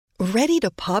Ready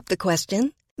to pop the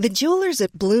question? The jewelers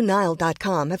at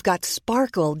BlueNile.com have got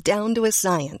sparkle down to a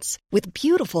science with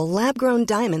beautiful lab-grown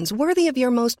diamonds worthy of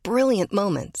your most brilliant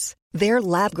moments. Their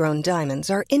lab-grown diamonds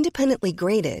are independently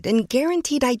graded and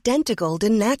guaranteed identical to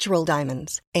natural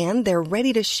diamonds, and they're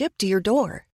ready to ship to your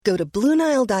door. Go to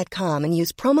BlueNile.com and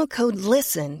use promo code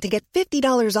LISTEN to get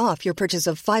 $50 off your purchase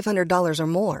of $500 or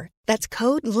more. That's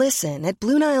code LISTEN at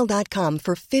BlueNile.com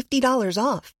for $50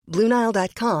 off.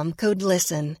 BlueNile.com, code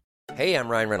LISTEN. Hey, I'm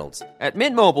Ryan Reynolds. At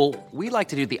Mint Mobile, we like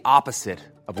to do the opposite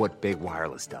of what Big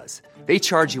Wireless does. They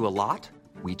charge you a lot,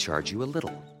 we charge you a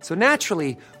little. So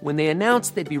naturally, when they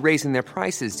announced they'd be raising their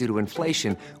prices due to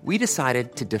inflation, we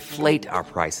decided to deflate our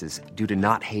prices due to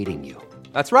not hating you.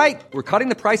 That's right. We're cutting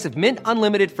the price of Mint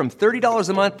Unlimited from $30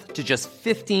 a month to just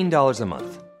 $15 a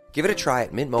month. Give it a try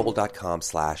at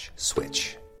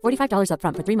mintmobile.com/switch. $45 up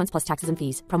front for 3 months plus taxes and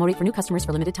fees. Promo rate for new customers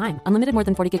for limited time. Unlimited more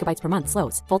than 40 gigabytes per month.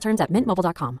 Slows full terms at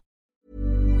mintmobile.com.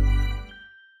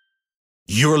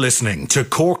 You're listening to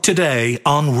Cork Today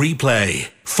on replay.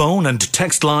 Phone and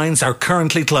text lines are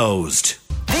currently closed.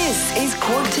 This is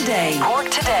Cork Today. Cork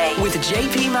Today with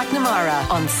JP McNamara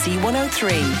on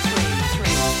C103.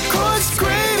 Cork's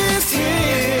greatest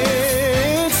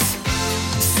hits,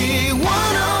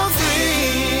 C103.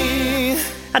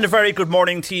 And a very good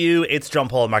morning to you. It's John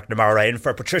Paul McNamara in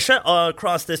for Patricia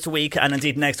across this week and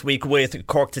indeed next week with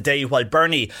Cork Today, while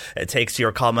Bernie takes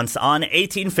your comments on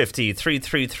 1850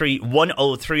 333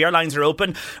 103. Our lines are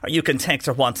open, or you can text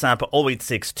or WhatsApp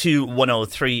 0862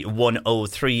 103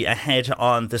 103. Ahead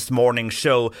on this morning's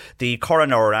show, the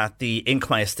coroner at the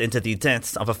inquest into the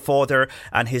deaths of a father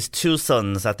and his two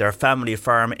sons at their family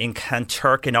farm in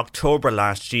Kanturk in October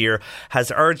last year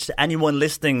has urged anyone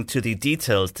listening to the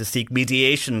details to seek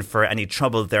mediation for any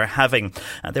trouble they're having.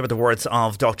 They were the words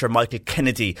of Dr. Michael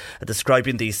Kennedy,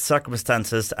 describing these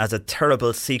circumstances as a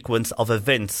terrible sequence of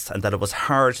events and that it was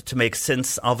hard to make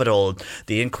sense of it all.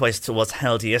 The inquest was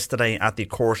held yesterday at the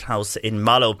courthouse in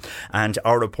Mallow, and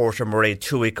our reporter Mairead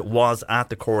Tuick was at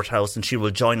the courthouse, and she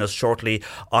will join us shortly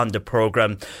on the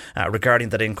programme regarding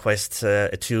that inquest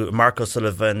to Mark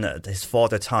O'Sullivan, his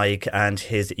father Tyke and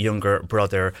his younger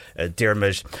brother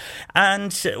Dermot.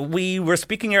 And we were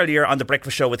speaking earlier on the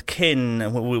Breakfast Show with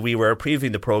Ken. We were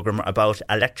previewing the programme about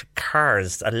electric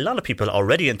cars. A lot of people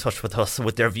already in touch with us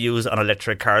with their views on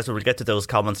electric cars. We'll get to those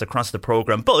comments across the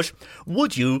programme. But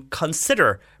would you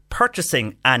consider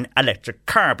purchasing an electric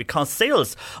car? Because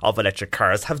sales of electric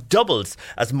cars have doubled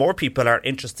as more people are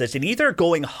interested in either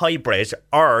going hybrid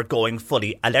or going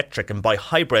fully electric. And by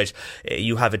hybrid,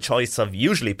 you have a choice of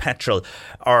usually petrol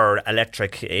or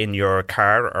electric in your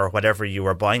car or whatever you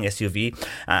are buying, SUV.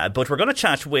 But we're going to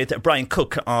chat with Brian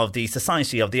Cook of the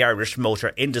Society of the Irish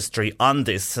Motor Industry on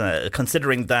this.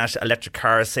 Considering that electric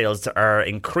car sales are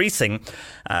increasing,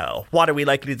 what are we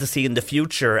likely to see in the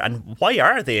future, and why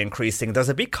are they increasing? There's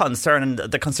a big concern, and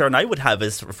the concern I would have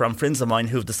is from friends of mine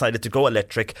who've decided to go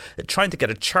electric, trying to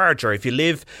get a charger. If you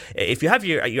have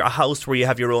your house where you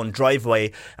have your own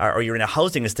driveway, or you're in a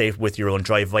housing estate with your own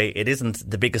driveway, it isn't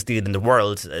the biggest deal in the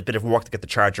world. A bit of work to get the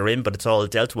charger in, but it's all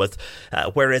dealt with.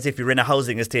 Whereas if you're in a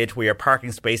housing estate where your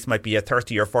parking space might be a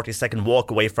 30 or 40 second walk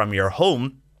away from your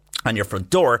home and your front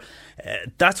door,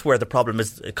 that's where the problem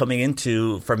is coming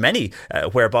into for many,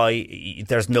 whereby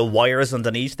there's no wires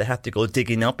underneath. They have to go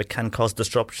digging up. It can cause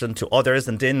disruption to others.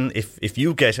 And then if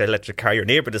you get an electric car, your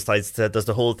neighbour decides does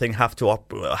the whole thing have to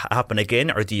happen again,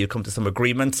 or do you come to some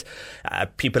agreement?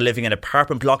 People living in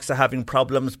apartment blocks are having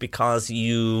problems because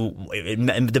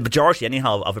in the majority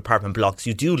anyhow of apartment blocks,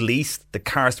 you do lease the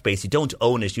car space. You don't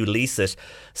own it, you lease it.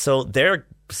 So they're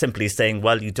simply saying,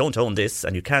 well, you don't own this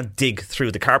and you can't dig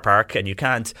through the car park and you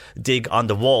can't dig on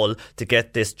the wall to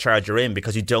get this charger in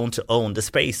because you don't own the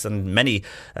space. And many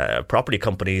property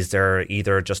companies, they're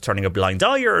either just turning a blind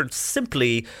eye or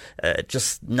simply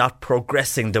just not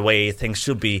progressing the way things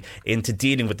should be into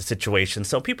dealing with the situation.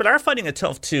 So people are finding it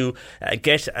tough to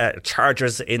get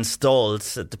chargers installed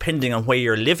depending on where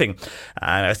you're living.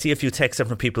 I see a few texts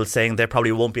from people saying they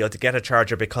probably won't be able to get a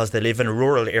charger because they live in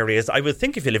rural areas. I would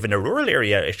think if you live in a rural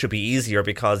area, it should be easier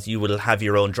because you will have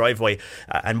your own driveway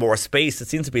and more space. It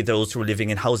seems to be those who are living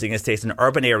in housing estates in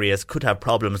urban areas could have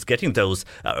problems getting those,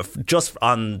 just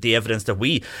on the evidence that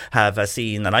we have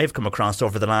seen and I've come across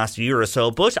over the last year or so.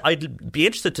 But I'd be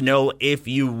interested to know if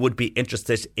you would be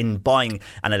interested in buying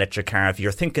an electric car. If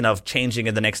you're thinking of changing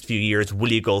in the next few years,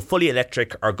 will you go fully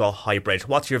electric or go hybrid?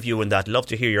 What's your view on that? Love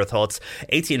to hear your thoughts.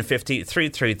 1850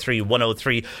 333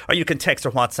 103, or you can text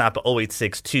or WhatsApp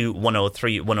 0862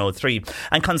 103 103.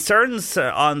 And concerns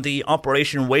on the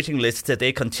operation waiting list,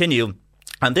 they continue.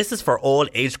 And this is for all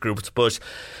age groups, but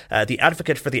the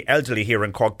advocate for the elderly here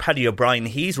in Cork, Paddy O'Brien,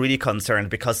 he's really concerned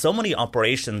because so many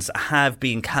operations have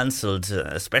been cancelled,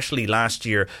 especially last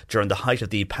year during the height of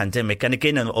the pandemic. And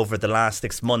again, over the last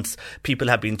 6 months, people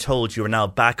have been told you are now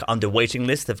back on the waiting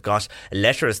list. They've got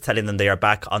letters telling them they are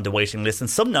back on the waiting list. And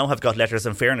some now have got letters,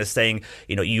 in fairness, saying,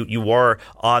 you were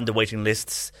on the waiting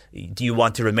lists. Do you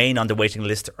want to remain on the waiting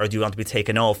list or do you want to be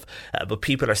taken off? But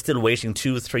people are still waiting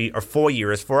 2, 3 or 4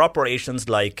 years for operations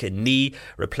like knee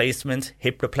replacement,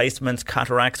 hip replacement,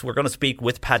 cataracts. We're going to speak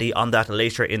with Paddy on that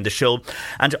later in the show.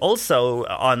 And also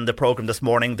on the programme this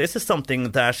morning, this is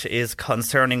something that is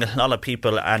concerning a lot of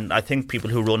people, and I think people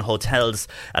who run hotels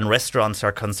and restaurants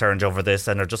are concerned over this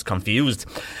and are just confused.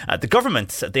 The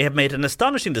government, they have made an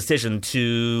astonishing decision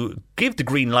to give the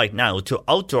green light now to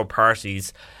outdoor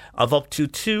parties of up to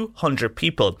 200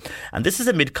 people. And this is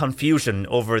amid confusion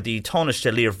over the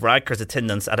Taoiseach Leo Varadkar's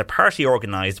attendance at a party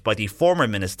organised by the former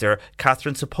minister,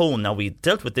 Catherine Zappone. Now, we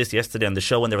dealt with this yesterday on the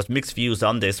show and there was mixed views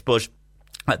on this, but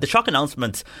the shock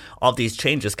announcement of these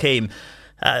changes came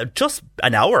just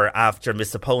an hour after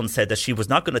Ms. Zappone said that she was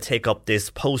not going to take up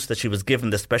this post that she was given,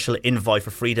 the special invite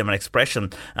for freedom and expression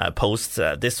post.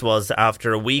 This was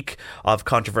after a week of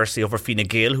controversy over Fine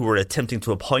Gael, who were attempting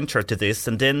to appoint her to this.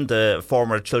 And then the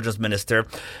former children's minister,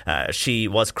 she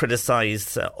was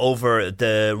criticised over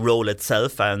the role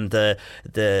itself and the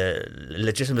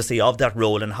legitimacy of that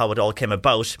role and how it all came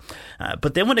about.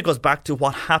 But then when it goes back to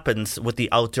what happened with the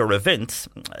outdoor event,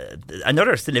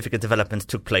 another significant development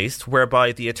took place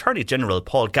whereby the Attorney General,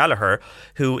 Paul Gallagher,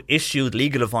 who issued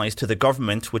legal advice to the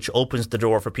government, which opens the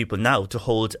door for people now to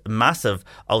hold massive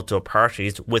outdoor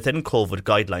parties within COVID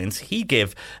guidelines. He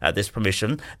gave this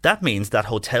permission. That means that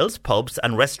hotels, pubs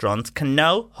and restaurants can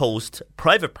now host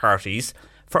private parties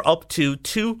for up to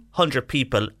 200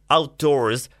 people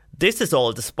outdoors. This is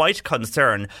all despite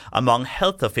concern among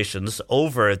health officials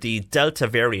over the Delta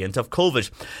variant of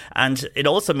COVID. And it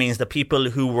also means that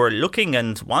people who were looking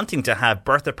and wanting to have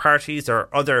birthday parties or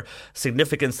other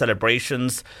significant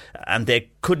celebrations, and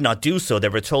they could not do so. They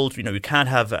were told, you can't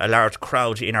have a large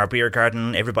crowd in our beer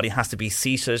garden. Everybody has to be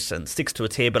seated and sticks to a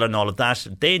table and all of that.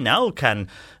 They now can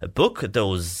book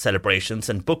those celebrations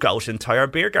and book out entire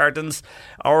beer gardens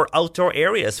or outdoor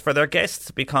areas for their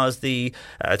guests, because the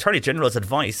Attorney General's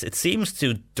advice, it seems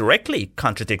to directly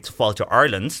contradict Fáilte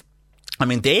Ireland. I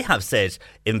mean, they have said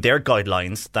in their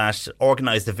guidelines that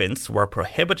organised events were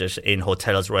prohibited in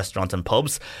hotels, restaurants and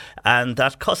pubs, and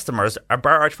that customers are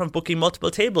barred from booking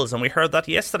multiple tables. And we heard that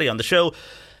yesterday on the show.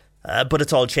 But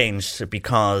it's all changed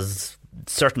because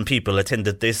certain people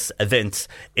attended this event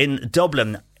in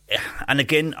Dublin. And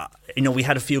again, we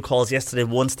had a few calls yesterday.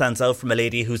 One stands out from a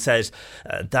lady who said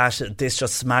that this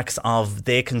just smacks of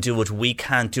they can do it, we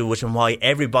can't do it, and why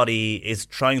everybody is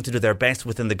trying to do their best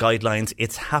within the guidelines.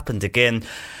 It's happened again.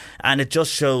 And it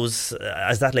just shows,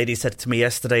 as that lady said to me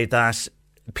yesterday, that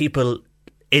people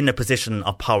in a position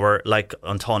of power, like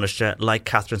An Taoiseach, like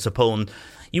Catherine Zappone,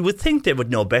 you would think they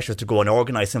would know better to go and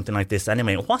organise something like this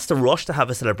anyway. What's the rush to have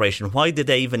a celebration? Why did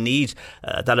they even need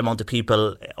that amount of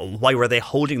people? Why were they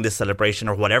holding this celebration,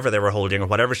 or whatever they were holding, or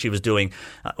whatever she was doing?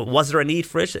 Was there a need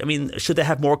for it? I mean, should they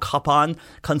have more cop on,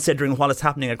 considering what is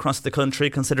happening across the country,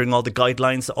 considering all the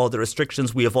guidelines, all the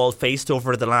restrictions we have all faced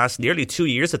over the last nearly 2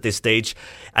 years at this stage?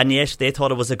 And yet they thought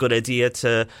it was a good idea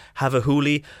to have a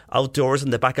hoolie outdoors in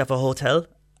the back of a hotel.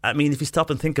 I mean, if you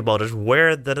stop and think about it,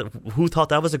 who thought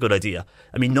that was a good idea?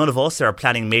 I mean, none of us are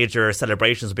planning major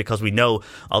celebrations because we know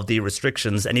of the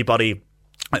restrictions. Anybody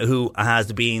who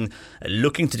has been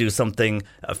looking to do something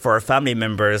for family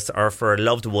members or for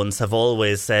loved ones have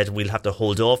always said we'll have to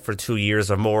hold off for 2 years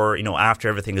or more, after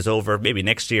everything is over, maybe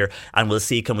next year, and we'll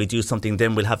see, can we do something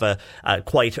then? We'll have a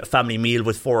quiet family meal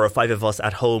with 4 or 5 of us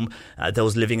at home,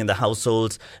 those living in the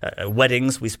household.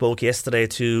 Weddings, we spoke yesterday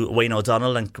to Wayne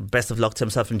O'Donnell, and best of luck to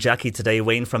himself and Jackie today.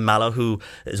 Wayne from Mallow,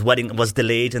 whose wedding was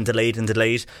delayed,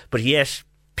 but yet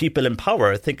people in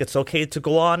power think it's okay to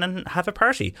go on and have a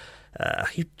party.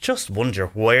 You just wonder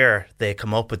where they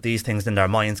come up with these things in their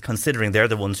minds, considering they're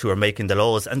the ones who are making the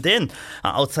laws. And then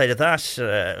outside of that,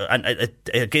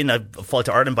 again, Fáilte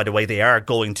Ireland, by the way, they are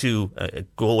going to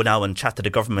go now and chat to the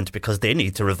government because they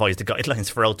need to revise the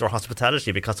guidelines for outdoor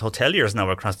hospitality, because hoteliers now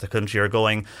across the country are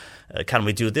going, can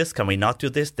we do this? Can we not do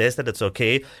this? They said it's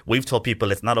okay. We've told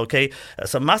people it's not okay.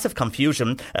 So massive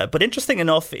confusion. But interesting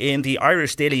enough, in the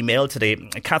Irish Daily Mail today,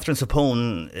 Catherine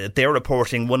Zappone, they're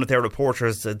reporting, one of their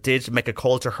reporters did did make a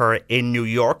call to her in New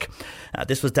York.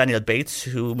 This was Daniel Bates,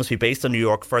 who must be based in New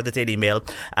York, for the Daily Mail.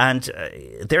 And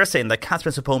they're saying that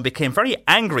Catherine Zappone became very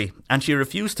angry and she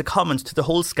refused to comment to the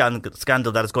whole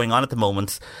scandal that is going on at the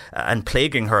moment and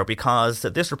plaguing her, because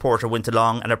this reporter went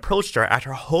along and approached her at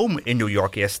her home in New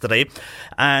York yesterday.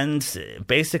 And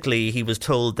basically he was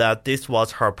told that this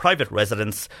was her private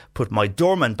residence. Put my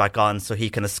doorman back on so he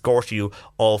can escort you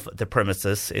off the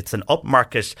premises. It's an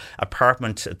upmarket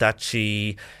apartment that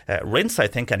she rents, I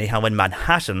think, anyhow, in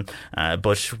Manhattan.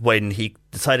 But when he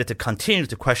decided to continue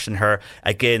to question her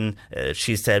again,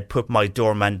 she said, put my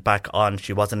doorman back on.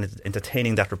 She wasn't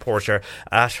entertaining that reporter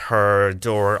at her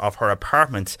door of her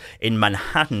apartment in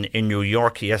Manhattan in New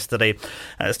York yesterday.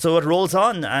 So it rolls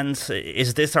on. And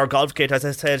is this our golf gate, as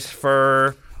I said,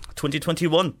 for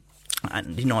 2021?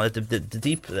 And you know,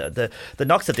 the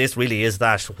knocks at this really is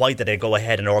that why did they go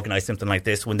ahead and organise something like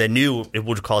this when they knew it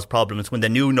would cause problems, when they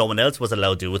knew no one else was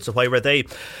allowed to do it? So why were they?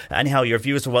 Anyhow, your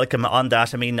views are welcome on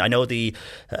that. I mean, I know the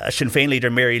Sinn Féin leader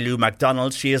Mary Lou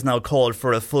McDonald, she has now called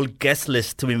for a full guest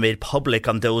list to be made public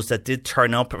on those that did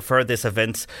turn up for this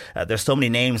event. There's so many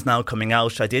names now coming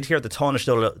out. I did hear the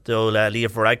Taoiseach Leo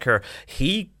Varadkar,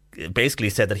 he basically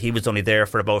said that he was only there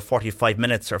for about 45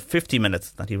 minutes or 50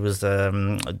 minutes, that he was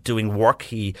doing work.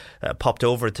 He popped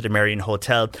over to the Marion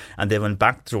Hotel and then went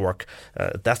back to work.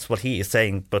 That's what he is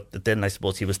saying, but then I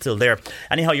suppose he was still there.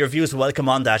 Anyhow, your views are welcome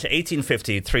on that.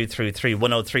 1850 333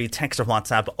 103, text or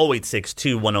WhatsApp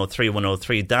 0862 103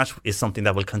 103. That is something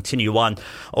that will continue on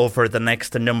over the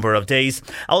next number of days.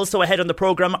 Also ahead on the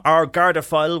programme, our Garda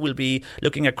file. Will be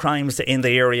looking at crimes in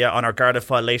the area on our Garda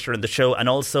file later in the show. And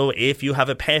also, if you have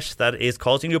a pet that is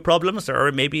causing you problems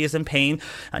or maybe is in pain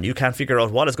and you can't figure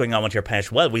out what is going on with your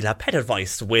pet, well, we'll have pet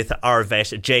advice with our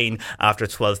vet Jane after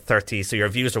 12:30. So your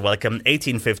views are welcome.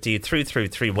 1850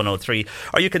 333 103,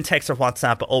 or you can text or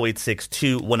WhatsApp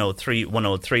 0862 103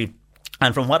 103.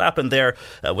 And from what happened there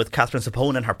with Catherine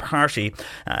Zappone and her party,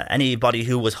 anybody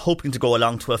who was hoping to go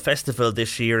along to a festival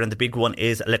this year, and the big one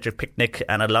is Electric Picnic,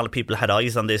 and a lot of people had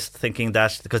eyes on this, thinking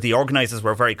that because the organisers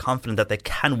were very confident that they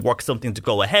can work something to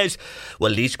go ahead.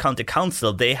 Well, Laois County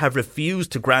Council, they have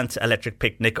refused to grant Electric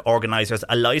Picnic organisers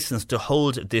a licence to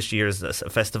hold this year's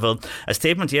festival. A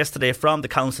statement yesterday from the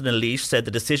council in Laois said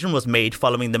the decision was made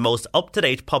following the most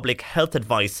up-to-date public health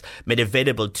advice made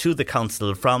available to the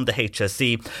council from the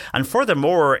HSE. And furthermore,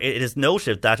 it is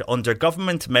noted that under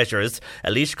government measures,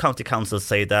 Laois County Council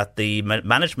say that the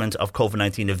management of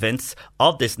COVID-19 events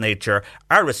of this nature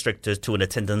are restricted to an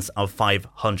attendance of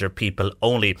 500 people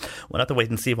only. We'll have to wait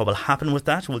and see what will happen with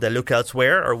that. Will they look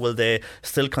elsewhere, or will they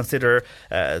still consider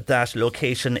that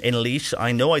location in Laois?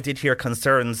 I know I did hear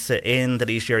concerns in the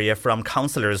Laois area from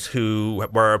councillors who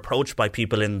were approached by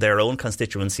people in their own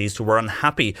constituencies who were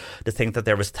unhappy to think that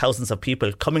there was thousands of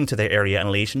people coming to their area in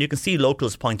Laois. And you can see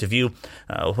locals' point of view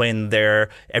when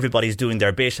everybody's doing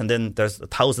their bit, and then there's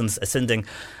thousands ascending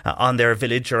on their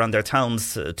village or on their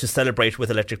towns to celebrate with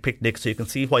Electric Picnic. So you can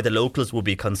see why the locals will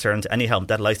be concerned. Anyhow,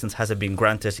 that licence hasn't been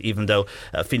granted, even though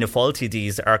Fianna Fáil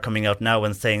TDs are coming out now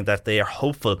and saying that they are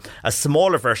hopeful a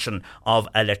smaller version of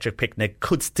Electric Picnic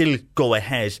could still go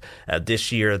ahead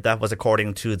this year. That was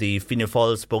according to the Fianna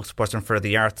Fáil spokesperson for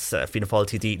the arts, Fianna Fáil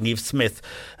TD Niamh Smith.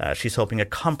 She's hoping a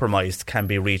compromise can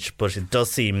be reached, but it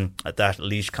does seem that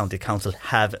Laois County Council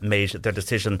have made their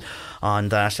decision on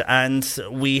that. And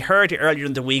we heard earlier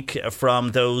in the week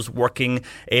from those working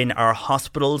in our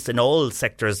hospitals, in all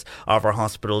sectors of our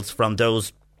hospitals, from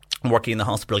those working in the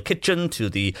hospital kitchen to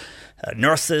the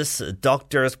nurses,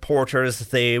 doctors, porters.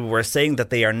 They were saying that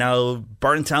they are now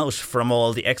burnt out from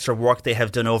all the extra work they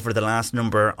have done over the last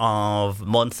number of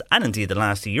months and indeed the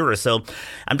last year or so.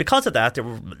 And because of that,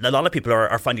 a lot of people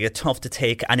are finding it tough to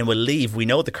take annual leave. We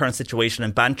know the current situation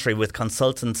in Bantry with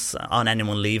consultants on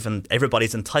annual leave, and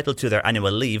everybody's entitled to their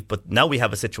annual leave. But now we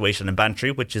have a situation in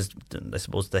Bantry, which is, I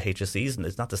suppose, the HSE's, and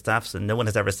it's not the staff's, and no one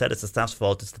has ever said it's the staff's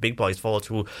fault. It's the big boys' fault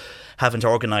who haven't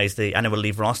organised the annual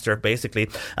leave roster, basically.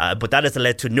 But that has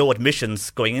led to no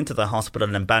admissions going into the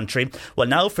hospital in Bantry. Well,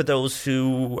 now for those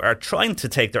who are trying to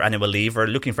take their annual leave or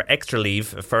looking for extra leave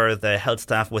for the health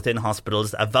staff within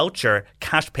hospitals, a voucher,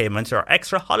 cash payment or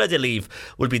extra holiday leave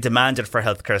will be demanded for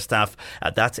healthcare staff.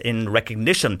 That's in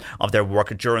recognition of their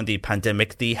work during the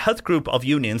pandemic. The health group of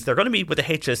unions, they're going to meet with the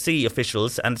HSE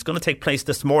officials, and it's going to take place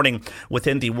this morning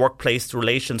within the Workplace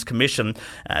Relations Commission.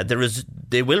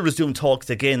 They will resume talks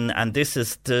again, and this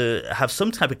is to have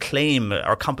some type of claim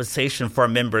or compensation relaxation for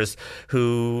members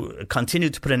who continue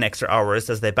to put in extra hours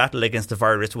as they battle against the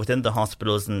virus within the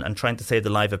hospitals and trying to save the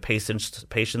life of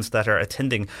patients that are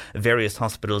attending various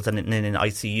hospitals and in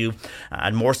ICU,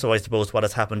 and more so, I suppose, what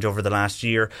has happened over the last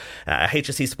year. A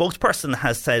HSE spokesperson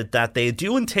has said that they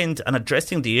do intend on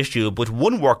addressing the issue, but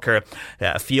one worker,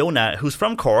 Fiona, who's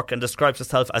from Cork and describes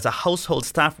herself as a household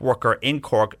staff worker in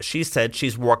Cork, she said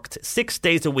she's worked 6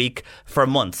 days a week for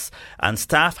months, and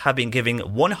staff have been giving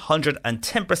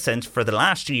 110% for the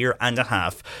last year and a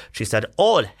half. She said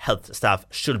all health staff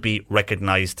should be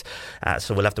recognised.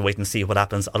 So we'll have to wait and see what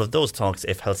happens out of those talks,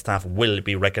 if health staff will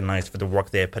be recognised for the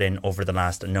work they have put in over the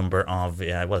last number of,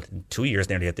 2 years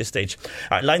nearly at this stage.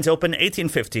 Lines open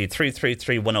 1850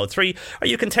 333 103, or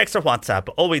you can text or WhatsApp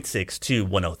 086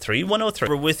 103 103.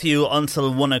 We're with you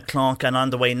until 1 o'clock, and on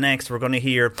the way next we're going to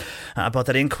hear about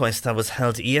that inquest that was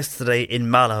held yesterday in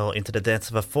Mallow into the deaths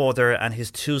of a father and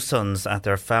his two sons at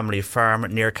their family farm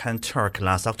near Kanturk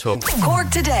last October. Cork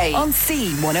Today on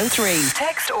C103.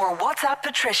 Text or WhatsApp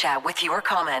Patricia with your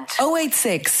comment.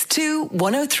 086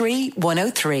 103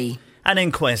 103. An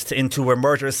inquest into a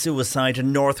murder-suicide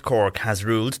in North Cork has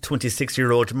ruled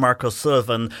 26-year-old Mark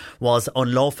O'Sullivan was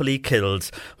unlawfully killed,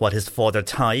 while his father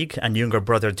Tig and younger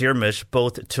brother Dermot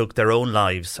both took their own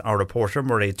lives. Our reporter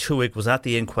Mairead Tuig was at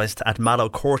the inquest at Mallow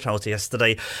Courthouse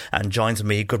yesterday and joins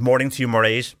me. Good morning to you,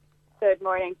 Mairead. Good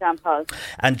morning, John Paul.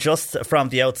 And just from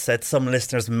the outset, some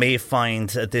listeners may find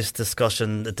this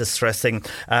discussion distressing.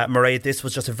 Mairead, this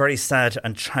was just a very sad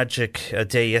and tragic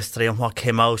day yesterday on what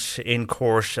came out in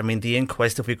court. I mean, the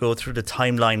inquest, if we go through the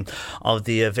timeline of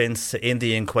the events in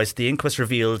the inquest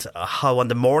revealed how on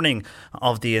the morning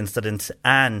of the incident,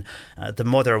 Anne, the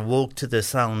mother, woke to the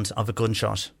sound of a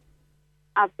gunshot.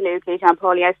 Absolutely, John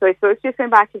Paul. Yeah, so I suppose just going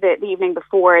back to the evening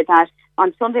before that,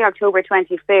 on Sunday, October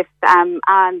 25th,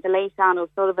 and the late Anne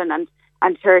O'Sullivan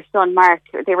and her son Mark,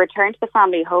 they returned to the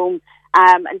family home,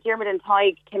 and Dermot and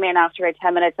Tig came in after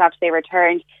 10 minutes after they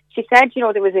returned. She said,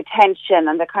 there was a tension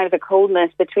and the kind of a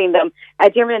coldness between them.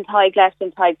 Dermot and Tig left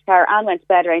in Tig's car and went to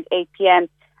bed around 8 p.m.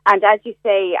 And as you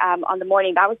say, on the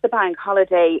morning, that was the bank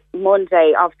holiday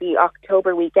Monday of the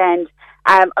October weekend.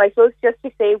 I suppose just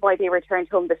to say why they returned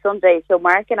home the Sunday. So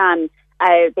Mark and Anne,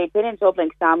 they'd been in Dublin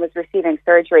because Anne was receiving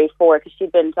surgery because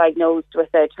she'd been diagnosed with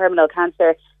a terminal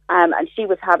cancer, and she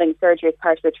was having surgery as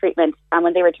part of her treatment. And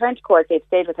when they returned to Cork, they'd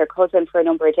stayed with her cousin for a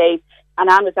number of days, and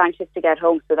Anne was anxious to get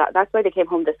home, so that's why they came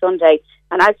home the Sunday.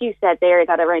 And as you said there,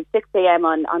 that around 6 a.m.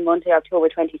 on Monday, October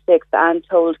 26th, Anne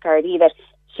told Gardaí that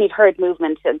she'd heard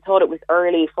movement and thought it was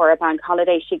early for a bank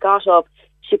holiday. She got up,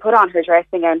 she put on her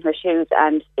dressing gown, her shoes,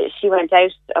 and she went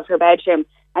out of her bedroom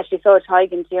and she saw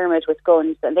Tig and Dermot with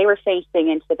guns, and they were facing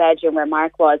into the bedroom where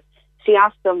Mark was. She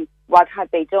asked them what had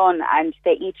they done, and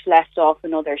they each left off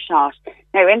another shot.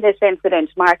 Now, in this incident,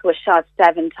 Mark was shot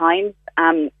 7 times.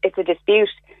 It's a dispute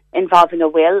involving a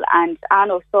will, and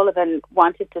Anne O'Sullivan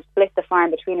wanted to split the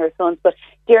farm between her sons, but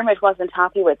Dermot wasn't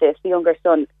happy with this, the younger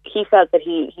son. He felt that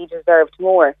he deserved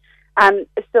more.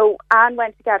 So Anne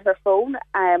went to get her phone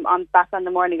back on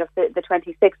the morning of the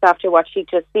 26th after what she'd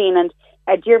just seen, and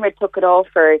Dermot took it off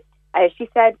her. She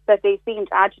said that they seemed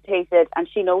agitated, and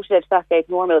she noted that they had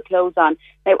normal clothes on.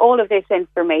 Now, all of this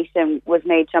information was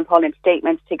made, John Paul, in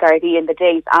statements to Gardaí in the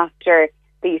days after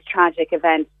these tragic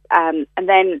events. And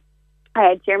then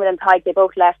Dermot and Tig, they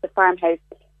both left the farmhouse.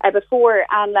 Before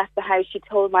Anne left the house, she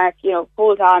told Mark,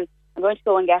 hold on, I'm going to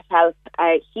go and get help.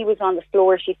 He was on the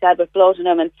floor, she said, with blood in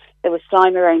him, and there was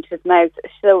slime around his mouth.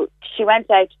 So she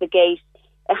went out to the gate.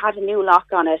 It had a new lock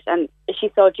on it, and she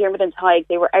saw Dermot and Tig.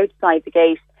 They were outside the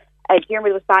gate.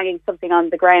 Dermot was banging something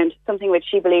on the ground, something which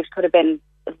she believed could have been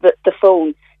the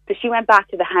phone. So she went back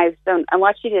to the house, and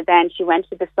what she did then, she went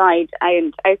to the side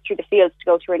and out through the fields to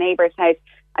go to her neighbour's house,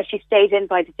 and she stayed in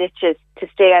by the ditches to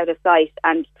stay out of sight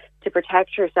and to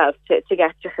protect herself to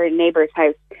get to her neighbour's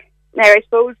house. Now, I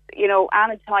suppose,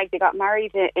 Anne and Tig, they got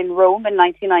married in Rome in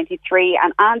 1993,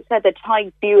 and Anne said that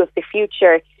Tig's view of the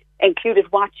future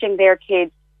included watching their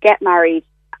kids get married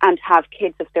and have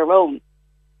kids of their own.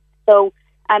 So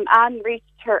Anne reached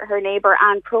her neighbour,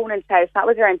 Anne Cronin's house. That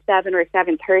was around 7 or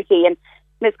 7:30, and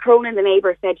Miss Cronin, the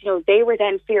neighbour, said, they were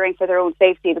then fearing for their own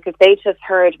safety because they just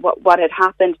heard what had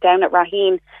happened down at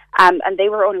Raheen, and they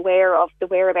were unaware of the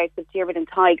whereabouts of Dermot and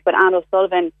Tig, but Anne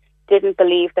O'Sullivan didn't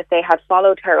believe that they had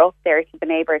followed her up there to the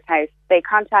neighbour's house. They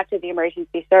contacted the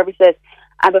emergency services,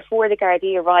 and before the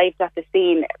Gardaí arrived at the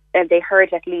scene, they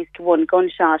heard at least one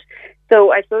gunshot.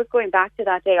 So I suppose going back to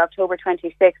that day, October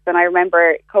 26th, and I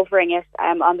remember covering it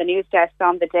on the news desk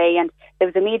on the day, and there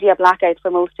was a media blackout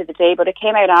for most of the day, but it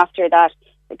came out after that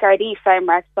Gardaí found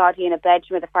Mark's body in a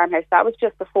bedroom of the farmhouse. That was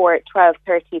just before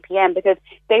 12:30 p.m. because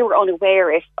they were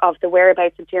unaware of the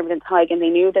whereabouts of Diarmuid and Tig, and they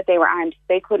knew that they were armed.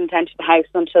 They couldn't enter the house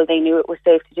until they knew it was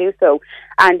safe to do so.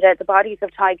 And the bodies of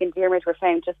Tig and Diarmuid were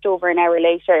found just over an hour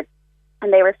later,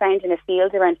 and they were found in a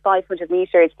field around 500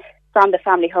 metres from the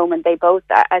family home. And they both,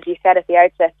 as you said at the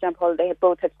outset, John Paul, they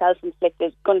both had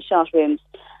self-inflicted gunshot wounds.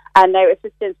 And now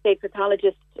Assistant State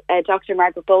Pathologist Dr.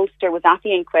 Margaret Bolster was at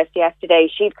the inquest yesterday.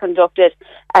 She'd conducted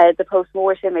the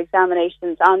post-mortem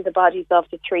examinations on the bodies of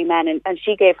the three men, and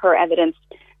she gave her evidence.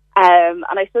 And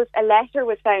I suppose a letter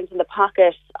was found in the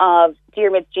pocket of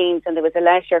Diarmuid's jeans, and there was a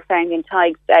letter found in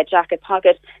Tig's jacket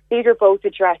pocket. These were both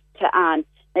addressed to Anne.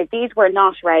 Now, these were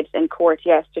not read in court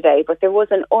yesterday, but there was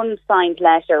an unsigned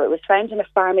letter. It was found in a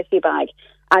pharmacy bag.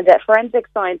 And Forensic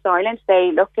Science Ireland,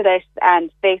 they looked at it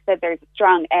and they said there's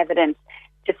strong evidence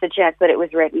to suggest that it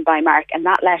was written by Mark, and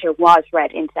that letter was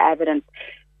read into evidence.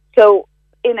 So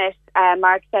in it,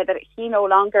 Mark said that he no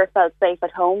longer felt safe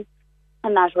at home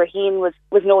and that Raheen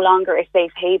was no longer a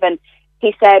safe haven.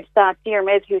 He said that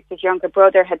Diarmuid, who's his younger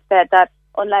brother, had said that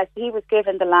unless he was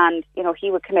given the land, he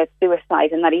would commit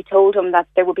suicide, and that he told him that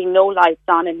there would be no lights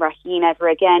on in Raheen ever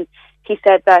again. He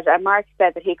said that Mark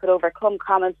said that he could overcome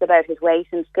comments about his weight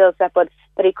and skill set, but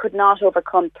that he could not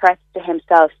overcome threats to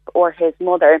himself or his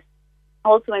mother.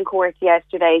 Also in court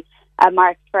yesterday,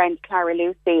 Mark's friend Clara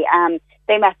Lucy,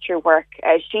 they met through work.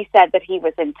 She said that he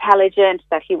was intelligent,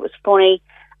 that he was funny,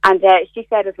 and she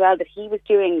said as well that he was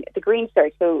doing the Green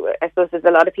Search. So I suppose there's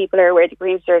a lot of people who are aware the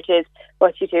Green Search is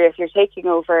what you do if you're taking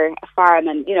over a farm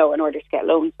and, in order to get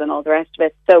loans and all the rest of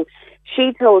it. So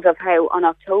she told of how on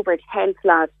October 10th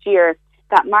last year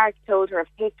that Mark told her of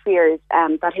his fears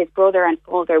that his brother and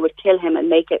father would kill him and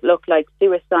make it look like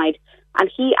suicide. And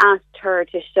he asked her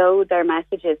to show their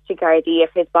messages to Gardaí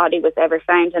if his body was ever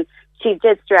found. And she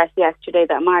did stress yesterday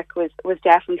that Mark was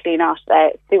definitely not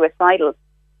suicidal.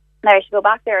 Now, I should go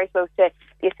back there, I suppose, to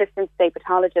the Assistant State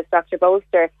Pathologist, Dr.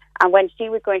 Bolster, and when she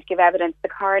was going to give evidence, the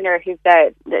coroner, who's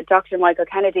Dr. Michael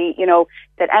Kennedy,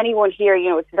 that anyone here,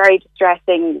 it's a very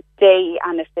distressing day,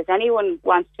 and if there's anyone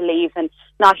wants to leave and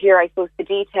not hear, I suppose, the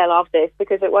detail of this,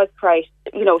 because it was quite,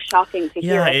 shocking to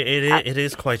hear. Yeah, it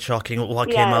is quite shocking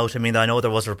what came out. I mean, I know there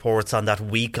was reports on that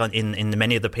week in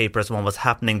many of the papers when it was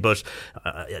happening, but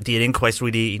the inquest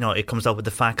really, it comes out with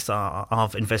the facts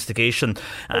of investigation.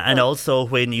 And also,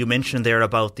 when you mentioned there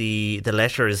about the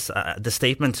letters, the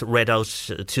statement read out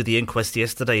to the inquest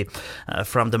yesterday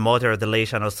from the mother, the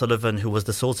late Anne O'Sullivan, who was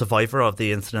the sole survivor of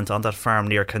the incident on that farm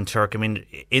near Kanturk. I mean,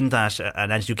 in that,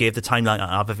 and as you gave the timeline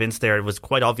of events there, it was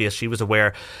quite obvious she was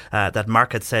aware that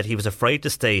Mark had said he was afraid to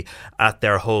stay at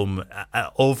their home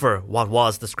over what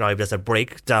was described as a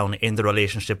breakdown in the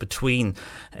relationship between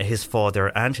his father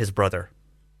and his brother.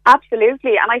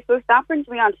 Absolutely, and I suppose that brings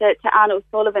me on to Anne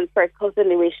O'Sullivan's first cousin,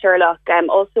 Louise Sherlock,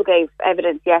 also gave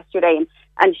evidence yesterday,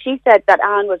 and she said that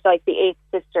Anne was like the eighth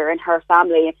sister in her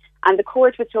family, and the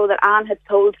court was told that Anne had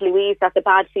told Louise that the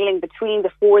bad feeling between the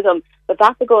four of them, but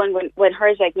that began when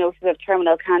her diagnosis of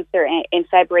terminal cancer in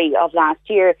February of last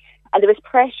year, and there was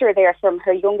pressure there from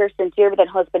her younger son, Diarmuid, and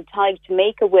husband Tig, to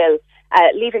make a will,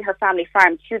 leaving her family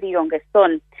farm to the youngest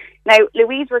son. Now,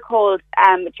 Louise recalled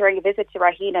during a visit to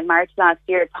Raheen in March last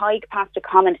year, Tig passed a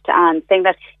comment to Anne saying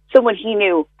that someone he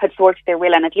knew had sorted their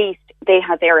will and at least they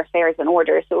had their affairs in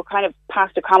order. So it kind of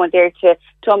passed a comment there to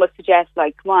almost suggest,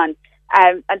 like, come on.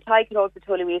 And Tig had also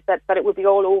told Louise that it would be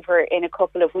all over in a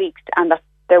couple of weeks and that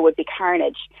there would be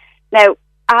carnage. Now,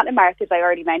 Anne and Mark, as I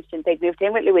already mentioned, they'd moved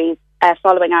in with Louise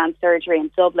following Anne's surgery in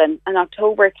Dublin. On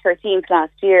October 13th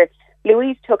last year,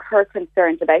 Louise took her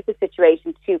concerns about the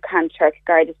situation to Kanturk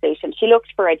Garda Station. She looked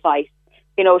for advice.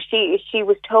 She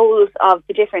was told of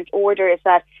the different orders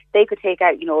that they could take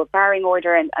out, a barring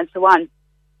order and so on.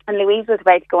 And Louise was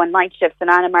about to go on night shifts, and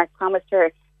Anne and Mark promised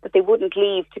her that they wouldn't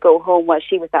leave to go home while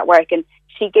she was at work. And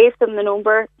she gave them the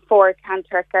number for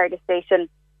Kanturk Garda Station.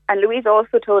 And Louise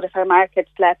also told us how Mark had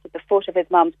slept at the foot of his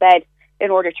mum's bed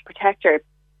in order to protect her.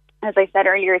 As I said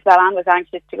earlier as well, Anne was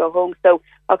anxious to go home. So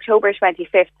October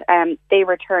 25th, they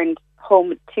returned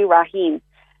home to Raheen.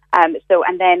 And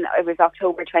then it was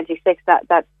October 26th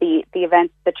that the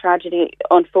events, the tragedy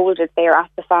unfolded there at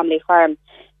the family farm.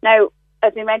 Now,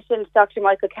 as we mentioned, Dr.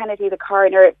 Michael Kennedy, the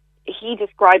coroner, he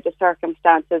described the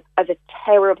circumstances as a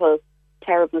terrible,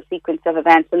 terrible sequence of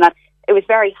events, and that it was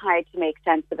very hard to make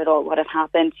sense of it all, what had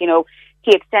happened.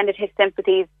 He extended his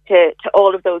sympathies to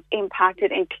all of those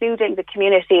impacted, including the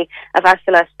community of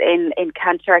Asalas in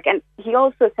Kanturk. And he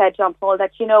also said, John Paul,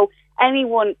 that,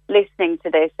 anyone listening to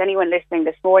this, anyone listening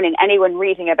this morning, anyone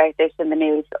reading about this in the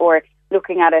news or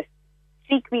looking at it,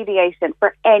 seek mediation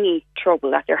for any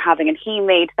trouble that they're having. And he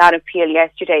made that appeal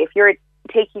yesterday. If you're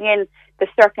taking in the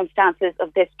circumstances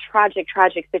of this tragic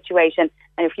situation,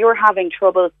 and if you're having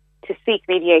trouble, to seek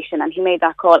mediation, and he made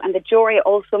that call. And the jury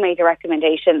also made a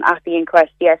recommendation at the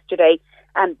inquest yesterday.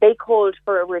 And they called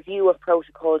for a review of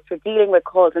protocols for dealing with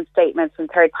calls and statements from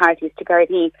third parties to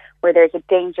Gardaí where there's a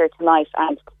danger to life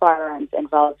and firearms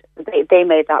involved. They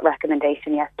made that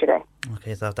recommendation yesterday.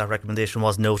 Okay, that recommendation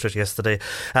was noted yesterday.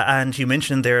 And you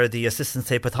mentioned there the assistant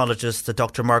state pathologist,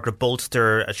 Dr. Margaret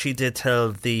Bolster. She did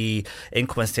tell the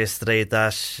inquest yesterday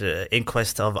that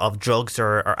inquest of drugs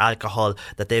or alcohol,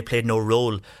 that they played no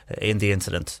role in the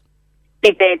incident.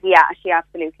 They did, yeah, she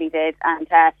absolutely did. And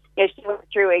she went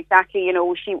through exactly,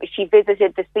 she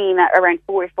visited the scene at around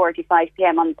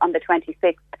 4:45pm on the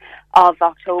 26th of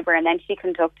October, and then she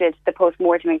conducted the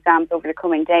post-mortem exams over the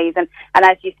coming days. And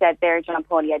as you said there, John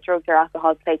Paul, drugs or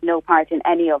alcohol played no part in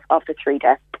any of the three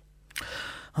deaths.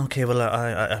 Okay, well,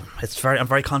 I'm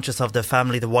very conscious of the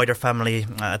family, the wider family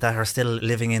that are still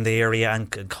living in the area,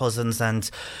 and cousins and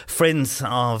friends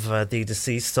of the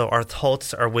deceased. So our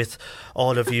thoughts are with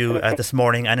all of you this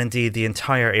morning, and indeed the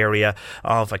entire area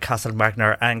of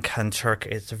Castlemagner and Kanturk.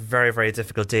 It's a very, very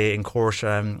difficult day in court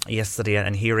yesterday,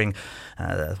 and hearing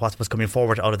what was coming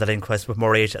forward out of that inquest with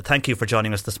Mairead. Thank you for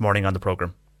joining us this morning on the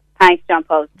programme. Thanks, John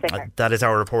Paul. That is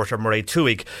our reporter, Mairead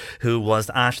Tuig, who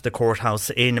was at the courthouse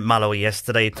in Mallow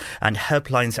yesterday. And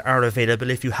helplines are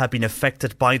available if you have been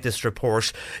affected by this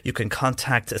report. You can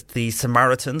contact the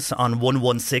Samaritans on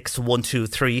 116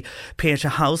 123, Pieta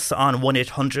House on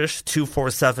 1800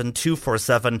 247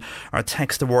 247, or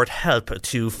text the word HELP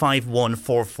to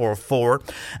 51444.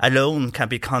 Alone can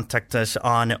be contacted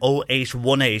on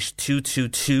 0818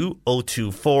 222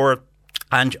 024.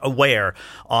 And Aware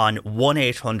on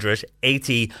 1800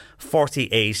 80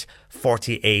 48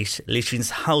 48. Leishin's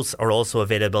House are also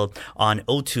available on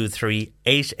 023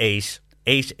 88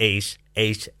 88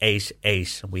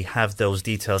 888. We have those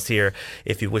details here.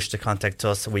 If you wish to contact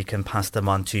us, we can pass them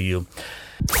on to you.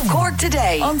 Cork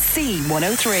Today on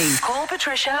C103. Call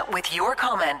Patricia with your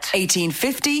comment.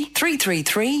 1850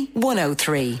 333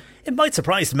 103. It might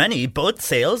surprise many, but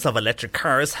sales of electric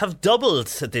cars have doubled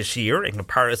this year in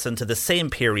comparison to the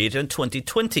same period in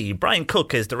 2020. Brian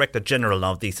Cook is Director General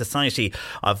of the Society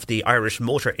of the Irish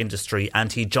Motor Industry,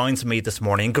 and he joins me this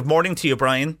morning. Good morning to you,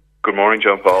 Brian. Good morning,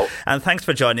 John Paul. And thanks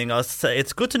for joining us.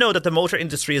 It's good to know that the motor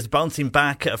industry is bouncing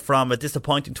back from a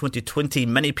disappointing 2020.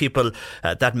 Many people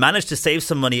that managed to save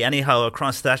some money anyhow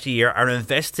across that year are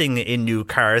investing in new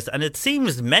cars, and it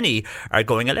seems many are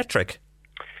going electric.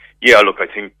 Yeah, look, I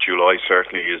think July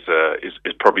certainly is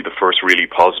probably the first really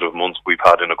positive month we've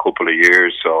had in a couple of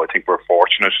years. So I think we're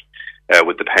fortunate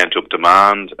with the pent-up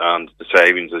demand and the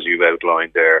savings, as you've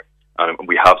outlined there.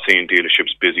 We have seen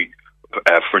dealerships busy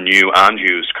for new and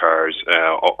used cars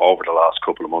over the last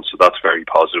couple of months. So that's very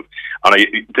positive. And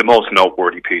the most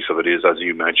noteworthy piece of it is, as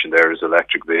you mentioned there, is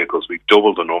electric vehicles. We've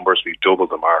doubled the numbers. We've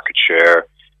doubled the market share.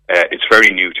 It's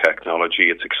very new technology.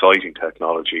 It's exciting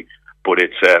technology. But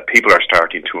it's people are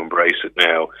starting to embrace it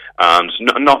now, and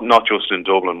not just in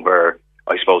Dublin, where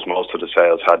I suppose most of the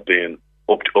sales had been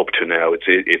up to now.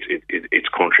 It's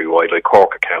countrywide. Like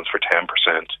Cork accounts for 10%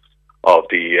 of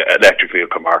the electric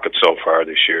vehicle market so far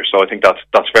this year. So I think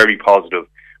that's very positive.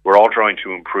 We're all trying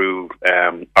to improve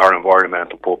our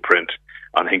environmental footprint,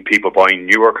 and I think people buying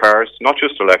newer cars, not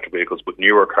just electric vehicles, but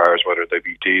newer cars, whether they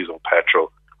be diesel,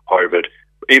 petrol, hybrid,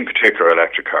 in particular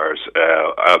electric cars,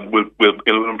 will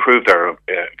improve their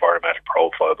environmental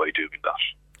profile by doing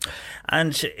that.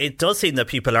 And it does seem that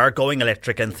people are going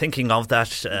electric and thinking of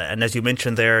that. And as you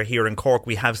mentioned there, here in Cork,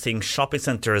 we have seen shopping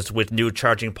centres with new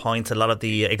charging points. A lot of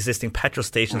the existing petrol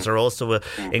stations are also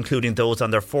including those on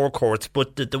their forecourts.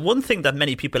 But the one thing that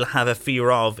many people have a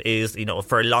fear of is,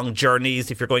 for long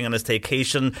journeys, if you're going on a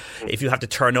staycation, if you have to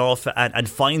turn off and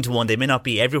find one, they may not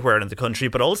be everywhere in the country,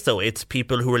 but also it's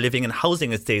people who are living in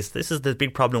housing estates. This is the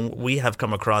big problem we have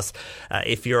come across.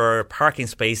 If your parking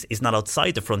space is not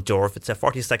outside the front door, if it's a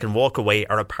 40-second walk away,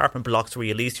 or apartment blocks where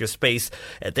you lease your space,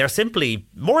 they're simply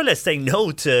more or less saying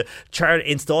no to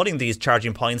installing these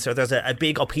charging points, or there's a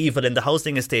big upheaval in the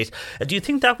housing estate. Do you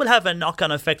think that will have a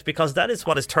knock-on effect? Because that is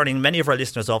what is turning many of our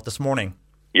listeners off this morning.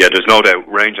 Yeah, there's no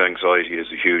doubt range anxiety is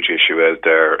a huge issue out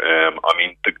there.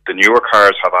 The newer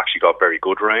cars have actually got very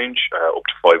good range, up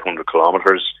to 500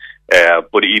 kilometres.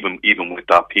 But even with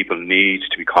that, people need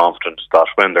to be confident that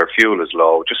when their fuel is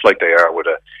low, just like they are with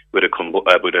a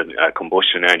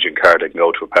combustion engine car, they can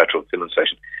go to a petrol filling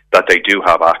station, that they do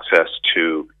have access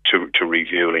to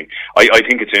refuelling. I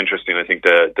think it's interesting. I think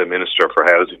the Minister for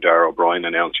Housing, Darragh O'Brien,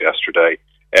 announced yesterday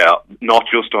not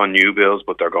just on new builds,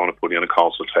 but they're going to put in a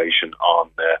consultation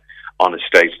on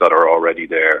estates that are already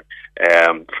there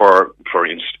for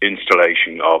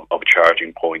installation of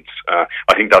charging points.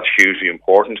 I think that's hugely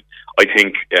important. I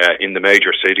think in the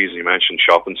major cities, you mentioned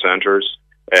shopping centres,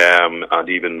 and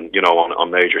even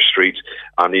on major streets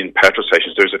and in petrol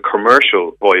stations, there's a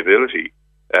commercial viability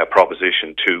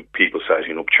proposition to people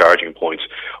setting up charging points.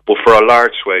 But for a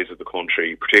large swathes of the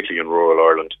country, particularly in rural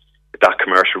Ireland, that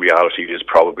commercial reality is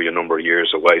probably a number of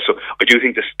years away. So I do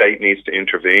think the state needs to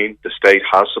intervene. The state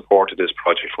has supported this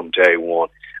project from day one,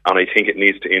 and I think it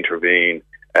needs to intervene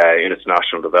in its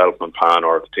national development plan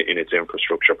or in its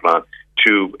infrastructure plan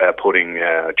to putting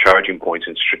charging points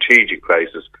in strategic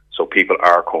places so people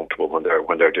are comfortable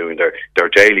when they're doing their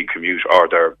daily commute or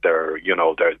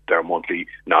their monthly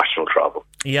national travel.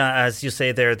 Yeah, as you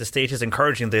say there, the state is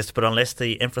encouraging this, but unless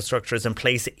the infrastructure is in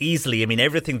place easily, I mean,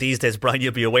 everything these days, Brian,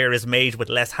 you'll be aware, is made with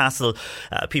less hassle.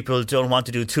 People don't want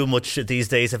to do too much these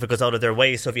days if it goes out of their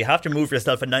way. So if you have to move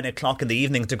yourself at 9 o'clock in the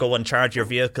evening to go and charge your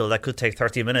vehicle, that could take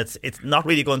 30 minutes. It's not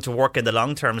really going to work in the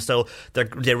long term. So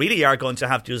they really are going to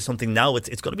have to do something now.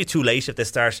 It's going to be too late if they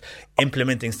start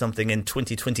implementing something in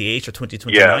 2028 or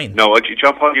 2029. Yeah, no,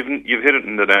 John Paul, you've hit it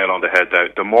in the nail on the head there.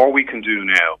 The more we can do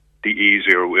now, the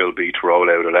easier it will be to roll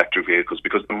out electric vehicles,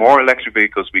 because the more electric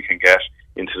vehicles we can get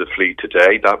into the fleet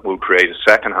today, that will create a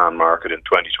second-hand market in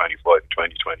 2025 and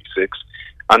 2026,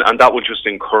 and that will just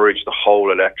encourage the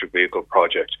whole electric vehicle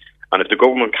project. And if the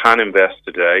government can invest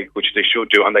today, which they should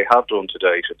do, and they have done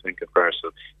today, to think in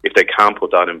person, if they can put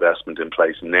that investment in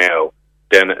place now,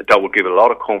 then that will give a lot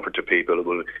of comfort to people. It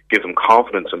will give them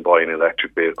confidence in buying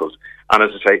electric vehicles. And as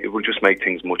I say, it will just make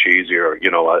things much easier,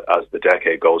 as the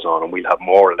decade goes on, and we'll have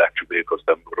more electric vehicles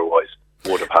than we otherwise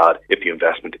would have had if the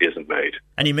investment isn't made.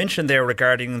 And you mentioned there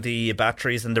regarding the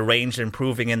batteries and the range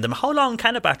improving in them. How long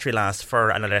can a battery last for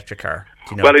an electric car?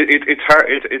 Do you know? Well, it's hard.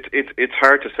 It's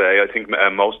hard to say. I think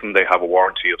most of them, they have a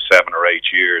warranty of 7 or 8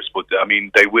 years, but I mean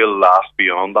they will last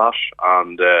beyond that.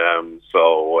 And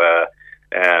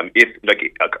if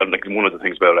one of the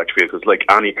things about electric vehicles, like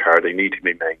any car, they need to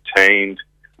be maintained,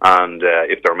 and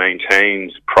if they're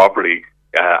maintained properly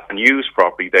and used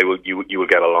properly, you will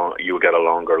get a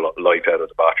longer life out of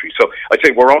the battery. So I'd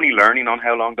say we're only learning on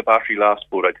how long the battery lasts,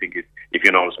 but I think if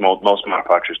you notice, most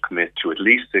manufacturers commit to at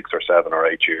least 6 or 7 or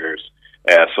 8 years.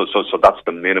 So that's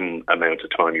the minimum amount of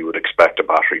time you would expect a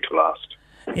battery to last.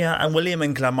 Yeah, and William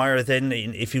and Glanmire, then,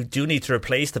 if you do need to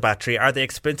replace the battery, are they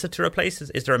expensive to replace?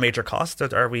 Is there a major cost?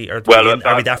 Are we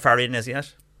that far in as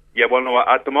yet? Yeah, well, no.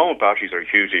 At the moment, batteries are a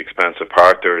hugely expensive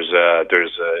part. There's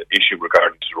an issue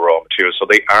regarding to the raw materials, so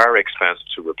they are expensive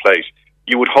to replace.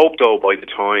 You would hope, though, by the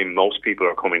time most people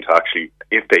are coming to actually,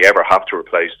 if they ever have to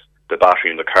replace the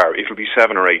battery in the car, it will be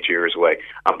 7 or 8 years away,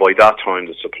 and by that time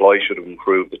the supply should have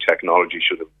improved, the technology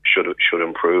should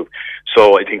improve.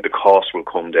 So I think the cost will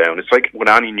come down. It's like with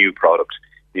any new product,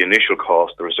 the initial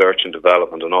cost, the research and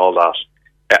development, and all that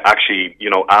actually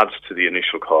adds to the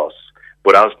initial costs.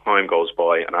 But as time goes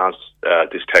by and as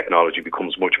this technology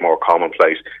becomes much more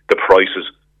commonplace, the prices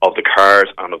of the cars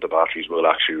and of the batteries will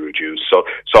actually reduce. So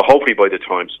hopefully by the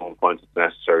time someone finds it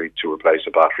necessary to replace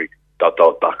a battery,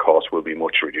 that cost will be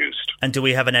much reduced. And do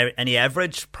we have any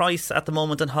average price at the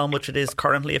moment on how much it is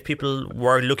currently if people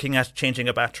were looking at changing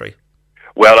a battery?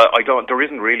 Well, I don't. There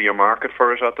isn't really a market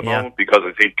for it at the moment, because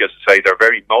I think, as I say,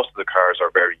 most of the cars are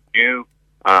very new,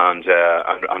 and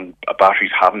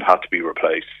batteries haven't had to be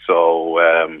replaced.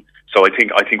 So I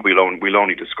think we'll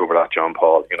only discover that, John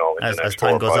Paul, as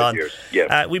time goes on. Years.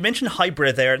 Yeah. We mentioned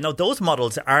hybrid there. Now, those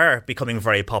models are becoming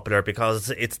very popular because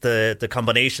it's the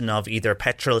combination of either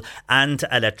petrol and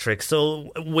electric.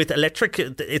 So with electric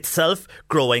itself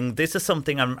growing, this is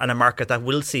something and a market that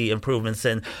will see improvements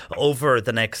in over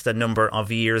the next number of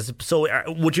years. So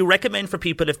would you recommend for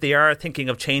people, if they are thinking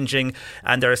of changing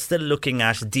and they're still looking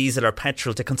at diesel or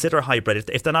petrol, to consider hybrid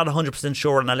if they're not 100%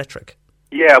 sure on electric?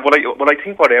 Yeah, well, I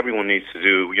think what everyone needs to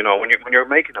do, when you're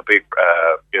making a big,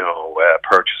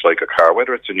 purchase like a car,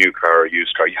 whether it's a new car or a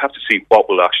used car, you have to see what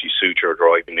will actually suit your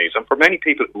driving needs. And for many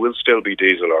people, it will still be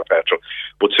diesel or petrol.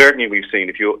 But certainly, we've seen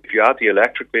if you add the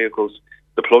electric vehicles,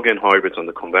 the plug-in hybrids, and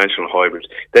the conventional hybrids,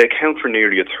 they account for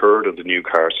nearly a third of the new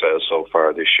car sales so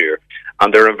far this year,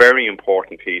 and they're a very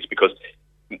important piece because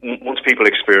once people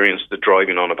experience the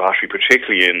driving on a battery,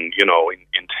 particularly in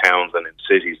towns and in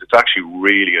cities, it's actually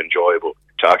really enjoyable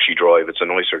to actually drive. It's a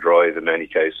nicer drive in many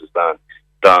cases than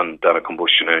a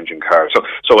combustion engine car.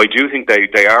 So I do think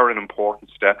they are an important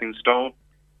stepping stone.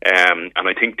 And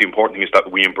I think the important thing is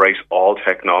that we embrace all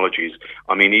technologies.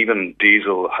 I mean, even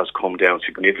diesel has come down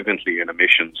significantly in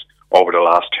emissions over the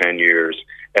last 10 years.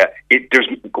 There's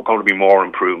going to be more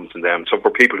improvements in them. So for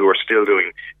people who are still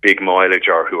doing big mileage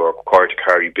or who are required to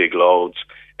carry big loads,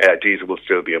 diesel will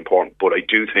still be important. But I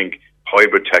do think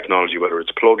hybrid technology, whether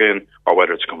it's plug-in or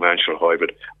whether it's conventional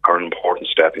hybrid, are an important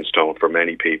stepping stone for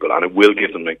many people, and it will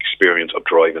give them the experience of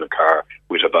driving a car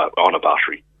on a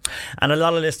battery. And a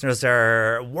lot of listeners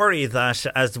are worried that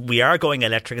as we are going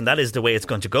electric, and that is the way it's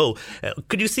going to go,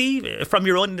 could you see from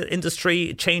your own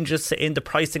industry changes in the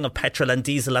pricing of petrol and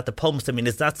diesel at the pumps? I mean,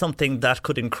 is that something that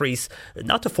could increase,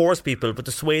 not to force people, but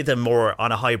to sway them more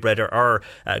on a hybrid or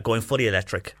going fully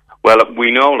electric? Well, we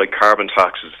know like carbon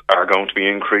taxes are going to be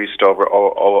increased over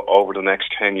the next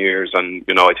 10 years, and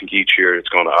I think each year it's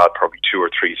going to add probably 2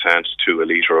 or 3 cents to a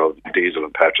litre of diesel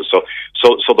and petrol.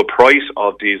 So the price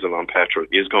of diesel and petrol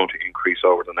is going to increase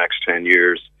over the next 10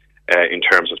 years in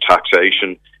terms of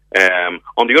taxation.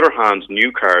 On the other hand, new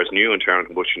internal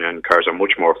combustion engine cars are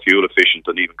much more fuel efficient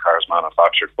than even cars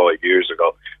manufactured 5 years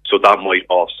ago. So that might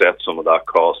offset some of that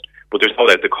cost. But there's no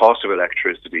doubt the cost of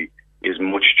electricity is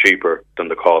much cheaper than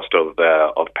the cost of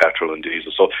petrol and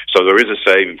diesel. So there is a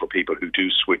saving for people who do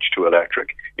switch to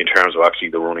electric in terms of actually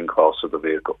the running costs of the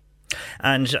vehicle.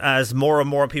 And as more and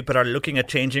more people are looking at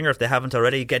changing, or if they haven't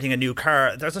already, getting a new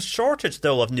car, there's a shortage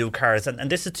though of new cars, and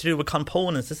this is to do with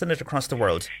components, isn't it, across the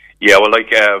world? Yeah, well,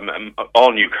 like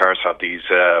all new cars have these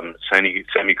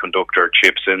semiconductor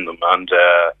chips in them,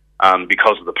 and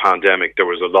because of the pandemic, there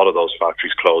was a lot of those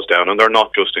factories closed down, and they're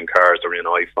not just in cars; they're in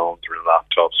iPhones, they're in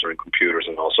laptops, they're in computers,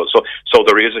 and also so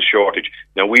there is a shortage.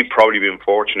 Now, we've probably been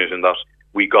fortunate in that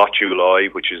we got July,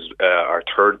 which is our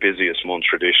third busiest month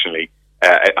traditionally,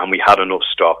 and we had enough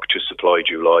stock to supply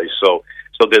July. So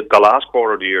the last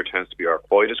quarter of the year tends to be our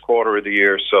quietest quarter of the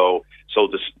year. So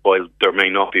while there may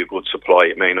not be a good supply,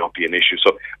 it may not be an issue.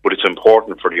 But it's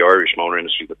important for the Irish motor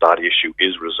industry that issue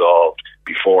is resolved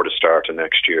before the start of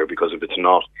next year, because if it's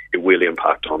not, it will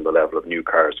impact on the level of new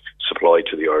cars supplied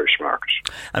to the Irish market.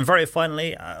 And very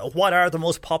finally, what are the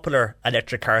most popular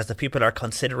electric cars that people are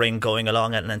considering going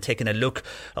along and taking a look?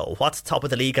 What's top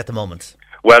of the league at the moment?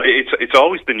 Well, it's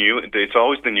always the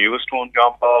newest one,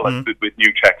 John Paul, with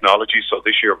new technology. So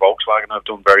this year, Volkswagen have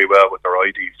done very well with their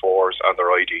ID4s and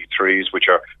their ID3s, which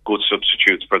are good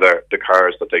substitutes for the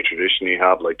cars that they traditionally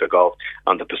have, like the Golf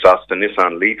and the Passat. The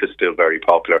Nissan Leaf is still very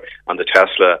popular, and the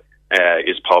Tesla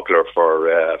is popular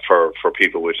for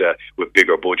people with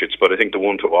bigger budgets. But I think the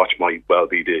one to watch might well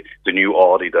be the new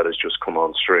Audi that has just come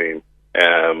on stream.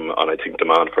 And I think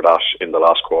demand for that in the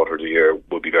last quarter of the year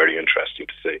would be very interesting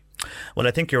to see. Well,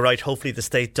 I think you're right. Hopefully the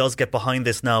state does get behind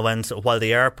this now, and while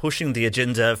they are pushing the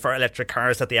agenda for electric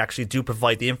cars, that they actually do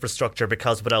provide the infrastructure,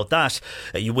 because without that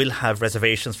you will have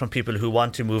reservations from people who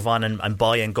want to move on and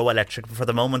buy and go electric. For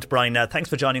the moment, Brian, thanks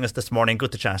for joining us this morning.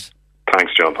 Good to chat.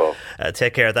 Thanks, John Paul.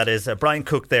 Take care. That is Brian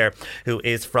Cook there, who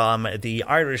is from the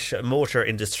Irish Motor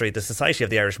Industry, the Society of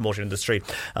the Irish Motor Industry.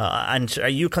 And are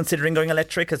you considering going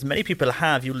electric? As many people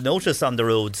have, you'll notice on the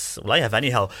roads, well, I have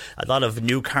anyhow, a lot of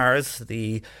new cars,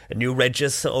 the new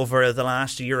Regis over the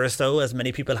last year or so, as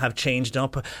many people have changed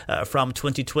up from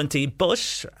 2020.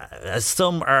 But as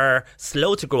some are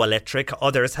slow to go electric,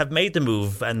 others have made the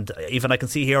move. And even I can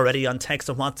see here already on text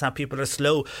and WhatsApp, people are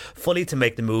slow fully to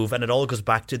make the move. And it all goes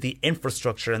back to the infrastructure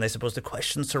and I suppose the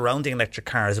questions surrounding electric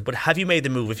cars. But have you made the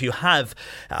move? If you have,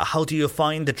 how do you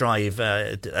find the drive?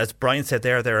 As Brian said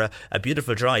there, they're a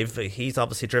beautiful drive. He's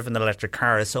obviously driven an electric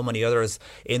car, as so many others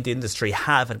in the industry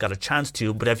have and got a chance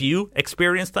to. But have you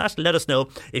experienced that? Let us know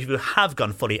if you have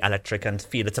gone fully electric and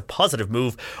feel it's a positive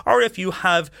move, or if you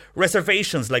have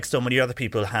reservations like so many other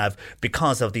people have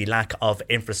because of the lack of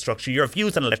infrastructure. Your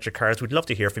views on electric cars, we'd love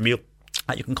to hear from you.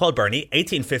 You can call Bernie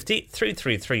 1850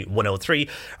 333 103,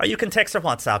 or you can text or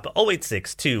WhatsApp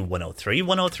 0862 103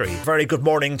 103. Very good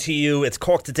morning to you. It's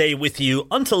Cork Today with you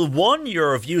until 1.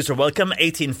 Your views are welcome.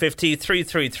 1850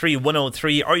 333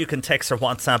 103, or you can text or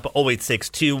WhatsApp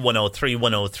 0862 103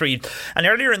 103. And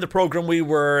earlier in the programme we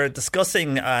were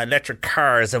discussing electric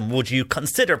cars, and would you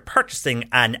consider purchasing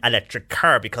an electric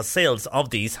car, because sales of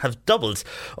these have doubled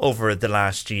over the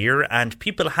last year and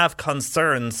people have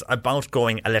concerns about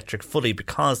going electric fully globally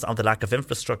because of the lack of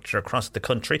infrastructure across the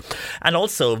country. And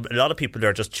also, a lot of people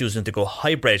are just choosing to go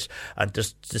hybrid and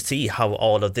just to see how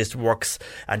all of this works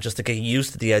and just to get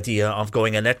used to the idea of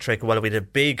going electric. Well, we had a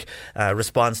big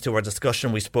response to our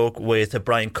discussion. We spoke with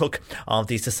Brian Cook of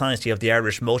the Society of the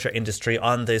Irish Motor Industry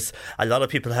on this. A lot of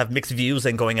people have mixed views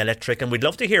on going electric, and we'd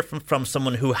love to hear from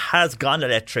someone who has gone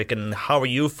electric. And how are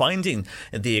you finding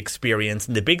the experience?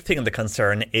 And the big thing and the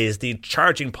concern is the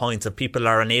charging points, if people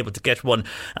are unable to get one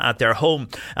at their home.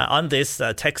 On this,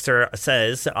 texter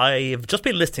says, I've just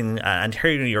been listening and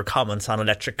hearing your comments on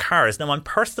electric cars. Now, I'm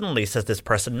personally, says this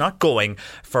person, not going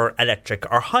for electric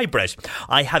or hybrid.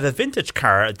 I have a vintage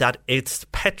car that it's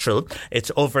petrol.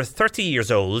 It's over 30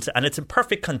 years old and it's in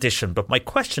perfect condition. But my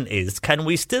question is, can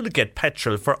we still get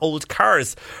petrol for old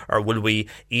cars? Or will we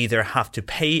either have to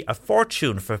pay a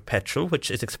fortune for petrol,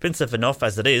 which is expensive enough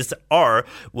as it is, or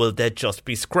will they just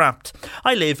be scrapped?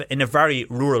 I live in a very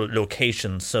rural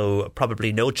location, so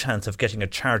probably no chance of getting a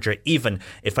charger even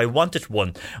if I wanted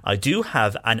one. I do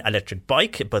have an electric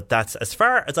bike, but that's as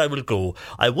far as I will go.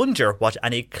 I wonder what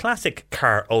any classic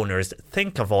car owners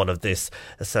think of all of this,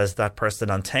 says that person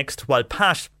on text. While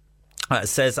Pat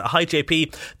says, hi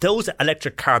JP, those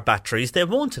electric car batteries, they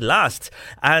won't last,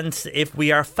 and if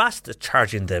we are fast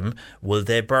charging them, will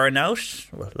they burn out?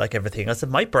 Well, like everything else, it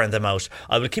might burn them out.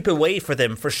 I will keep away for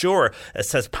them for sure,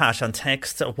 says Pat on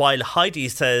text. While Heidi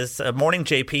says, morning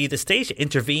JP, the state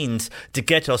intervened to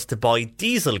get us to buy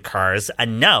diesel cars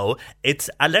and now it's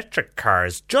electric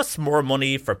cars, just more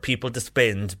money for people to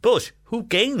spend. But who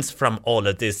gains from all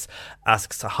of this,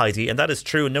 asks Heidi. And that is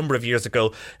true. A number of years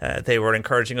ago, they were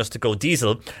encouraging us to go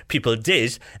diesel. People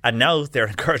did. And now they're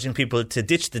encouraging people to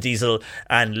ditch the diesel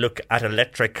and look at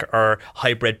electric or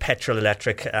hybrid petrol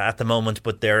electric at the moment.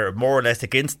 But they're more or less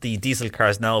against the diesel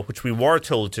cars now, which we were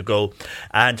told to go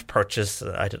and purchase.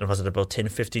 I don't know, was it about 10,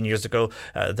 15 years ago?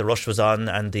 The rush was on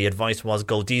and the advice was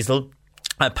go diesel.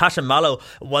 Pat and Mallow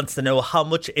wants to know how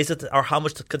much is it, or how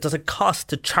much does it cost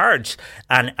to charge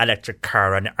an electric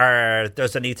car, and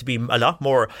does there need to be a lot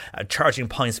more charging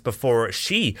points before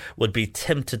she would be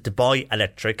tempted to buy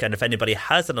electric? And if anybody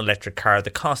has an electric car,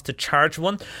 the cost to charge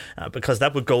one, because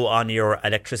that would go on your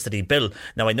electricity bill.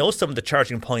 Now, I know some of the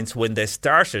charging points when they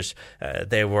started,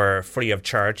 they were free of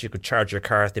charge. You could charge your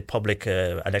car at the public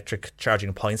electric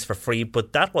charging points for free,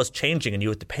 but that was changing and you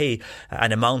had to pay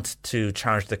an amount to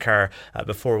charge the car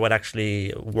before it would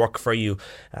actually work for you.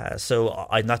 So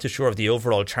I'm not too sure of the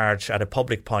overall charge at a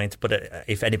public point, but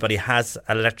if anybody has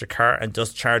an electric car and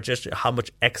does charge it, how much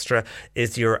extra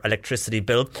is your electricity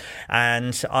bill?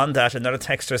 And on that, another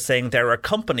texter saying there are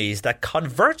companies that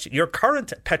convert your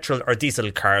current petrol or diesel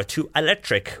car to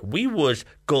electric. We would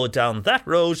go down that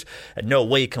road. No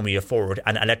way can we afford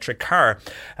an electric car.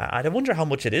 I wonder how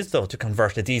much it is, though, to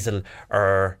convert a diesel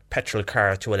or petrol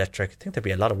car to electric. I think there'd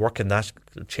be a lot of work in that,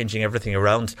 changing everything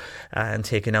around and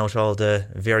taking out all the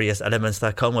various elements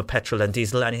that come with petrol and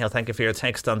diesel. Anyhow, thank you for your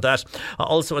text on that.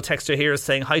 Also, a texter here is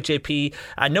saying, hi JP,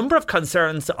 a number of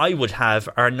concerns I would have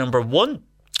are, number one,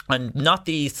 and not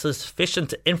the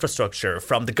sufficient infrastructure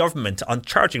from the government on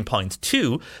charging points.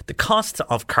 2, the cost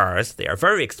of cars, they are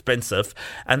very expensive.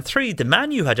 And 3, the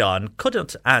man you had on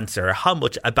couldn't answer how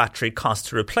much a battery costs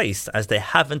to replace, as they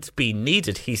haven't been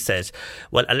needed, he said.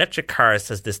 Well, electric cars,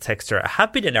 says this texter,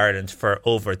 have been in Ireland for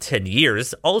over 10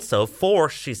 years. Also,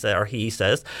 she said, or he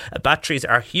says, batteries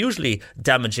are hugely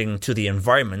damaging to the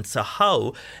environment. So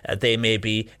how they may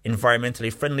be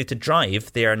environmentally friendly to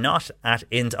drive, they are not at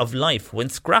end of life when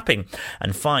scrapping.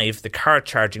 And 5, the car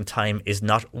charging time is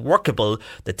not workable.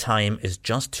 The time is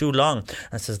just too long.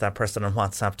 This is that person on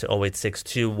WhatsApp to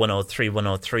 0862 103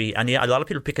 103. And yeah, a lot of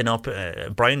people picking up.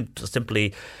 Brian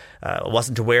simply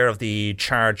wasn't aware of the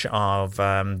charge of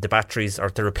the batteries, or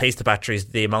to replace the batteries,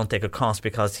 the amount they could cost,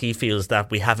 because he feels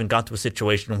that we haven't got to a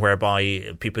situation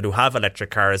whereby people who have electric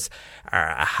cars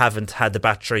haven't had the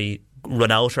battery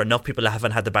run out, or enough people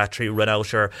haven't had the battery run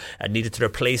out, or needed to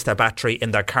replace their battery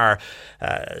in their car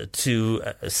to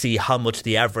see how much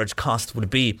the average cost would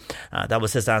be. That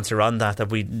was his answer on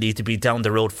that we need to be down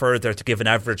the road further to give an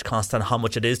average cost on how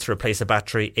much it is to replace a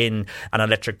battery in an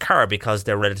electric car, because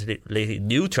they're relatively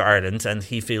new to Ireland, and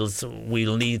he feels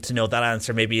we'll need to know that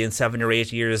answer maybe in 7 or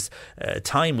 8 years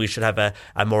time. We should have a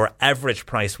more average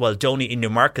price. Well, Donny in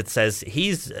Newmarket says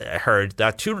he's heard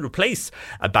that to replace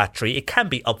a battery it can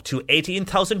be up to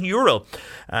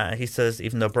 €18,000. He says,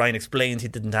 even though Brian explained he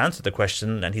didn't answer the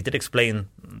question, and he did explain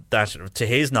that to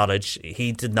his knowledge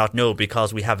he did not know,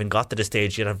 because we haven't got to the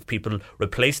stage yet of people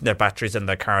replacing their batteries in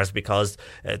their cars, because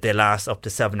they last up to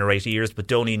 7 or 8 years. But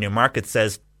Donny in Newmarket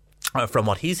says from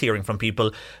what he's hearing from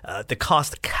people, the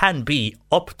cost can be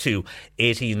up to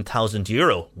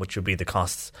 €18,000, which would be the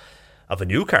costs of a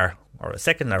new car, or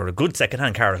a good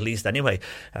second-hand car at least anyway.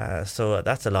 So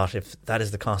that's a lot if that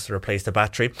is the cost to replace the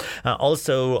battery.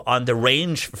 Also on the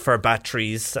range for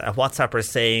batteries, WhatsApp are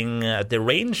saying the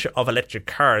range of electric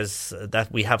cars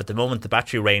that we have at the moment, the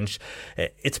battery range,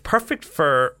 it's perfect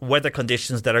for weather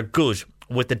conditions that are good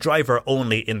with the driver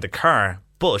only in the car.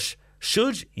 But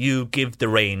should you give the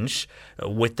range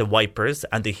with the wipers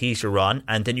and the heater on,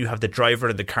 and then you have the driver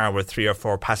in the car with 3 or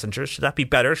 4 passengers, should that be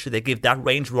better? Should they give that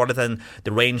range rather than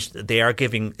the range they are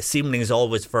giving seemingly is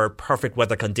always for perfect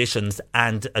weather conditions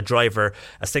and a driver,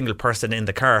 a single person in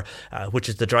the car, which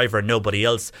is the driver and nobody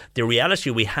else? The reality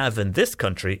we have in this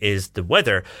country is the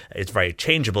weather is very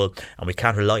changeable, and we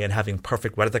can't rely on having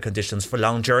perfect weather conditions for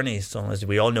long journeys. So as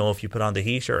we all know, if you put on the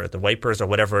heater or the wipers or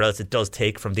whatever else, it does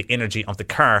take from the energy of the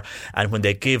car. And when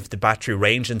they give the battery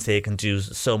range and say it can do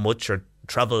so much or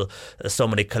travel so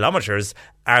many kilometres,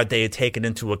 are they taking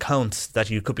into account that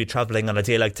you could be travelling on a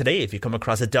day like today if you come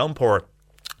across a downpour?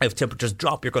 If temperatures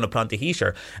drop, you're going to put on the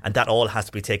heater, and that all has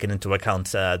to be taken into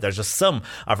account. There's just some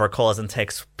of our calls and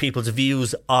texts, people's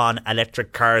views on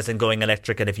electric cars and going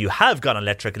electric. And if you have gone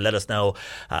electric, let us know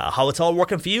how it's all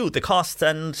working for you, the costs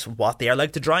and what they are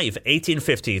like to drive.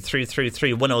 1850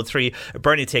 333 103.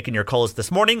 Bernie taking your calls this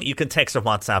morning. You can text or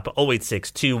WhatsApp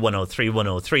 0862 103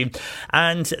 103.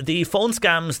 And the phone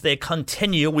scams, they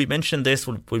continue. We've been mentioning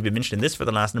this for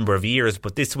the last number of years,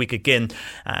 but this week again,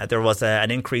 there was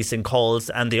an increase in calls,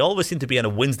 and they always seem to be on a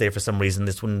Wednesday for some reason.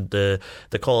 This when the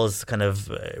calls kind of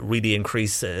really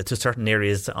increase to certain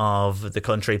areas of the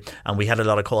country. And we had a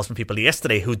lot of calls from people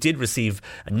yesterday who did receive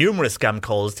numerous scam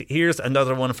calls. Here's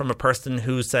another one from a person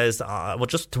who says, well,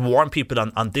 just to warn people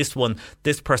on this one,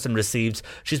 this person received,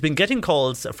 she's been getting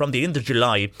calls from the end of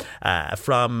July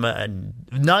from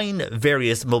 9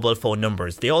 various mobile phone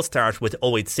numbers. They all start with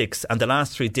 086 and the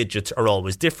last 3 digits are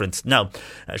always different. Now,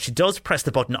 she does press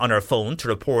the button on her phone to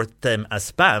report them as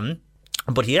spam.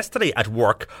 But yesterday at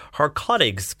work, her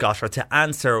colleagues got her to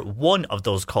answer one of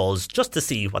those calls just to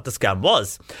see what the scam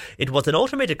was. It was an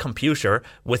automated computer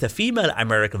with a female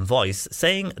American voice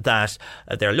saying that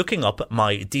they're looking up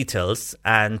my details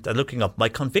and looking up my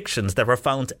convictions that were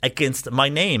found against my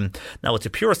name. Now, it's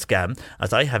a pure scam,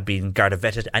 as I have been Garda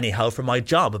vetted anyhow for my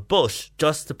job, but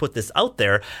just to put this out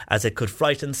there, as it could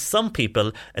frighten some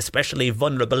people, especially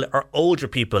vulnerable or older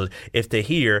people, if they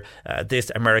hear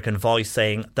this American voice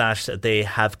saying that they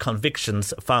have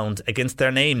convictions found against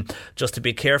their name. Just to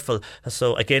be careful.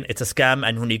 So again, it's a scam,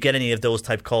 and when you get any of those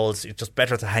type calls, it's just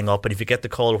better to hang up. And if you get the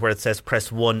call where it says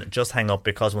press 1, just hang up,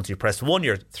 because once you press 1,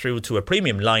 you're through to a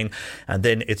premium line, and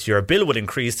then it's your bill will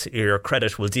increase, your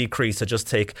credit will decrease. So just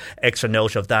take extra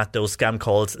note of that. Those scam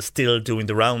calls still doing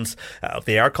the rounds.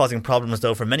 They are causing problems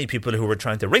though for many people who were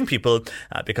trying to ring people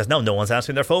because now no one's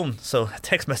answering their phone. So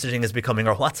text messaging is becoming,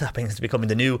 or WhatsApping is becoming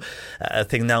the new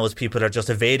thing now, as people are just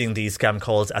evading these scam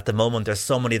calls at the moment. There's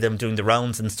so many of them doing the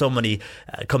rounds, and so many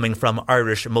coming from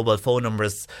Irish mobile phone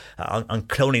numbers on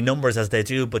cloning numbers as they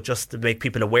do. But just to make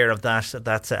people aware of that,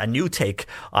 that's a new take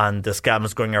on the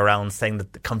scams going around, saying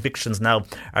that the convictions now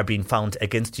are being found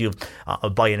against you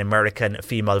by an American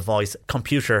female voice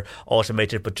computer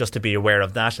automated. But just to be aware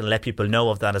of that and let people know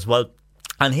of that as well.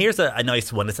 And here's a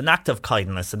nice one. It's an act of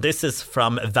kindness, and this is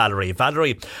from Valerie.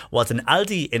 Valerie was in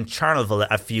Aldi in Charleville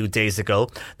a few days ago.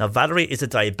 Now, Valerie is a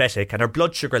diabetic and her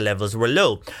blood sugar levels were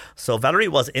low. So Valerie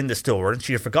was in the store and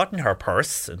she had forgotten her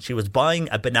purse, and she was buying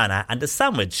a banana and a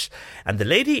sandwich. And the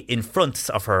lady in front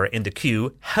of her in the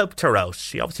queue helped her out.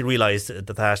 She obviously realised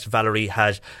that Valerie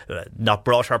had not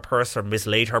brought her purse or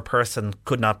mislaid her purse and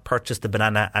could not purchase the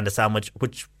banana and the sandwich,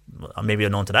 which maybe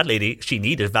unknown to that lady,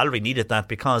 Valerie needed that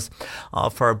because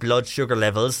of her blood sugar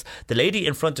levels. The lady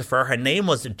in front of her name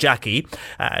was Jackie.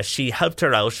 She helped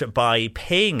her out by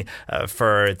paying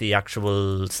for the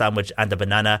actual sandwich and the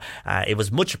banana. It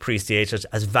was much appreciated,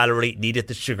 as Valerie needed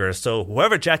the sugar. So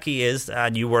whoever Jackie is,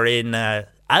 and you were in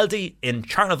Aldi in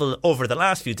Charleville over the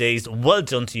last few days, well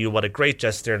done to you. What a great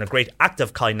gesture and a great act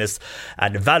of kindness.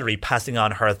 And Valerie passing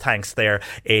on her thanks there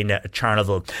in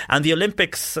Charleville. And the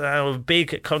Olympics,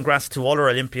 big congrats to all our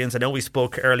Olympians. I know we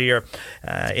spoke earlier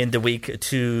in the week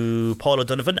to Paul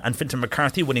O'Donovan and Fintan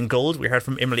McCarthy winning gold. We heard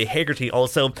from Emily Hegarty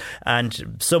also,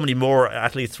 and so many more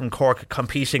athletes from Cork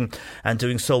competing and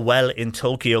doing so well in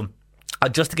Tokyo.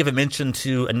 Just to give a mention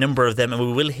to a number of them, and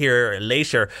we will hear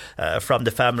later from the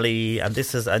family, and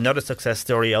this is another success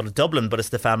story out of Dublin, but it's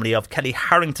the family of Kelly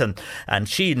Harrington, and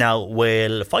she now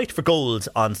will fight for gold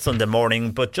on Sunday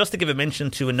morning. But just to give a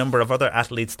mention to a number of other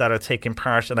athletes that are taking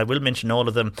part, and I will mention all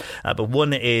of them, but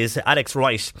one is Alex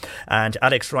Wright, and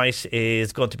Alex Wright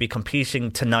is going to be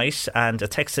competing tonight, and a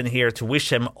text in here to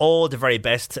wish him all the very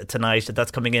best tonight.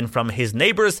 That's coming in from his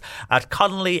neighbours at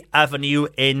Connolly Avenue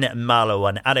in Mallow.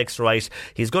 And Alex Wright,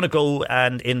 he's going to go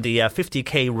and in the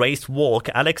 50k race walk.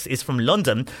 Alex is from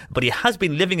London, but he has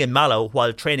been living in Mallow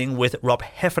while training with Rob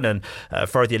Heffernan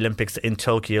for the Olympics in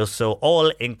Tokyo. So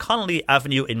all in Connolly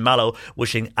Avenue in Mallow,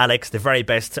 wishing Alex the very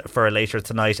best for later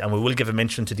tonight. And we will give a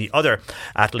mention to the other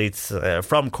athletes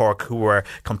from Cork who are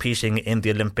competing in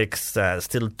the Olympics,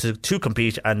 still to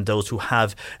compete, and those who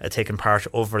have taken part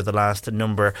over the last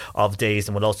number of days.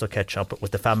 And we'll also catch up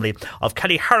with the family of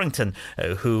Kelly Harrington,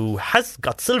 who has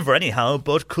got silver anyhow,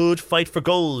 but could fight for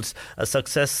gold. A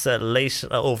success late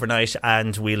overnight,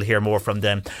 and we'll hear more from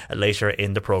them later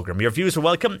in the programme. Your views are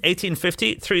welcome.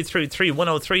 1850 333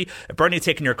 103. Bernie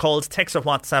taking your calls. Text or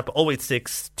WhatsApp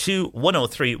 086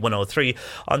 103 103.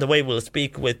 On the way, we'll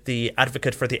speak with the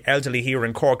advocate for the elderly here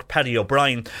in Cork, Paddy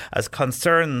O'Brien, as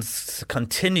concerns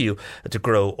continue to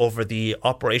grow over the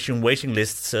operation waiting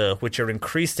lists, which are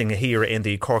increasing here in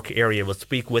the Cork area. We'll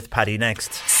speak with Paddy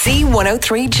next.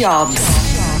 C103 Jobs.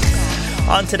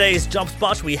 On today's Job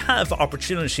Spot, we have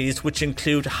opportunities which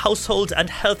include household and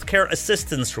healthcare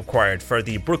assistance required for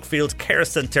the Brookfield Care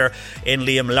Centre in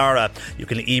Liam Lara. You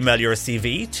can email your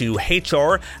CV to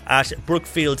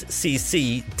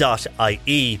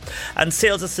hr@brookfieldcc.ie. And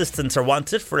sales assistants are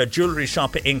wanted for a jewellery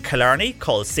shop in Killarney.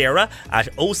 Call Sarah at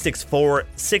 064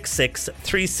 66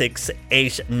 36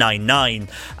 899.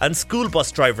 And school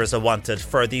bus drivers are wanted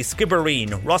for the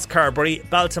Skibbereen, Rosscarbery,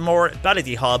 Baltimore,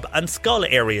 Ballydehob and Skull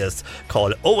areas. Call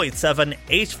 087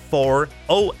 84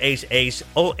 088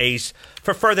 08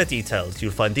 for further details.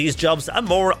 You'll find these jobs and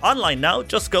more online now.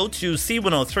 Just go to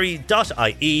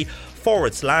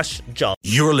c103.ie/job.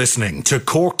 You're listening to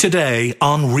Cork Today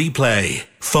on replay.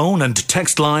 Phone and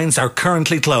text lines are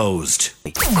currently closed.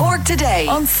 Cork Today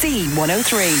on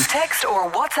C103. Text or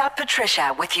WhatsApp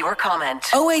Patricia with your comment.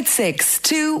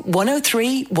 0862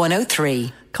 103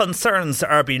 103. Concerns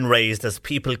are being raised as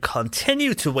people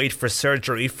continue to wait for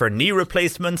surgery for knee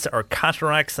replacements or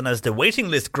cataracts, and as the waiting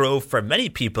list grows for many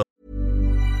people.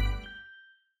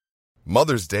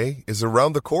 Mother's Day is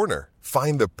around the corner.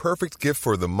 Find the perfect gift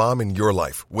for the mom in your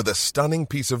life with a stunning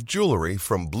piece of jewelry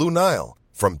from Blue Nile.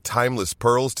 From timeless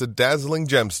pearls to dazzling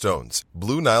gemstones,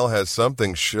 Blue Nile has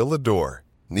something she'll adore.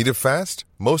 Need it fast?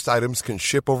 Most items can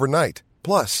ship overnight.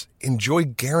 Plus, enjoy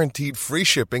guaranteed free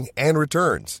shipping and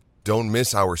returns. Don't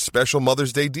miss our special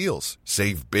Mother's Day deals.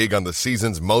 Save big on the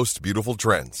season's most beautiful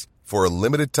trends. For a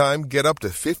limited time, get up to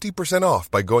 50%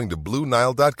 off by going to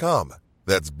BlueNile.com.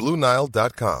 That's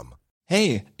BlueNile.com.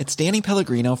 Hey, it's Danny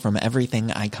Pellegrino from Everything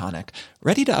Iconic.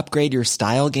 Ready to upgrade your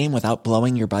style game without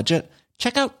blowing your budget?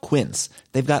 Check out Quince.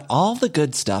 They've got all the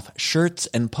good stuff, shirts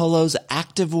and polos,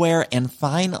 activewear, and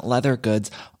fine leather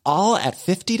goods, all at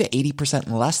 50 to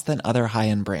 80% less than other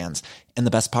high-end brands. And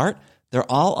the best part? They're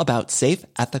all about safe,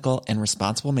 ethical, and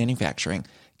responsible manufacturing.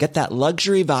 Get that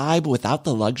luxury vibe without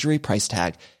the luxury price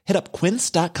tag. Hit up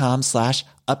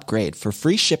quince.com/upgrade for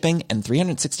free shipping and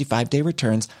 365-day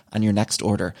returns on your next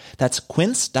order. That's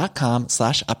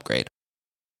quince.com/upgrade.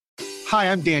 Hi,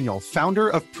 I'm Daniel, founder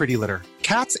of Pretty Litter.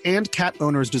 Cats and cat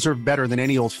owners deserve better than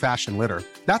any old-fashioned litter.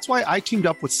 That's why I teamed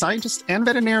up with scientists and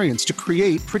veterinarians to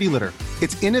create Pretty Litter.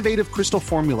 Its innovative crystal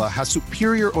formula has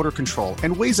superior odor control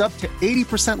and weighs up to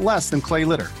 80% less than clay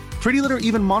litter. Pretty Litter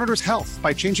even monitors health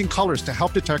by changing colors to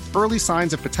help detect early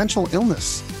signs of potential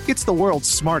illness. It's the world's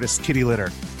smartest kitty litter.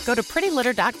 Go to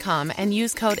prettylitter.com and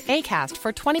use code ACAST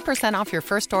for 20% off your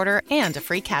first order and a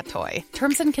free cat toy.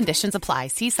 Terms and conditions apply.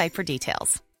 See site for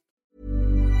details.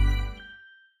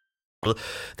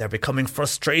 They're becoming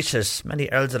frustrated.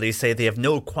 Many elderly say they have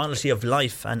no quality of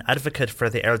life. An advocate for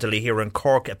the elderly here in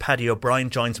Cork, Paddy O'Brien,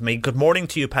 joins me. Good morning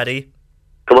to you, Paddy.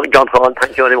 Good morning, John Paul.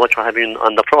 Thank you very much for having me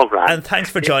on the programme. And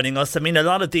thanks for joining us. I mean, a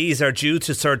lot of these are due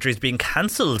to surgeries being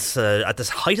cancelled at the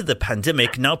height of the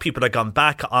pandemic. Now people have gone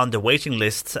back on the waiting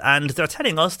lists, and they're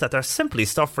telling us that they're simply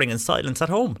suffering in silence at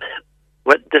home.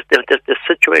 Well, the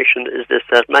situation is this,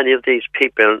 that many of these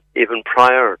people, even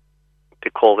prior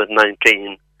to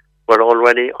COVID-19, were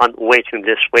already on waiting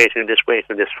list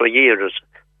for years.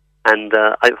 And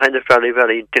I find it very,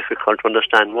 very difficult to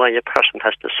understand why a person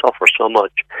has to suffer so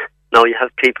much. Now you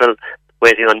have people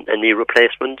waiting on knee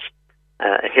replacements,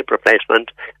 a hip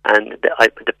replacement, and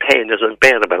the pain is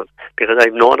unbearable, because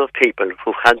I've known of people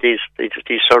who've had these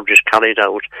surgeries carried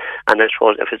out, and I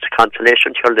suppose if it's a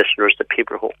consolation to your listeners, the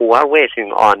people who are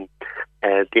waiting on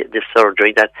this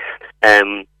surgery, that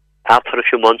after a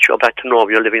few months you're back to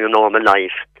normal, you're living a normal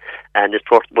life, and it's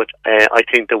worth. But I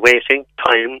think the waiting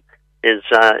time is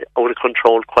out of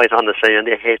control, quite honestly, and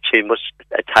the HC must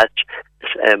attach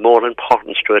more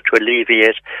importance to it to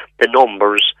alleviate the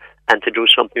numbers and to do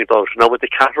something about it. Now, with the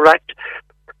cataract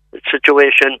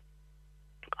situation,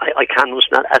 I can't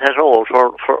understand at all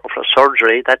for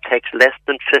surgery that takes less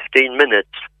than 15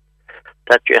 minutes,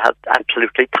 that you have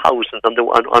absolutely thousands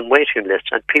on waiting lists,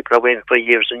 and people are waiting for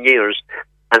years and years.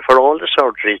 And for all the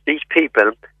surgeries, these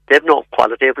people, they have no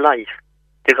quality of life.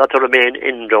 They've got to remain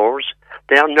indoors.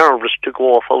 They are nervous to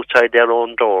go off outside their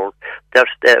own door.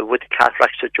 They're with the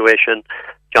cataract situation,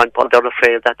 John Paul, they're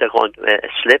afraid that they're going to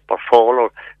slip or fall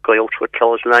or go out to a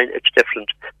clothesline. It's different.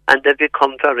 And they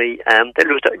become very, they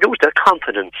lose their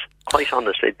confidence, quite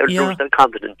honestly. They lose their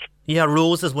confidence. Yeah,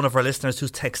 Rose is one of our listeners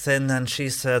who's texted in, and she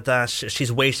said that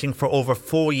she's waiting for over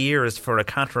 4 years for a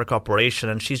cataract operation,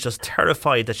 and she's just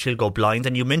terrified that she'll go blind.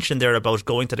 And you mentioned there about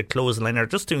going to the clothesline or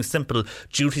just doing simple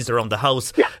duties around the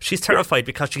house. Yeah. She's terrified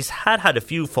because she's had a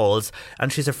few falls,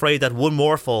 and she's afraid that one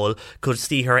more fall could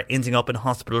see her ending up in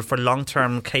hospital for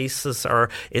long-term cases or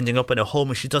ending up in a home,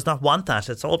 and she does not want that.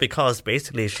 It's all because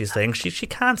basically she's saying she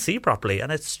can't see properly,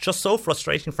 and it's just so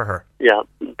frustrating for her. Yeah,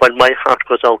 but my heart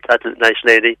goes out to that nice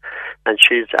lady, and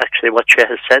she's actually, what she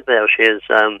has said there, she is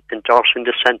endorsing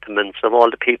the sentiments of all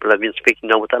the people I've been speaking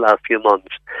to over the last few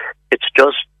months. It's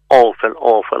just awful.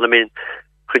 I mean,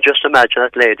 could you just imagine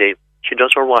that lady? She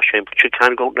does her washing, but she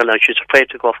can't go out in the line. She's afraid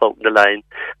to go out in the line,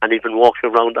 and even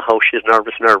walking around the house, she's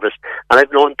nervous. And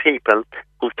I've known people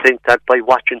who think that by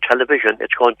watching television,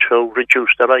 it's going to reduce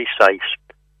their eyesight.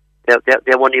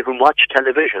 They won't even watch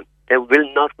television. They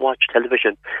will not watch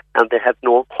television, and they have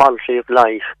no quality of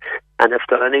life. And if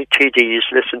there are any TDs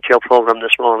listen to your program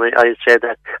this morning, I'd say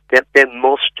that they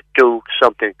must do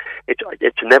something.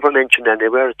 It's never mentioned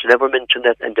anywhere. It's never mentioned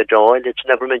in the Dáil. It's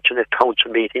never mentioned at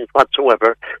council meetings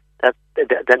whatsoever. That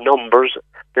the numbers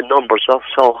are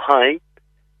so high,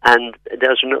 and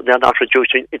they're not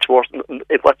reducing. It's worse.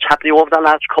 What's happening over the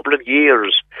last couple of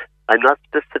years. I'm not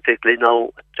specifically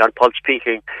now, John Paul,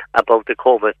 speaking about the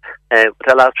COVID, but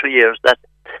the last 2 years that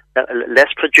less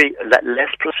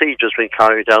procedures being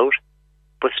carried out,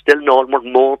 but still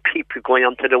more people going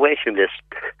onto the waiting list.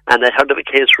 And I heard of a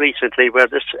case recently where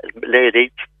this lady,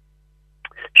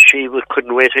 she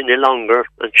couldn't wait any longer,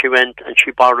 and she went and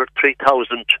she borrowed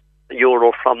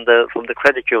 €3,000 from the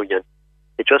credit union.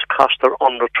 It just cost her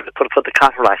under for the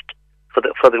cataract, for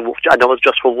the I know it's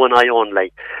just for one eye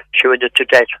only. She went into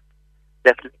debt.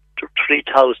 Left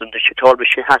 3,000 that she told me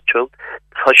she had to,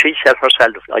 because she said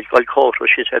herself, I called her,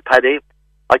 she said, Paddy,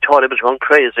 I thought I was going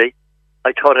crazy.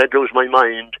 I thought I'd lose my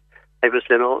mind. I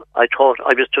thought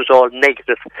I was just all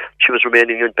negative. She was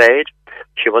remaining in bed.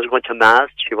 She wasn't going to mass.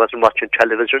 She wasn't watching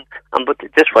television. But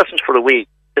this wasn't for a week.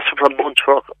 This was for a month.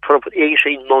 For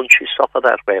 18 months she suffered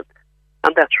that way.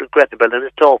 And that's regrettable, and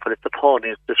it's awful, it's appalling,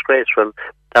 it's disgraceful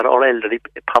that our elderly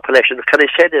population, can I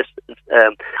say this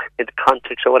in the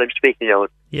context of what I'm speaking of?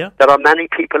 Yeah. There are many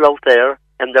people out there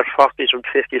in their 40s and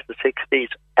 50s and 60s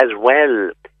as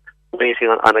well waiting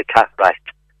on a cataract,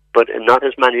 but not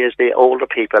as many as the older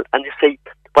people. And you see,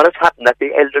 what has happened that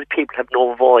the elderly people have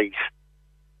no voice.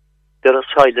 They're a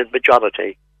silent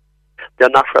majority. They're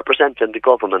not representing the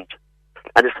government.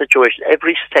 And the situation,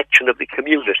 every section of the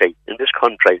community in this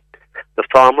country, the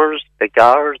farmers, the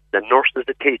guards, the nurses,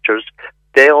 the teachers,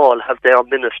 they all have their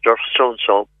minister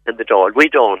so-and-so in the Dáil. We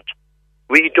don't.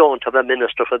 We don't have a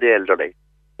minister for the elderly.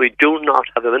 We do not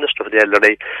have a minister for the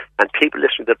elderly. And people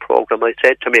listening to the programme, I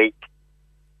said to me,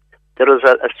 there is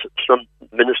some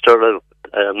minister of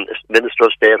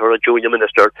state or a junior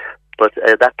minister, but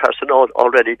that person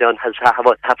already does half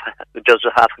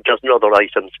a dozen other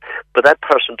items. But that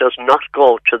person does not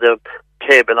go to the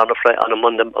table on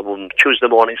a Tuesday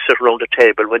morning, sit around the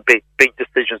table when big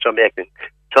decisions are making.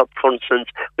 So, for instance,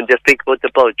 when they speak about the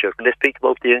budget, when they speak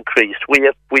about the increase,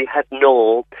 we had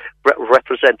no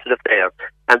representative there.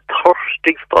 And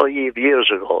 35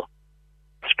 years ago,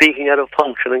 speaking at a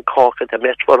function in Cork at the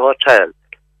Metro Hotel,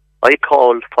 I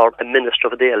called for a minister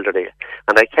for the elderly,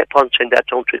 and I kept on saying that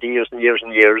down through the years and years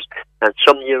and years. And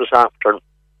some years after,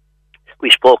 we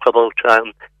spoke about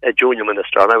a junior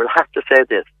minister, and I will have to say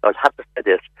this,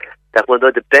 that one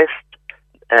of the best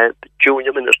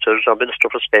junior ministers or Minister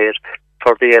for State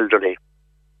for the elderly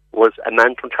was a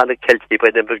man from Clonakilty by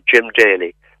the name of Jim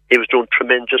Daly. He was doing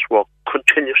tremendous work,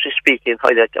 continuously speaking,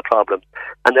 highlight the problems.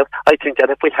 And I think that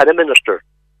if we had a minister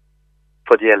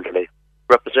for the elderly,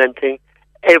 representing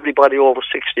everybody over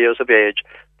 60 years of age,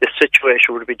 the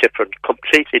situation would be different,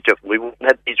 completely different. We wouldn't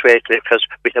have these rates because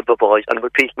we have a voice. And I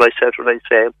repeat myself when I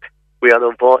say we are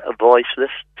a voiceless,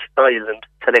 silent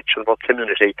collection of our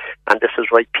community, and this is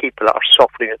why people are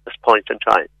suffering at this point in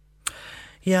time.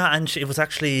 Yeah, and it was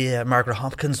actually Margaret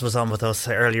Hopkins was on with us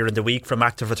earlier in the week from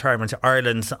Active Retirement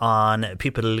Ireland on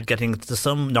people getting to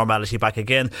some normality back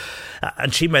again.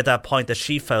 And she made that point that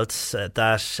she felt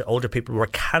that older people were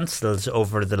cancelled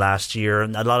over the last year.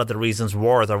 And a lot of the reasons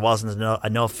were there wasn't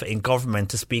enough in government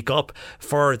to speak up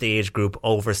for the age group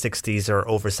over 60s or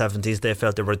over 70s. They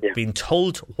felt they were being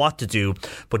told what to do,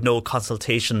 but no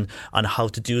consultation on how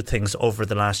to do things over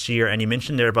the last year. And you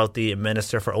mentioned there about the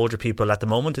Minister for Older People. At the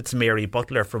moment, it's Mary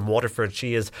Butler from Waterford.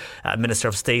 She is Minister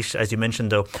of State, as you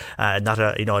mentioned, though not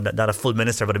a full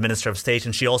minister, but a Minister of State,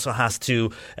 and she also has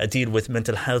to deal with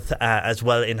mental health as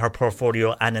well in her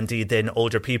portfolio, and indeed then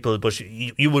older people. But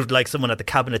you would like someone at the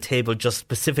cabinet table just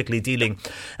specifically dealing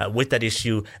with that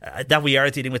issue that we are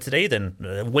dealing with today. Then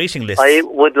waiting lists. I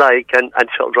would like and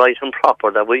so right and proper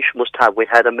that we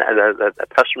had a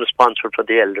person responsible for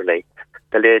the elderly.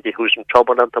 The lady who's in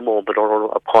trouble at the moment,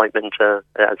 or appointment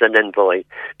as an envoy,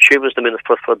 she was the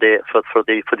minister for the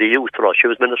youth. She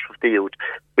was minister for the youth.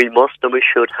 We must and we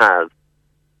should have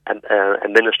a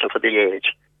minister for the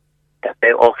age that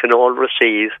they all can all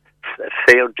receive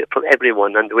fair for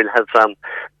everyone, and we'll have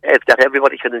that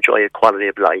everybody can enjoy a quality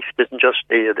of life. It isn't just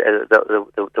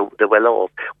the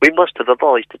well-off. We must have a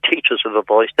voice. The teachers have a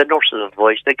voice. The nurses have a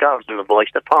voice. The guards have a voice.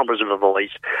 The farmers have a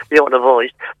voice. They all have a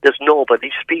voice. There's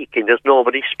nobody speaking. There's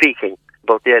nobody speaking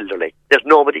about the elderly. There's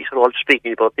nobody at all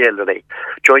speaking about the elderly.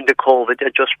 During the COVID,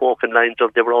 they just spoke in lines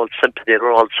of they were all sympathy. They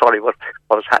were all sorry what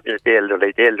was happening to the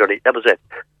elderly. The elderly. That was it.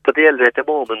 But the elderly at the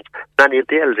moment, many of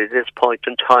the elderly at this point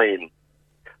in time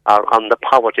are on the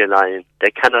poverty line. They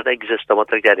cannot exist on what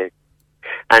they're getting.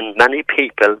 And many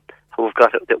people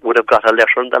that would have got a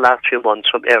letter in the last few months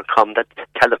from Eircom that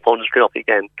telephone is going up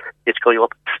again. It's going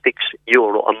up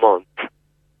 €6 a month.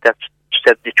 That's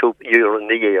 €72 in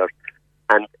the year.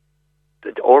 And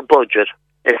our budget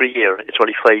every year is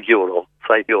only €5.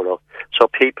 So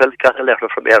people got a letter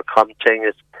from Eircom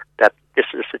saying that this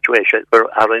is the situation. We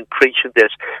are increasing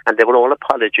this, and they were all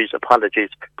apologies,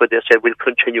 but they said we'll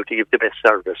continue to give the best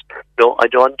service. No, I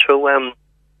don't want to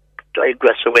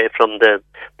digress away from the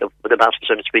matters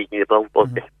I'm speaking about,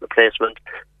 both the replacement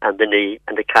and the knee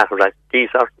and the cataract. These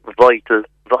are vital.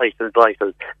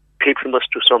 People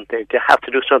must do something. They have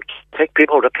to do something. Take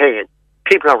people out of pain.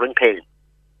 People are in pain.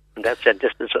 And that's it.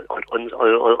 This is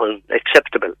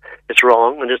unacceptable. It's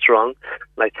wrong, and it's wrong.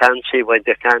 I can't see why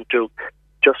they can't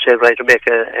just say, right, to make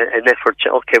an effort,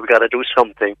 say, okay, we got to do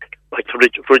something, like to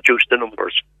reduce the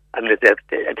numbers. I mean, it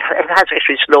has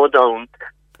actually slowed down.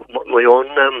 My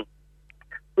own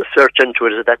research into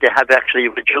it is that they have actually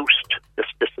reduced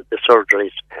the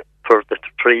surgeries for the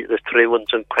three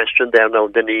ones in question there now,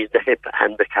 the knee, the hip,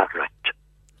 and the cataract.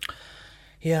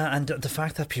 Yeah, and the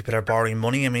fact that people are borrowing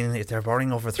money, I mean, if they're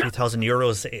borrowing over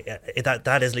 €3,000,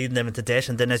 that is leading them into debt.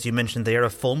 And then, as you mentioned there,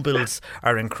 phone bills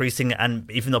are increasing. And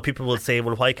even though people will say,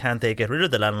 well, why can't they get rid of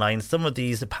the landline? Some of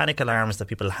these panic alarms that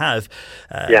people have,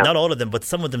 not all of them, but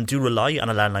some of them do rely on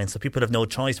a landline. So people have no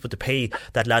choice but to pay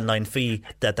that landline fee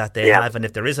that they have. And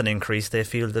if there is an increase, they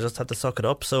feel they just have to suck it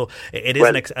up. So it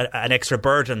is an extra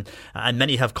burden. And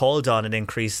many have called on an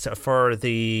increase for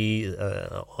the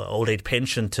old age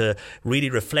pension to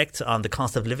really reflect on the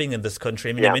cost of living in this country.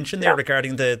 I mean, you mentioned there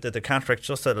regarding the cataract,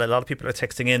 just a lot of people are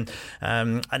texting in,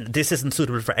 and this isn't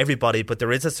suitable for everybody, but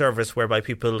there is a service whereby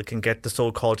people can get the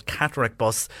so-called cataract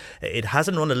bus. It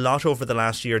hasn't run a lot over the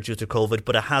last year due to COVID,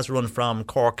 but it has run from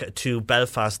Cork to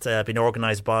Belfast, been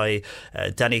organised by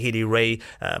Danny Healy-Ray,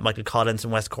 Michael Collins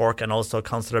in West Cork, and also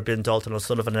Councillor Bill Dalton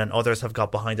O'Sullivan, and others have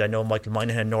got behind. I know Michael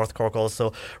Moynihan in North Cork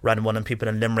also ran one, and people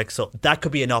in Limerick. So that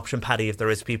could be an option, Paddy, if there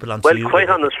is people on you quite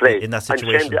honestly, in that situation.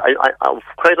 I'm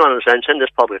quite honest, I'm saying this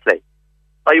publicly.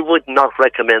 I would not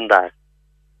recommend that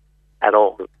at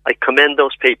all. I commend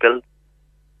those people.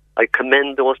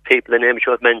 The names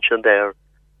you have mentioned there,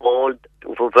 all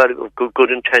for very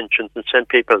good intentions and send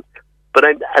people. But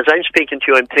as I'm speaking to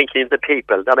you, I'm thinking of the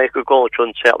people that I could go to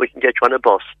and say, we can get you on a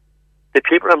bus. The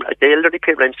elderly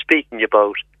people I'm speaking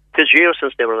about, it's years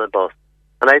since they were on a bus.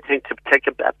 And I think to take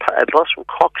a bus from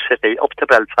Cork City up to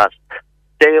Belfast,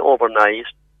 stay overnight,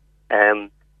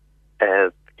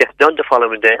 get done the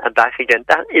following day and back again.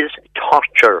 That is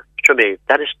torture to me.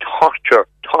 That is torture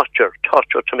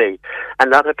to me.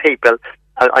 And a lot of people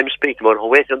I'm speaking about who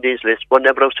waited on these lists were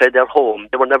never outside their home.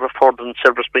 They were never further than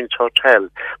Silver Springs Hotel.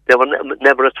 They were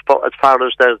never as far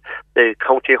as the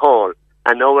county hall.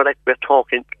 And now we're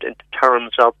talking in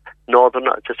terms of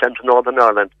central Northern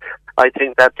Ireland. I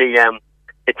think that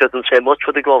it doesn't say much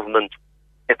for the government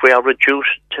if we are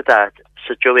reduced to that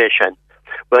situation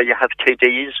where you have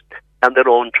TDs and their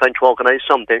own trying to organise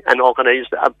something and organise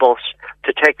a bus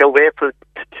to take away out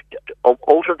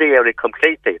of the area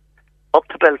completely, up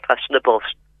to Belfast in a bus,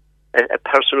 a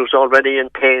person who's already in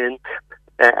pain.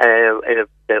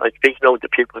 I speak now to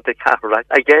people with the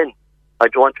cataract. Again, I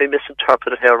don't want to be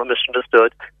misinterpreted here or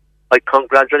misunderstood. I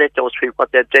congratulate those people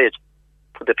what they did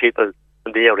for the people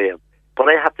in the area. But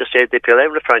I have to say, the people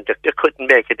I'm referring to, they couldn't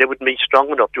make it. They wouldn't be strong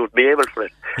enough. They wouldn't be able for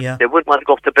it. Yeah. They wouldn't want to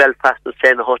go up to Belfast and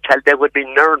stay in a hotel. They would be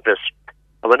nervous.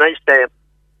 And when I say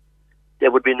they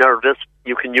would be nervous,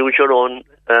 you can use your own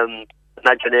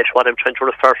imagination what I'm trying to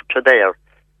refer to there.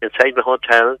 Inside the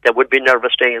hotel, they would be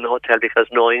nervous staying in the hotel because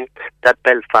knowing that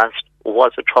Belfast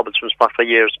was a troublesome spot for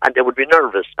years, and they would be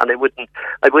nervous. And I wouldn't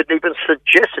even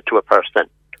suggest it to a person.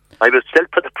 I would still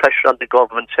put the pressure on the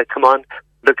government and say, come on,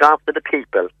 look after the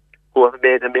people who have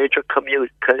made a major contribution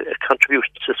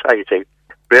to society,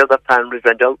 rear their families,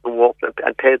 went out and worked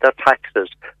and paid their taxes.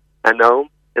 And now,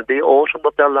 in the autumn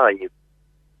of their lives,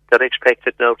 they're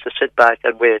expected now to sit back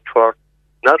and wait for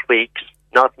not weeks,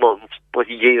 not months, but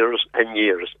years and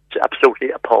years. It's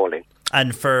absolutely appalling.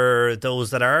 And for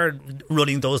those that are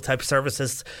running those type of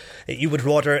services, you would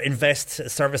rather invest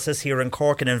services here in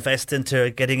Cork and invest into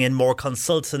getting in more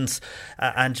consultants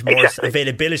and more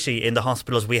availability in the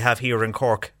hospitals we have here in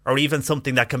Cork, or even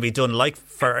something that can be done like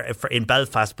for in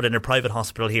Belfast, but in a private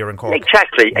hospital here in Cork.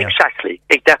 Exactly.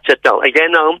 That's it now.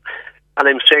 Again, and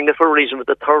I'm saying it for a reason, but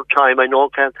the third time, I know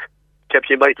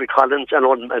Deputy Michael Collins and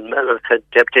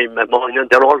Deputy Moynihan,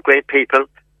 they're all great people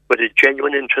with a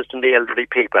genuine interest in the elderly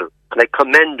people, and I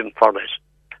commend them for it.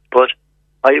 But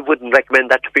I wouldn't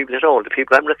recommend that to people at all, the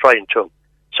people I'm referring to.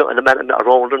 So, and the men are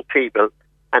older people,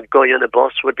 and going on a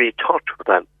bus would be tough for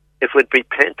them. It would be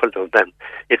painful to them.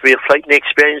 It would be a frightening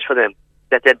experience for them,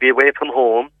 that they'd be away from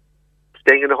home,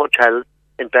 staying in a hotel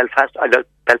in Belfast.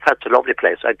 Belfast's a lovely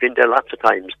place. I've been there lots of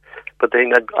times. But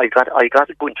then I got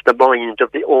to go into the mind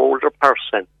of the older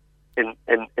person in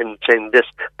saying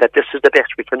that this is the best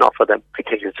we can offer them. I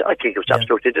think it's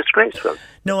absolutely disgraceful.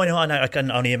 No, I know, and I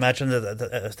can only imagine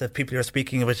that the people you're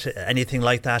speaking with, anything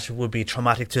like that would be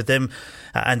traumatic to them,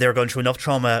 and they're going through enough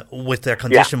trauma with their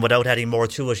condition without adding more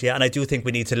to it. Yeah, and I do think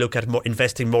we need to look at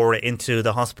investing more into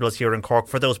the hospitals here in Cork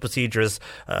for those procedures.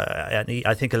 And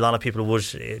I think a lot of people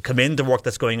would commend the work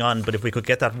that's going on, but if we could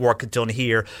get that work done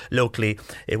here locally,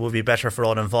 it would be better for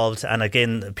all involved. And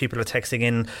again, people are texting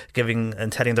in, giving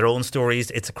and telling their own stories.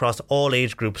 It's across all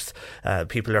age groups.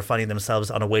 People are finding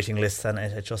themselves on a waiting list, and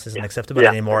it just isn't acceptable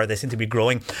anymore. They seem to be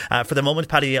growing. For the moment,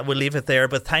 Paddy, we'll leave it there,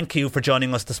 but thank you for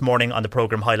joining us this morning on the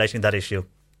programme highlighting that issue.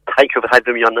 Thank you for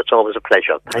having me on. It's always a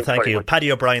pleasure. Thank you.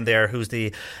 Paddy O'Brien there, who's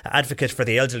the advocate for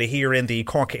the elderly here in the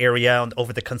Cork area, and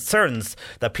over the concerns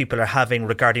that people are having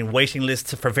regarding waiting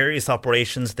lists for various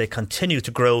operations. They continue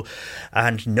to grow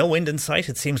and no end in sight,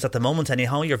 it seems, at the moment.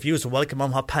 Anyhow, your views are welcome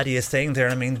on what Paddy is saying there.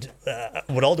 I mean,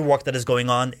 with all the work that is going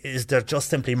on, is there just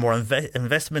simply more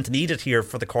investment needed here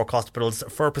for the Cork hospitals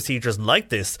for procedures like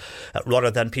this,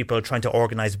 rather than people trying to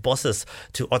organise buses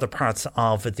to other parts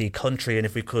of the country? And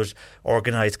if we could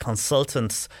organise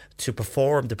consultants to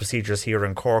perform the procedures here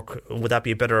in Cork, would that be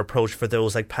a better approach for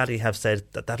those, like Paddy have said,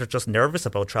 that are just nervous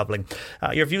about travelling?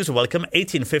 Your views are welcome.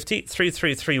 1850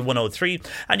 333 103,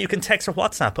 and you can text or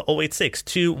WhatsApp 086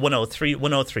 2103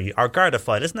 103. Our Garda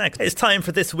File is next. It's time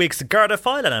for this week's Garda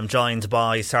File, and I'm joined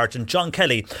by Sergeant John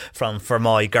Kelly from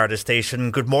Fermoy Garda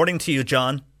Station. Good morning to you,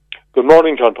 John. Good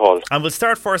morning, John Paul. And we'll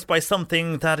start first by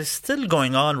something that is still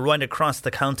going on right across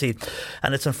the county,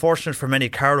 and it's unfortunate for many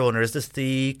car owners. This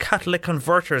the catalytic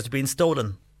converters being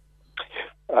stolen.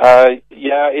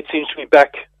 It seems to be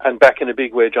back in a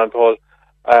big way, John Paul.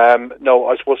 No,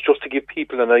 I suppose just to give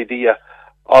people an idea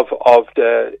of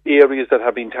the areas that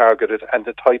have been targeted and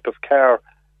the type of car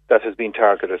that has been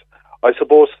targeted. I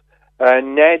suppose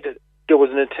Ned, there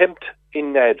was an attempt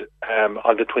in Ned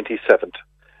on the 27th.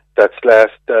 That's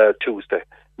last Tuesday.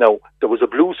 Now, there was a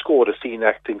blue Skoda seen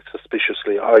acting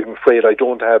suspiciously. I'm afraid I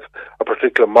don't have a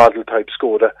particular model type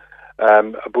Skoda.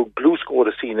 A blue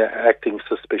Skoda seen acting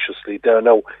suspiciously. There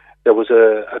was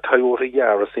a Toyota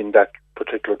Yaris in that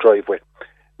particular driveway.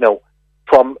 Now,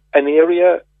 from an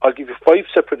area, I'll give you 5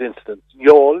 separate incidents.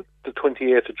 Youghal, the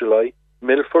 28th of July.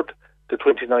 Milford, the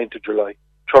 29th of July.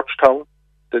 Churchtown,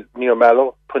 near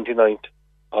Mallow, 29th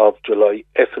of July.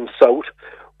 Effin South,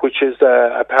 which is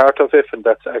a part of Effin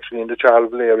that's actually in the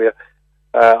Charleville area,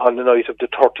 on the night of the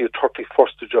 30th,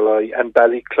 31st of July, and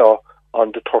Ballyclaw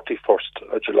on the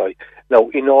 31st of July. Now,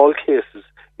 in all cases,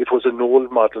 it was an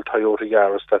old model Toyota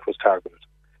Yaris that was targeted.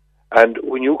 And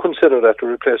when you consider that the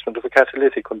replacement of a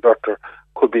catalytic converter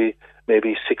could be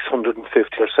maybe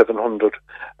 650 or 700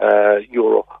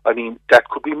 euro, I mean, that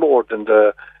could be more than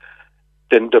the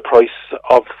price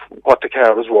of what the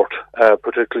car is worth,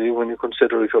 particularly when you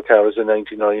consider if your car is a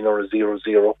 99 or a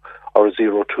 00 or a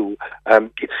 02.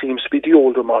 It seems to be the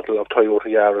older model of Toyota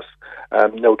Yaris.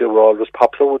 Now, they were always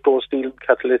popular with those steel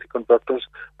catalytic converters,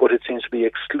 but it seems to be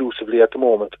exclusively at the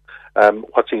moment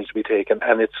what seems to be taken.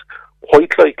 And it's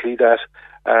quite likely that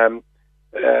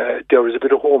there is a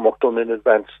bit of homework done in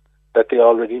advance, that they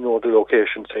already know the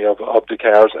location, say, of the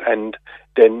cars, and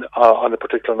then on a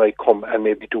particular night come and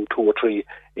maybe do 2 or 3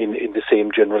 in the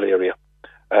same general area.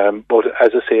 But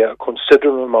as I say, a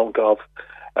considerable amount of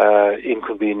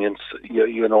inconvenience,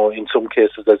 you know, in some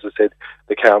cases, as I said,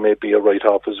 the car may be a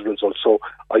write-off as a result. So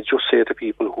I just say to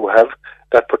people who have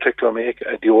that particular make,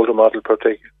 the older model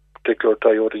particular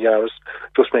Toyota Yaris,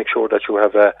 just make sure that you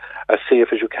have as safe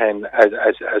as you can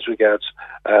as regards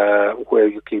where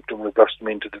you keep them, reverse them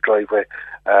into the driveway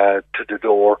to the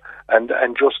door, and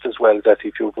just as well that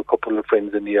if you have a couple of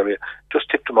friends in the area, just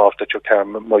tip them off that your car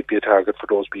might be a target for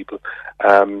those people,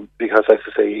 because as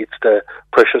I say, it's the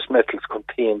precious metals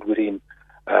contained within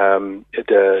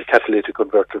the catalytic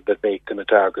converter that make them a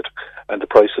target, and the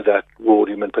price of that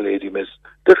rhodium and palladium is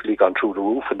literally gone through the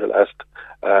roof in the last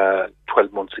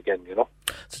 12 months again, you know.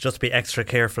 So just be extra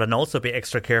careful, and also be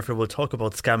extra careful. We'll talk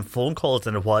about scam phone calls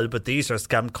in a while, but these are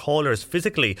scam callers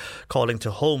physically calling to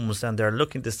homes, and they're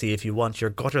looking to see if you want your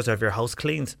gutters of your house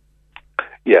cleaned.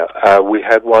 Yeah, we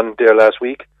had one there last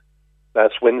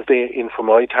Wednesday in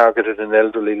Fermoy, targeted an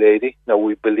elderly lady. Now,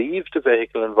 we believe the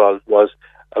vehicle involved was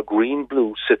a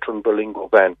green-blue Citroen Berlingo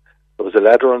van. There was a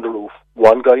ladder on the roof.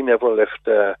 One guy never left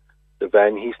the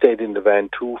van. He stayed in the van.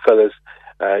 2 fellas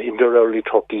in their early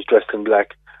 30s, dressed in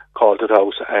black, called the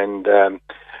house and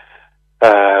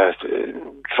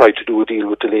tried to do a deal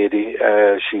with the lady.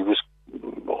 She was,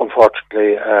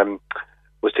 unfortunately,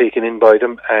 was taken in by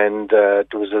them, and there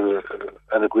was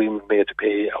an agreement made to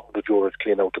pay €100 to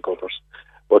clean out the gutters.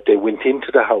 But they went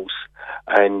into the house,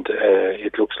 and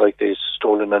it looks like they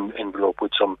stolen an envelope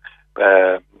with some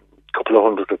couple of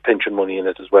hundred of pension money in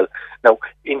it as well. Now,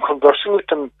 in conversing with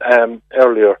them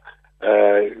earlier,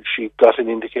 she got an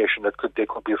indication that they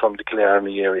could be from the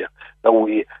Killarney area. Now,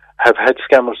 we have had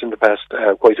scammers in the past,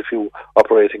 quite a few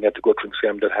operating at the Guttering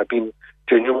scam that have been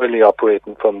genuinely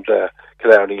operating from the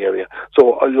Killarney area.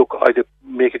 So, look, I'd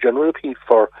make a general appeal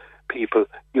for people,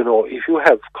 you know, if you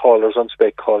have callers on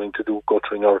spec calling to do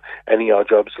guttering or any odd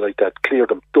jobs like that, clear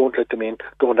them. Don't let them in.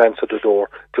 Don't answer the door.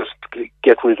 Just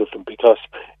get rid of them, because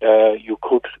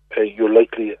you're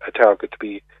likely a target to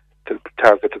be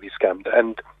scammed.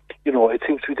 And you know, it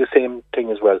seems to be the same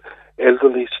thing as well.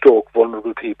 Elderly, stroke,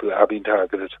 vulnerable people are being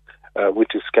targeted with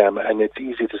this scam, and it's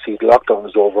easy to see the lockdown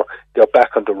is over. They're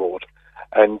back on the road,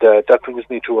 and that brings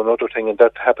me to another thing, and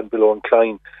that happened below in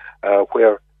Klein,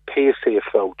 where PaySafe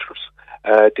vouchers.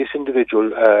 This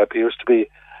individual appears to be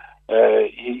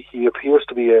he appears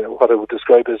to be what I would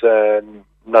describe as a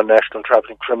non-national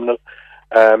travelling criminal.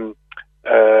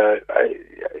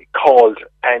 Called,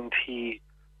 and he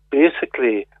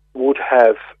basically would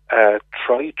have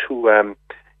tried to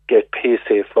get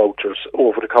PaySafe vouchers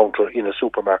over the counter in a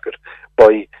supermarket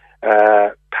by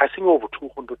passing over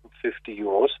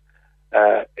 €250.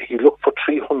 He looked for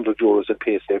 €300 in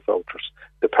PaySafe vouchers.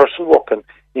 The person working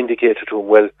indicated to him,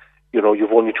 well, you know,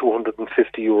 you've only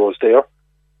 €250 there.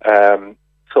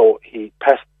 So he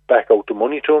passed back out the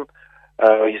money to him.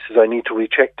 He says, I need to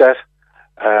recheck that.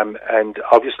 And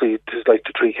obviously, it is like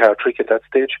the 3-card trick at that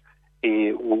stage.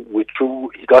 He withdrew,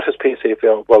 he got his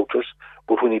PaySafe vouchers,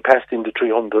 but when he passed in the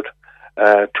 300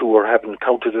 to her, having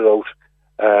counted it out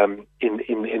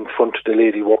in front of the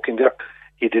lady working there,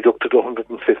 he deducted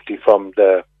 150 from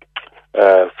the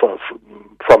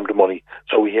from the money.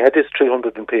 So he had his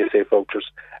 300 in PaySafe vouchers,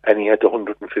 and he had the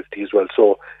 150 as well.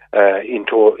 So in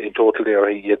total there,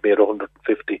 he had made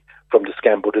 150 from the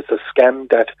scam. But it's a scam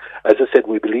that, as I said,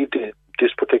 we believe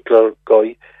this particular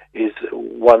guy is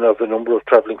one of a number of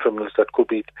travelling criminals that could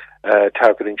be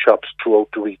targeting shops throughout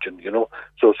the region, you know.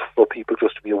 So it's for people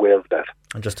just to be aware of that.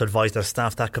 And just to advise their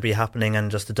staff that could be happening,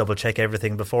 and just to double check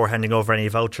everything before handing over any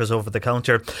vouchers over the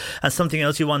counter. And something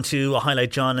else you want to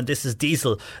highlight, John, and this is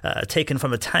diesel taken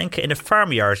from a tank in a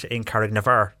farmyard in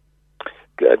Carrignavar.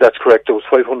 That's correct. There was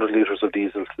 500 litres of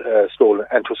diesel stolen,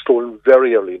 and it was stolen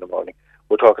very early in the morning.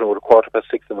 We're talking about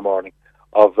 6:15 in the morning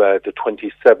of the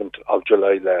 27th of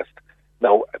July last.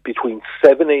 Now, between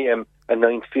 7 a.m. at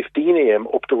 9:15 a.m.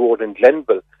 up the road in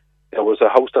Glenville, there was a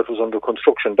house that was under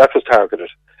construction that was targeted,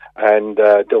 and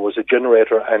there was a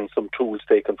generator and some tools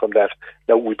taken from that.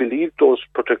 Now, we believe those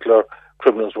particular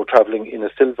criminals were travelling in a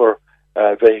silver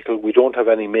vehicle. We don't have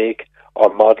any make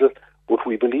or model, but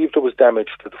we believe there was damage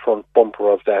to the front bumper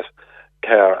of that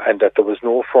car, and that there was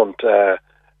no front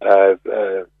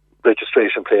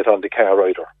registration plate on the car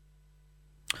either.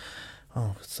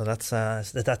 Oh, so that's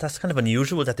kind of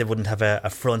unusual that they wouldn't have a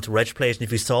front reg plate. And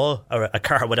if you saw a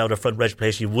car without a front reg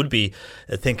plate, you would be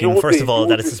thinking, first of all,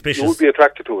 that it's suspicious. You would be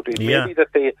attracted to it. It may be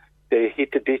that they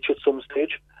hit the ditch at some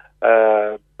stage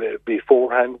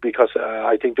beforehand, because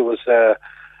I think there was a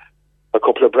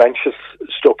couple of branches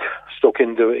stuck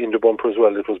in the bumper as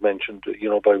well. It was mentioned,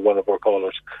 by one of our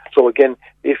callers. So again,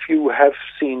 if you have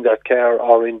seen that car,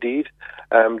 or indeed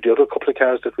the other couple of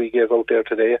cars that we gave out there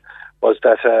today, was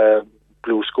that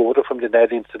blue Skoda from the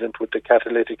NAD incident with the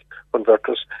catalytic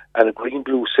converters, and a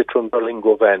green-blue Citroen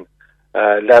Berlingo van,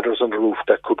 ladders on the roof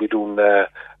that could be doing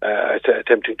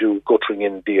attempting to do guttering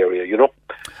in the area,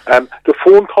 The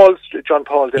phone calls, John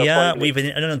Paul. We've been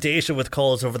inundated with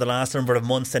calls over the last number of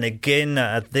months, and again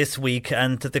this week.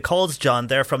 And the calls, John,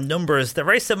 they're from numbers. They're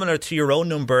very similar to your own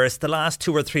numbers. The last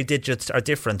 2 or 3 digits are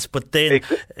different, but then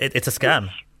it's a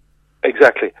scam.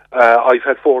 Exactly. I've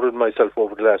had forwarded myself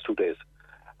over the last 2 days.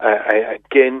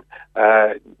 Again,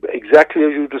 exactly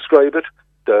as you describe it.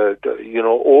 The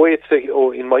 086,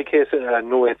 in my case,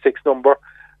 an 086 number,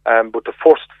 but the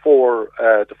first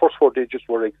four digits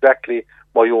were exactly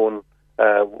my own,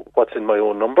 what's in my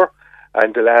own number,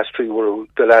 and the last three were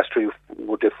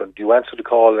different. You answer the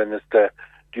call, and it's the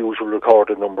usual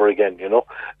recorded number again.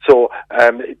 So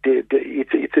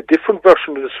it's a different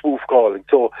version of the spoof calling.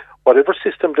 So whatever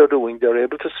system they're doing, they're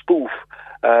able to spoof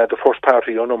the first part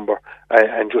of your number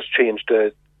and just change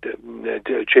the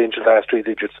last 3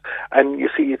 digits. And you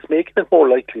see, it's making it more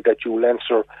likely that you'll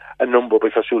answer a number,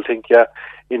 because you'll think,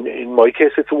 in my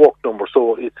case, it's a work number,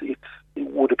 so it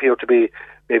would appear to be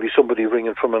maybe somebody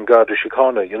ringing from An Garda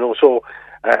Síochána, So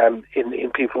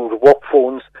in people with work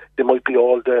phones, they might be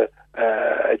all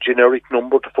a generic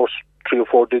number, the first 3 or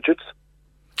 4 digits.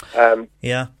 And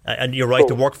you're right,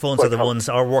 the work phones are the ones.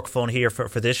 Our work phone here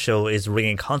for this show is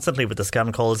ringing constantly with the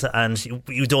scam calls, and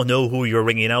you don't know who you're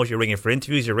ringing out. You're ringing for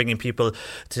interviews, you're ringing people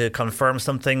to confirm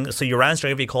something, so you're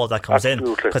answering every call that comes in,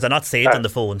 because they're not saved on the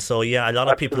phone. So a lot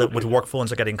of people with work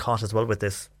phones are getting caught as well with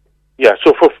this. Yeah,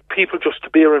 so for people just to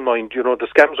bear in mind, the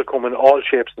scams are coming all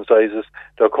shapes and sizes.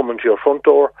 They're coming to your front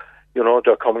door,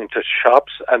 they're coming to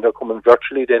shops, and they're coming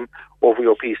virtually then over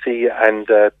your PC and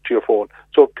to your phone.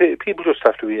 So people just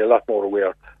have to be a lot more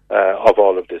aware of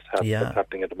all of this that's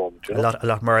happening at the moment. A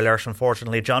lot more alert,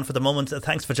 unfortunately. John, for the moment,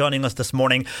 thanks for joining us this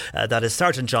morning. That is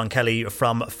Sergeant John Kelly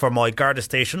from Fermoy Garda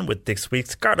Station with this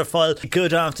week's Garda File.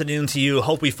 Good afternoon to you.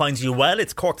 Hope we find you well.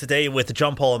 It's Cork Today with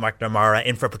John Paul McNamara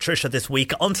in for Patricia this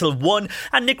week until 1,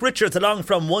 and Nick Richards along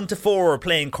from 1 to 4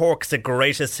 playing Cork's The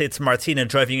Greatest Hits. Martina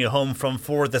driving you home from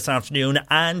 4 this afternoon,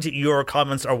 and your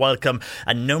comments are welcome.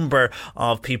 A number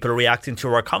of people reacting to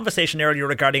our conversation earlier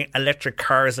regarding electric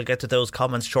cars. I'll get to those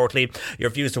comments shortly.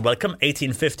 Your views are welcome.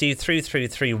 1850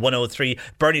 333 103.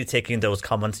 Bernie taking those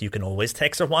comments. You can always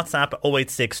text or WhatsApp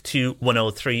 0862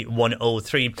 103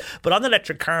 103. But on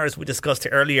electric cars, we discussed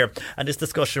earlier, and this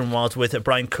discussion was with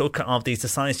Brian Cook of the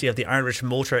Society of the Irish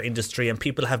Motor Industry, and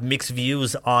people have mixed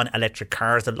views on electric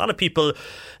cars. A lot of people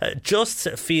just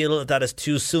feel that it's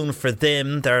too soon for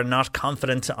them. They're not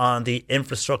confident on the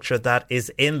infrastructure that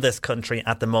is in this country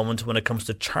at the moment when it comes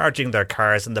to charging their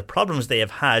cars, and the problems they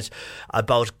have had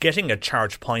about getting a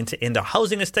charge point in their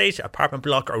housing estate, apartment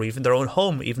block, or even their own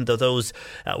home, even though those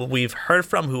we've heard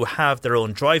from who have their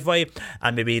own driveway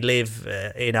and maybe live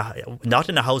not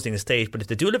in a housing estate, but if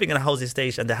they do living in a housing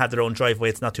estate and they have their own driveway,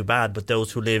 it's not too bad. But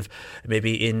those who live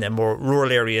maybe in more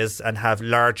rural areas and have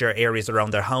larger areas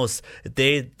around their house,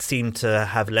 they seem to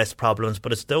have less problems.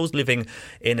 But it's those living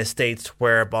in estates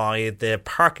whereby the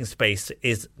parking space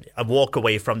is a walk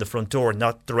away from the front door,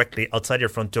 not directly outside your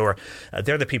front door.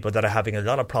 They're the people that are having a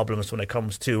lot of problems when it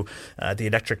comes to the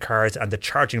electric cars and the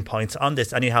charging points on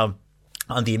this. Anyhow,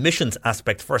 on the emissions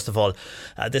aspect, first of all,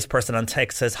 this person on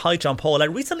text says, "Hi John Paul, I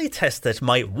recently tested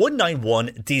my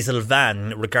 191 diesel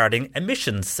van regarding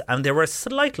emissions and they were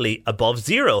slightly above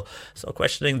zero." So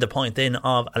questioning the point then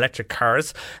of electric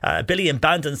cars. Billy in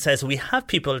Bandon says, "We have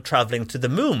people travelling to the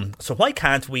moon, so why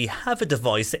can't we have a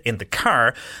device in the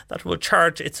car that will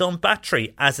charge its own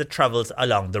battery as it travels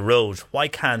along the road? Why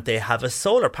can't they have a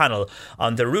solar panel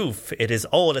on the roof? It is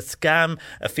all a scam,"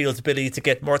 feels Billy, to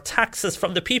get more taxes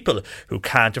from the people who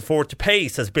can't afford to pay,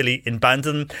 says Billy in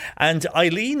Bandon. And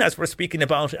Eileen, as we're speaking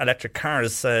about electric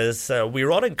cars, says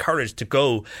we're all encouraged to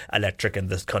go electric in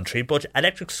this country, but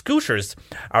electric scooters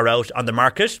are out on the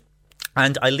market.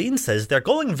 And Eileen says they're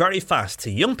going very fast.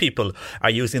 Young people are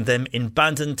using them in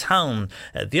Bandon town.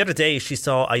 The other day she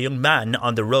saw a young man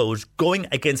on the road going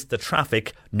against the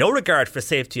traffic. No regard for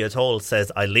safety at all,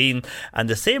 says Eileen. And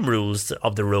the same rules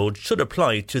of the road should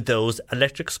apply to those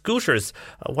electric scooters.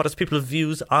 What is people's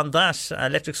views on that?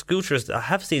 Electric scooters, I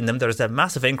have seen them. There's a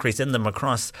massive increase in them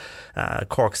across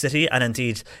Cork City and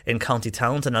indeed in county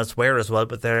towns and elsewhere as well.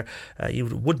 But there you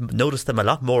would notice them a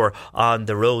lot more on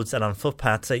the roads and on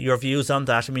footpaths. Your views on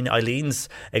that? I mean, Eileen's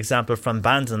example from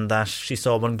Bandon, that she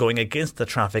saw one going against the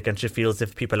traffic, and she feels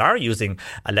if people are using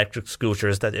electric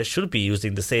scooters that it should be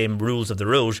using the same rules of the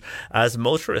road as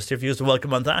motorists. Your views are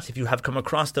welcome on that. If you have come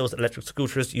across those electric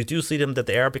scooters, you do see them, that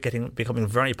they are becoming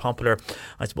very popular.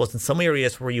 I suppose in some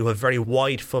areas where you have very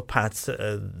wide footpaths,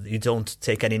 you don't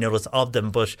take any notice of them,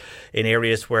 but in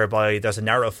areas whereby there's a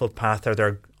narrow footpath or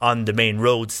they're on the main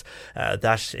roads,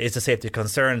 that is a safety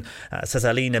concern, says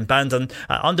Eileen in Bandon.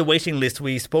 On the waiting list,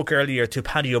 we spoke earlier to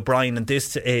Paddy O'Brien, and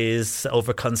this is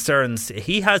over concerns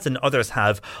he has and others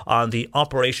have on the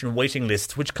operation waiting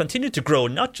list, which continue to grow,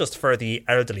 not just for the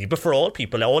elderly, but for all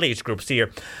people, all age groups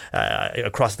here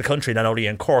across the country, not only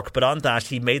in Cork. But on that,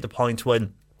 he made the point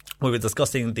when we were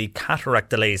discussing the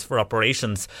cataract delays for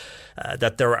operations,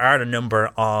 that there are a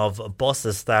number of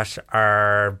buses that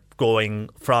are going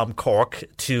from Cork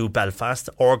to Belfast,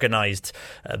 organised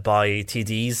by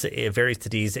TDs, various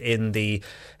TDs in the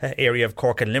area of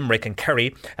Cork and Limerick and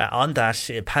Kerry. On that,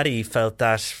 Paddy felt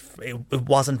that it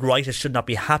wasn't right, it should not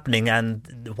be happening,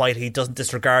 and while he doesn't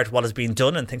disregard what has been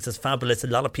done and thinks it's fabulous, a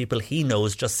lot of people he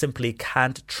knows just simply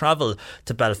can't travel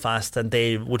to Belfast, and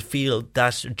they would feel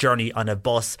that journey on a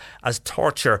bus as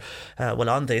torture. Well,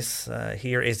 on this,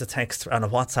 here is a text on a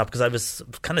WhatsApp, because I was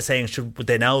kind of saying, should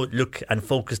they now look and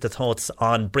focus the thoughts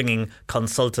on bringing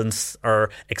consultants or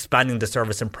expanding the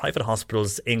service in private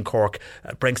hospitals in Cork,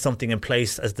 bring something in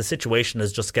place, as the situation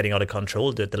is just getting out of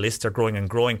control. The lists are growing and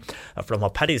growing, from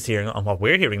what Paddy's hearing and what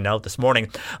we're hearing now this morning.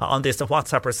 On this, a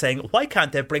WhatsApper saying, why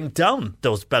can't they bring down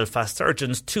those Belfast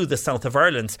surgeons to the south of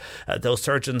Ireland? Those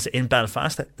surgeons in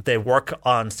Belfast, they work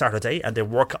on Saturday and they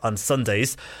work on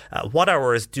Sundays. What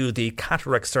hours do the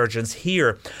cataract surgeons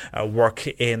here work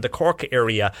in the Cork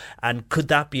area? And could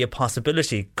that be a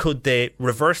possibility? Could they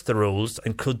reverse the rules,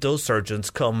 and could those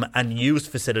surgeons come and use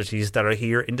facilities that are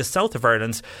here in the south of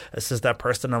Ireland, says that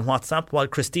person on WhatsApp. While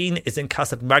Christine is in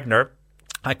Castlemagner.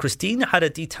 Christine had a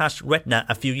detached retina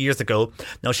a few years ago.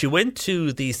 Now, she went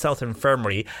to the South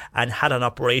Infirmary and had an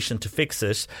operation to fix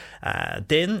it.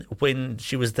 Then, when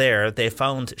she was there, they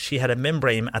found she had a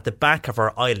membrane at the back of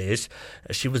her eyelid.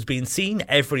 She was being seen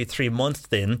every 3 months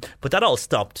then, but that all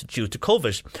stopped due to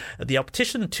COVID. The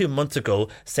optician 2 months ago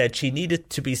said she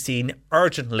needed to be seen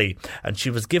urgently, and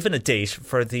she was given a date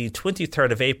for the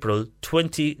 23rd of April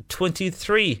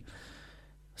 2023.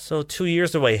 So 2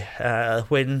 years away,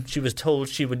 when she was told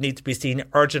she would need to be seen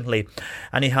urgently.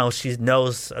 Anyhow, she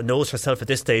knows herself at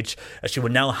this stage she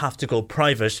would now have to go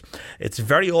private. It's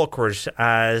very awkward,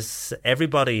 as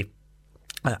everybody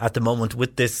at the moment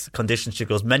with this condition, she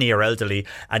goes, many are elderly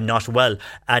and not well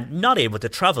and not able to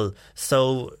travel.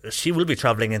 So she will be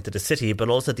travelling into the city, but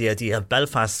also the idea of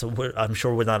Belfast, I'm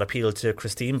sure, will not appeal to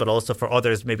Christine, but also for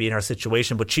others maybe in her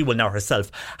situation. But she will now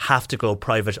herself have to go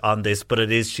private on this. But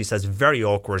it is, she says, very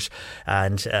awkward,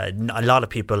 and a lot of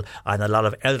people and a lot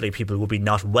of elderly people will be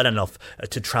not well enough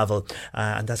to travel.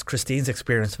 And that's Christine's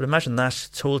experience. But imagine that,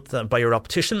 told by your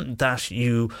optician that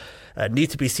you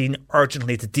need to be seen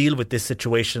urgently to deal with this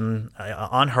situation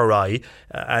on her eye,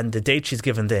 and the date she's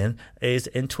given then is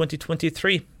in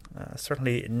 2023.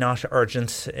 Certainly not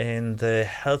urgent in the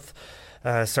health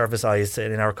service eyes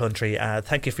in our country.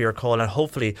 Thank you for your call, and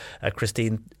hopefully,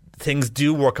 Christine, things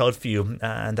do work out for you,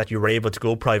 and that you were able to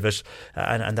go private,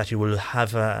 and that you will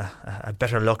have a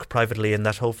better luck privately, and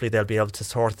that hopefully they'll be able to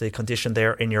sort the condition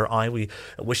there in your eye. We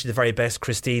wish you the very best,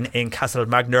 Christine in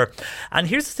Castlemagner. And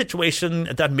here's the situation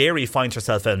that Mary finds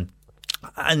herself in.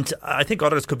 And I think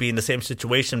others could be in the same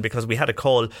situation, because we had a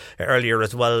call earlier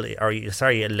as well,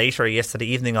 later yesterday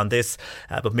evening on this,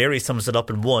 but Mary sums it up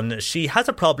in one. She has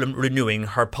a problem renewing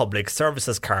her public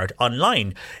services card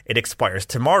online. It expires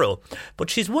tomorrow. But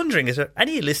she's wondering, is there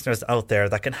any listeners out there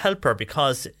that can help her,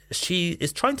 because she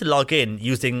is trying to log in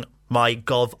using My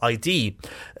Gov ID,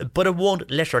 but it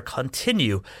won't let her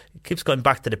continue. It keeps going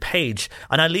back to the page.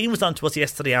 And Eileen was on to us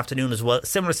yesterday afternoon as well.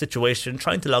 Similar situation,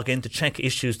 trying to log in to check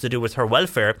issues to do with her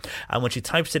welfare. And when she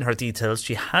types in her details,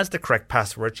 she has the correct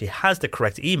password, she has the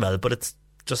correct email, but it's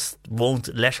just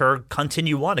won't let her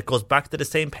continue on. It goes back to the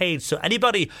same page. So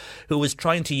anybody who is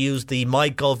trying to use the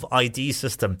MyGov ID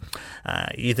system,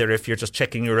 either if you're just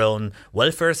checking your own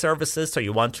welfare services, so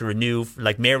you want to renew,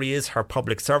 like Mary is, her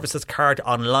public services card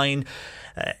online,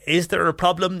 is there a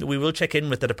problem? We will check in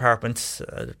with the department,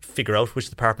 figure out which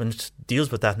department deals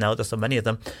with that now. There's so many of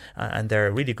them, and they're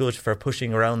really good for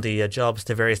pushing around the jobs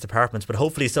to various departments. But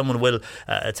hopefully someone will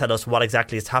tell us what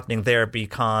exactly is happening there,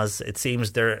 because it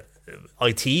seems there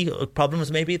IT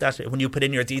problems maybe, that when you put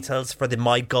in your details for the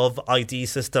MyGov ID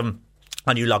system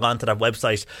and you log on to that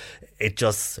website, it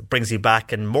just brings you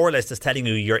back and more or less is telling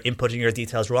you you're inputting your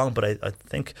details wrong. But I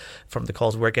think from the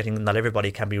calls we're getting, not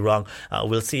everybody can be wrong.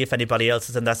 We'll see if anybody else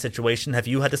is in that situation. Have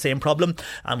you had the same problem?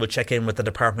 And we'll check in with the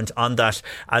department on that.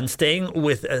 And staying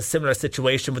with a similar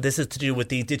situation, but this is to do with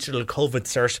the digital COVID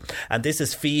cert. And this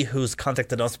is Fee who's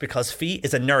contacted us, because Fee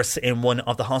is a nurse in one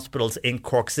of the hospitals in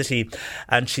Cork City.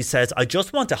 And she says, I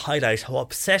just want to highlight how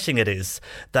upsetting it is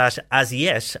that as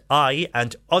yet I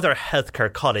and other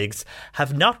healthcare colleagues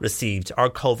have not received our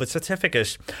COVID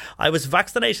certificate. I was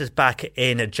vaccinated back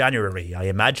in January. I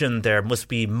imagine there must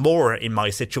be more in my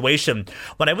situation.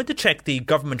 When I went to check the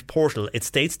government portal, it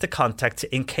states to contact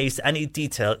in case any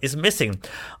detail is missing.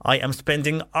 I am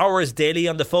spending hours daily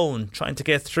on the phone trying to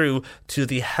get through to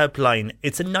the helpline.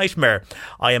 It's a nightmare.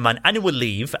 I am on annual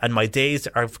leave and my days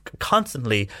are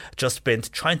constantly just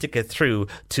spent trying to get through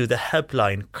to the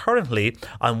helpline. Currently,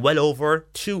 I'm well over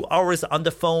 2 hours on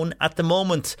the phone at the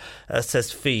moment,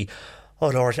 says Fee. Oh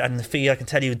Lord, and Fee, I can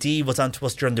tell you, Dee was on to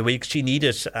us during the week. She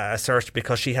needed a cert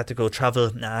because she had to go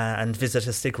travel and visit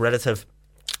a sick relative.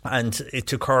 And it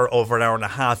took her over an hour and a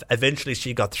half. Eventually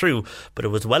she got through, but it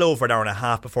was well over an hour and a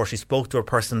half before she spoke to a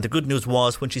person. The good news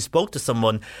was when she spoke to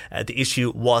someone, the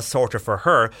issue was sorted for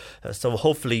her. So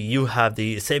hopefully you have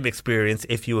the same experience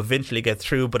if you eventually get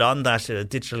through. But on that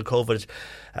digital COVID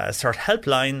cert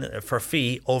helpline for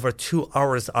Fee, over 2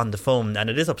 hours on the phone. And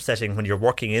it is upsetting when you're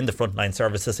working in the frontline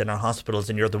services in our hospitals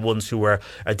and you're the ones who are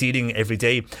dealing every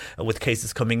day with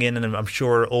cases coming in. And I'm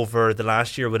sure over the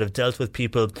last year would have dealt with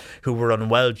people who were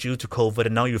unwell due to COVID,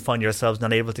 and now you find yourselves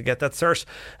not able to get that cert.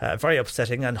 Very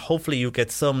upsetting, and hopefully you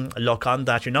get some luck on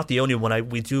that. You're not the only one.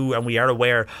 We are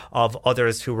aware of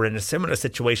others who were in a similar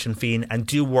situation, Fian, and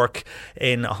do work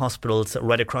in hospitals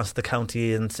right across the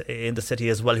county and in the city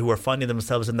as well, who are finding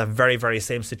themselves in that very, very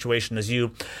same situation as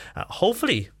you.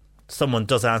 Hopefully someone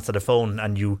does answer the phone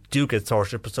and you do get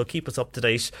sorted. But so keep us up to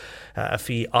date,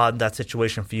 Fee, on that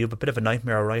situation for you. But a bit of a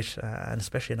nightmare, right? And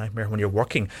especially a nightmare when you're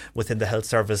working within the health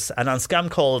service. And on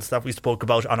scam calls that we spoke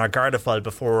about on our Garda file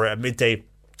before midday,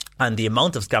 and the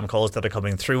amount of scam calls that are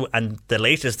coming through, and the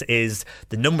latest is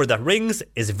the number that rings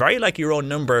is very like your own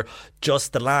number,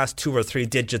 just the last 2 or 3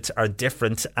 digits are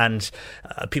different. And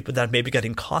people that may be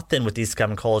getting caught then with these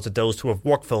scam calls are those who have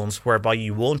work phones, whereby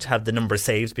you won't have the number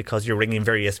saved because you're ringing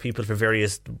various people for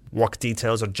various work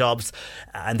details or jobs,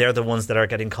 and they're the ones that are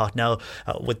getting caught now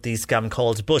with these scam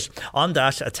calls. But on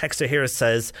that, a texter here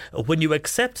says, when you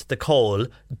accept the call,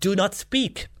 do not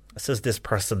speak. Says this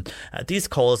person, these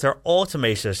calls are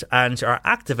automated and are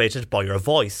activated by your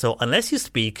voice, so unless you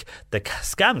speak, the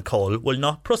scam call will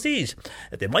not proceed.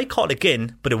 They might call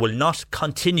again, but it will not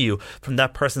continue. From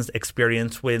that person's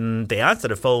experience, when they answer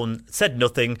the phone, said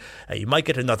nothing, you might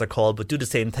get another call but do the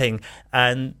same thing,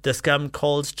 and the scam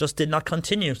calls just did not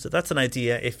continue. So that's an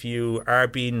idea if you are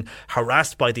being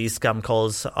harassed by these scam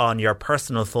calls on your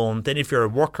personal phone. Then if you're a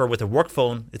worker with a work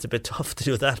phone, it's a bit tough to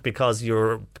do that because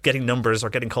you're getting numbers or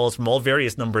getting calls from all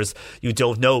various numbers you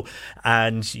don't know,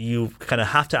 and you kind of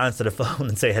have to answer the phone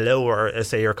and say hello or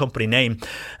say your company name.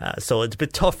 So it's a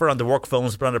bit tougher on the work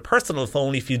phones. But on a personal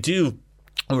phone, if you do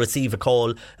receive a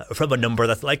call from a number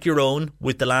that's like your own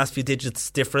with the last few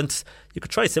digits different, you could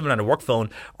try similar on a work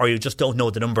phone, or you just don't know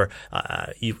the number.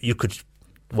 You could,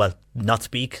 well, not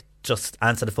speak, just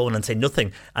answer the phone and say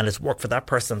nothing, and it's worked for that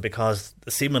person, because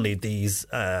seemingly these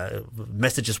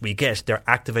messages we get, they're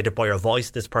activated by your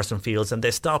voice, this person feels, and they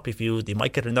stop. They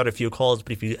might get another few calls,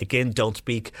 but if you again don't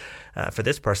speak, for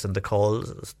this person, the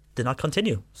calls did not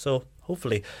continue. So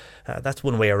hopefully that's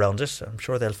one way around it. I'm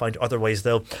sure they'll find other ways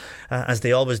though, as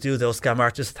they always do, those scam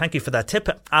artists. Thank you for that tip.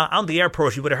 On the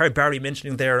airport, you would have heard Barry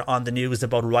mentioning there on the news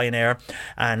about Ryanair,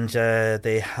 and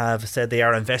they have said they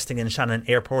are investing in Shannon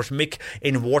Airport. Mick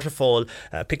in Waterfall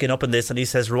picking up on this, and he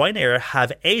says Ryanair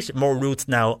have 8 more routes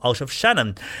now out of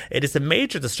Shannon. It is a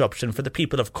major disruption for the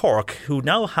people of Cork, who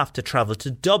now have to travel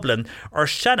to Dublin or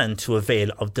Shannon to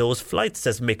avail of those flights,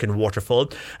 says Mick in Waterfall.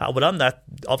 But on that,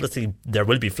 obviously there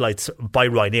will be flights by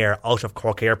Ryanair out of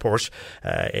Cork Airport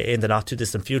in the not too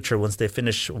distant future once they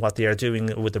finish what they are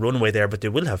doing with the runway there. But they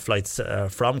will have flights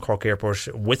from Cork Airport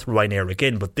with Ryanair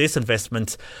again. But this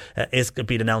investment is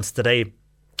being announced today.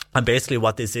 And basically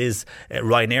what this is,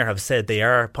 Ryanair have said they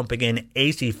are pumping in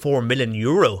 €84 million,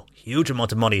 huge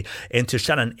amount of money, into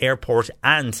Shannon Airport,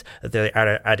 and they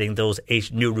are adding those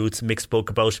 8 new routes Mick spoke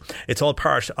about. It's all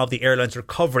part of the airline's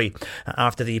recovery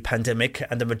after the pandemic,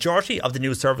 and the majority of the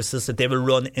new services that they will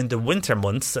run in the winter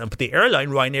months. But the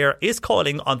airline Ryanair is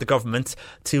calling on the government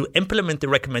to implement the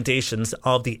recommendations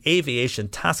of the Aviation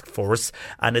Task Force,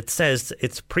 and it says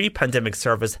its pre-pandemic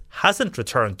service hasn't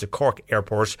returned to Cork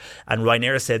Airport, and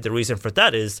Ryanair said the reason for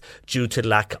that is due to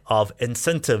lack of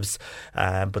incentives.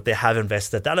 But they have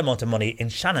invested that amount of money in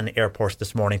Shannon Airport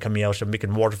this morning, coming out of Mick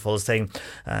and Waterfall, saying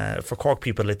for Cork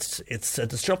people it's a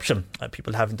disruption,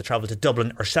 people having to travel to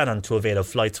Dublin or Shannon to avail of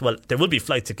flights. Well, there will be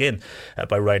flights again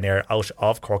by Ryanair out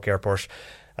of Cork Airport.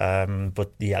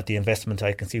 But yeah, the investment,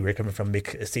 I can see where you're coming from,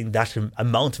 Mick, seeing that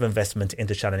amount of investment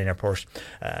into Shannon Airport.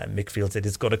 Mick feels it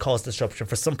is going to cause disruption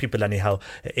for some people anyhow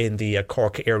in the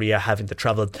Cork area having to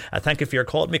travel. Thank you for your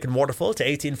call, Mick and Waterfall, to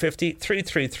 1850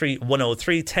 333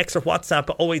 103. Text or WhatsApp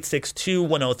 0862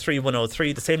 103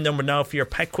 103. The same number now for your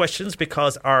pet questions,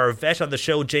 because our vet on the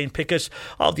show, Jane Pickett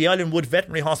of the Islandwood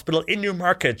Veterinary Hospital in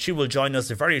Newmarket, she will join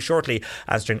us very shortly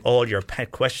answering all your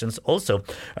pet questions. Also,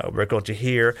 we're going to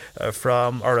hear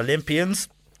from our Olympians.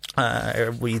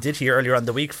 We did hear earlier on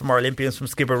the week from our Olympians from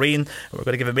Skibbereen. We're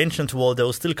going to give a mention to all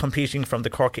those still competing from the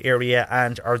Cork area,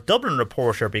 and our Dublin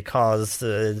reporter, because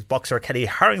boxer Kelly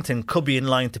Harrington could be in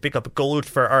line to pick up gold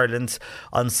for Ireland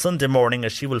on Sunday morning,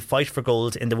 as she will fight for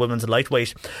gold in the women's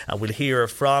lightweight. And we'll hear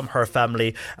from her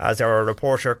family as our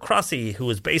reporter Crossy, who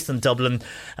is based in Dublin,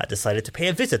 decided to pay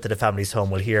a visit to the family's home.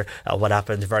 We'll hear what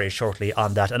happened very shortly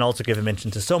on that, and also give a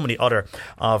mention to so many other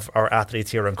of our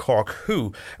athletes here in Cork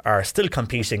who are still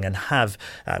competing and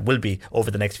will be over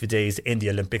the next few days in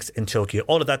the Olympics in Tokyo.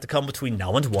 All of that to come between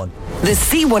now and 1. The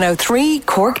C103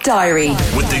 Cork Diary.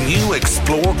 With the new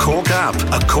Explore Cork app,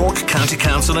 a Cork County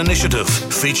Council initiative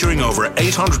featuring over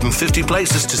 850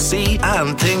 places to see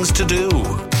and things to do.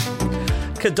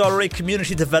 Kildorrery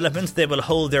Community Development, they will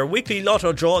hold their weekly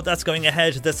lotto draw. That's going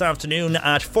ahead this afternoon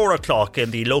at 4 o'clock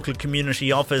in the local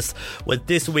community office, with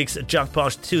this week's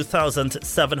jackpot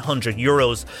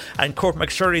 €2,700. And Cork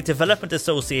McSherry Development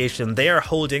Association, they are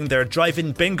holding their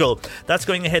drive-in bingo. That's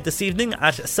going ahead this evening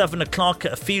at 7 o'clock.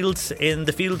 Fields in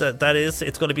the field, that is,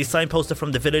 it's going to be signposted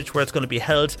from the village where it's going to be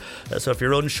held. So if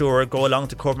you're unsure, go along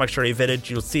to Cork McSherry Village.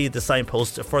 You'll see the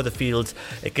signpost for the field.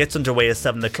 It gets underway at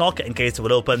 7 o'clock and gates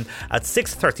will open at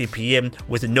 6:30pm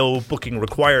with no booking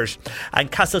required. And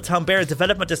Castletown Bear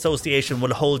Development Association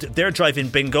will hold their drive-in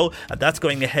bingo, and that's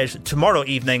going ahead tomorrow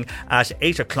evening at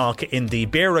 8 o'clock in the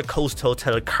Beara Coast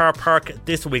Hotel car park.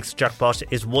 This week's jackpot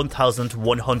is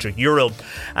 €1,100.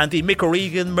 And the Mick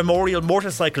O'Regan Memorial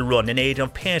Motorcycle Run in aid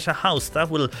of Paint a House, that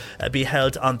will be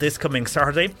held on this coming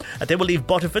Saturday. They will leave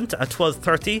Buttevant at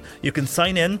 12:30. You can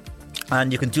sign in,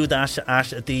 and you can do that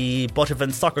at the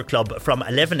Buttevant Soccer Club from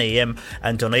 11am,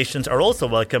 and donations are also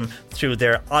welcome through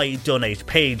their I Donate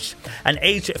page. And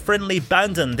Age-Friendly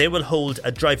Bandon, they will hold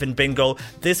a drive-in bingo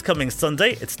this coming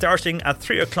Sunday. It's starting at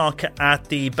 3 o'clock at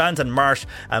the Bandon Mart,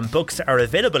 and books are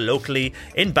available locally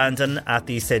in Bandon at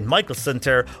the St Michael's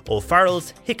Centre,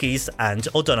 O'Farrell's, Hickey's and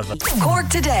O'Donovan. Cork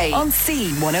Today on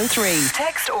C103.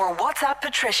 Text or WhatsApp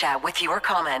Patricia with your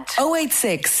comment.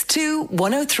 0862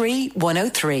 103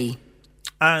 103.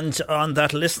 And on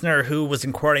that listener who was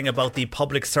inquiring about the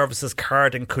public services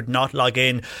card and could not log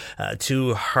in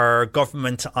to her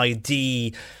government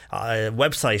ID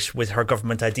website with her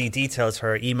government ID details,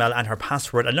 her email and her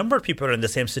password, a number of people are in the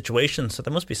same situation, so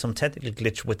there must be some technical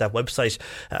glitch with that website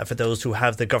for those who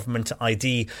have the government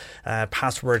ID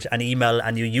password and email,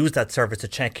 and you use that service to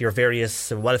check your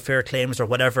various welfare claims or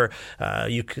whatever.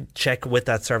 You could check with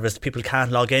that service. People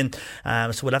can't log in,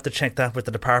 so we'll have to check that with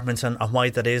the department and why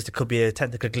that is. There could be a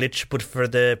technical glitch, but for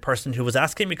the person who was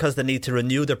asking because they need to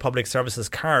renew their public services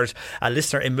card, a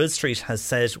listener in Mill Street has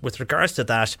said with regards to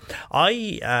that,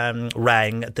 I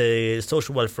rang the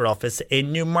social welfare office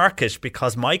in Newmarket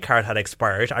because my card had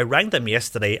expired. I rang them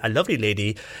yesterday. A lovely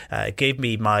lady gave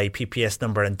me my PPS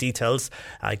number and details.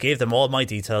 I gave them all my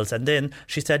details, and then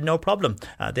she said no problem,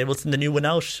 they will send a new one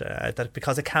out, that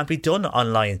because it can't be done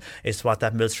online is what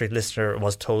that Mill Street listener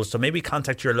was told. So maybe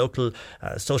contact your local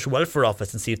social welfare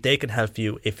office and see if they can help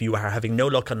you. If you are having no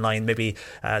luck online, maybe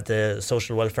the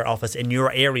social welfare office in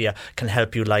your area can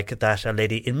help you, like that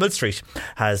lady in Mill Street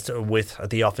has with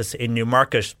the office in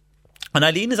Newmarket. And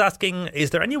Eileen is asking, is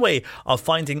there any way of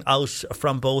finding out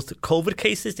from both COVID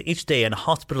cases each day and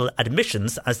hospital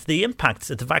admissions as to the impact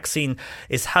that the vaccine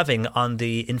is having on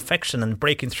the infection and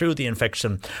breaking through the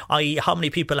infection? I.e., how many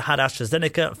people had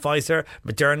AstraZeneca, Pfizer,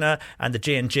 Moderna and the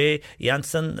J&J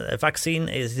Janssen vaccine?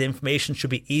 Is the information should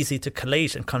be easy to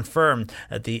collate and confirm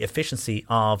the efficiency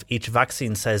of each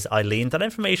vaccine, says Eileen. That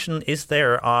information is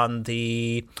there on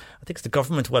the, I think it's the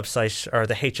government website or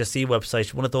the HSE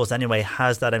website. One of those anyway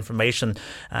has that information.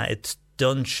 It's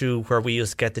done through where we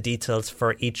used to get the details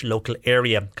for each local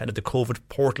area, kind of the COVID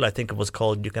portal, I think it was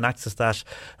called. You can access that,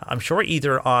 I'm sure,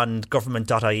 either on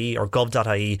government.ie or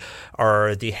gov.ie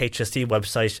or the HSE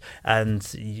website,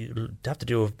 and you have to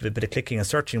do a bit of clicking and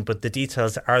searching, but the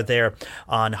details are there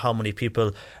on how many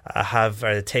people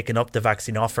have taken up the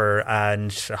vaccine offer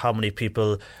and how many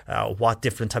people, what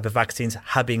different type of vaccines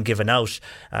have been given out.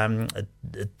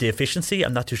 The efficiency,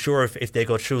 I'm not too sure if they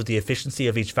go through the efficiency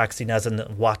of each vaccine, as in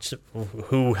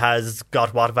who has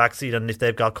got what vaccine and if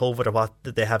they've got COVID or what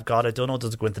they have got. I don't know, it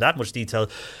doesn't go into that much detail,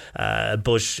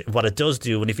 but what it does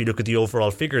do, and if you look at the overall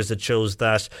figures, it shows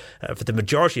that for the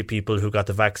majority of people who got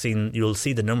the vaccine, you'll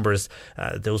see the numbers,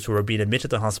 those who are being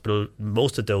admitted to hospital,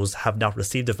 most of those have not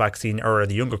received the vaccine, or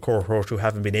the younger cohort who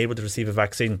haven't been able to receive a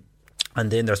vaccine. And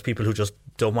then there's people who just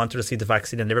don't want to receive the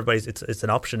vaccine, and it's an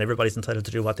option. Everybody's entitled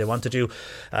to do what they want to do.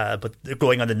 But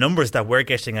going on the numbers that we're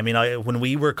getting, I mean, when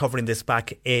we were covering this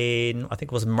back in, I think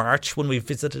it was March, when we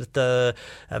visited the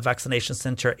vaccination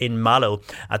centre in Mallow,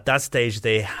 at that stage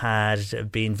they had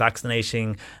been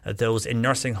vaccinating those in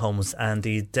nursing homes, and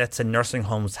the deaths in nursing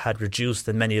homes had reduced,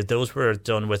 and many of those were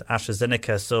done with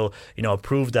AstraZeneca. So, it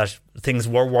proved that things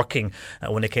were working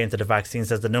when it came to the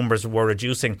vaccines, as the numbers were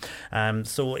reducing.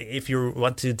 So if you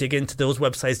want to dig into those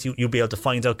websites, you'll be able to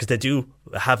find out, because they do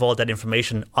have all that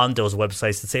information on those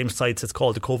websites. The same sites, it's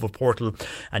called the COVID portal,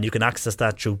 and you can access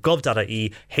that through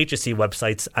gov.ie, HSE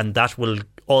websites, and that will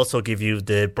also give you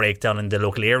the breakdown in the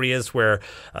local areas where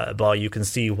you can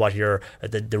see what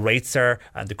the rates are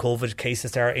and the COVID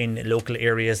cases are in local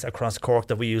areas across Cork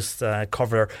that we used to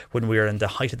cover when we were in the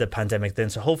height of the pandemic then.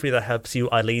 So hopefully that helps you,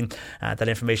 Eileen. That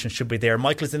information should be there.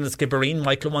 Michael's in the Skibbereen.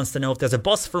 Michael wants to know if there's a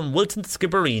bus from Wilton to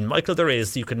Skibbereen. Michael, there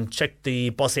is. You can check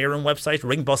the Bus Éireann website,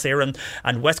 ring Bus Éireann,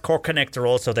 and West Cork Connect are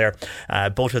also there.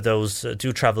 Both of those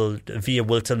do travel via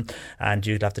Wilton, and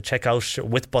you'd have to check out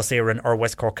with Bus Éireann or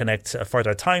West Cork Connect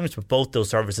further times, but both those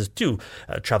services do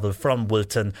travel from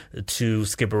Wilton to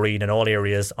Skibbereen and all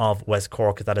areas of West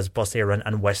Cork. That is Bus Éireann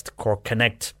and West Cork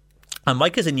Connect. And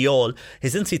Mike is in Youghal.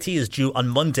 His NCT is due on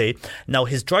Monday. Now,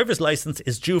 his driver's licence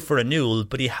is due for renewal,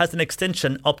 but he has an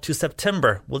extension up to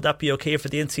September. Will that be okay for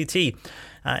the NCT?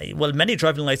 Well, many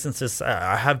driving licences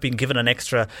have been given an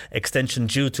extra extension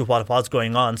due to what was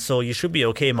going on, so you should be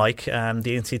okay, Mike. The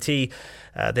NCT,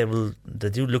 they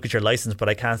do look at your licence, but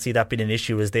I can't see that being an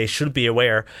issue, as they should be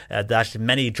aware that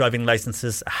many driving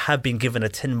licences have been given a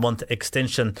 10-month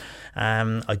extension.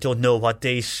 I don't know what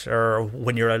date or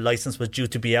when your licence was due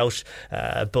to be out,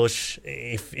 but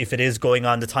if it is going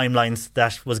on the timelines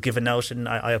that was given out, and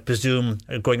I presume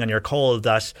going on your call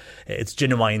that it's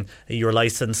genuine, your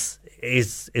licence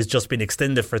is just been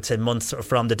extended for 10 months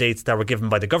from the dates that were given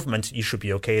by the government, you should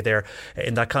be okay there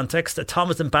in that context.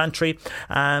 Thomas in Bantry,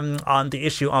 on the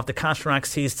issue of the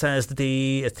cataracts, he says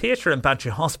the theatre in Bantry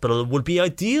Hospital would be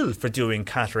ideal for doing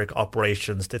cataract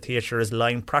operations. The theatre is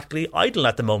lying practically idle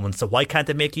at the moment, so why can't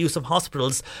they make use of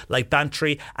hospitals like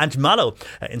Bantry and Mallow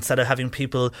instead of having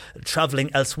people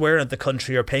travelling elsewhere in the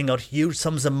country or paying out huge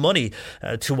sums of money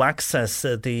to access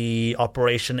the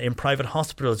operation in private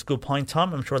hospitals? Good point,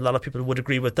 Tom. I'm sure a lot of people would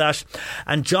agree with that.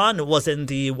 And John was in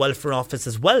the welfare office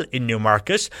as well in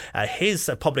Newmarket. His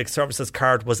public services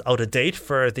card was out of date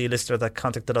for the listener that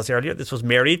contacted us earlier. This was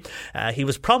Mary. He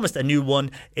was promised a new one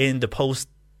in the post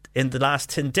in the last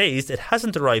 10 days. It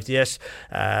hasn't arrived yet,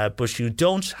 but you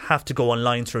don't have to go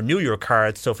online to renew your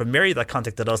card. So for Mary that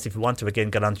contacted us, if you want to again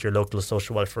get onto your local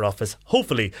social welfare office,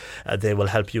 hopefully they will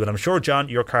help you. And I'm sure, John,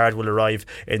 your card will arrive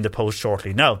in the post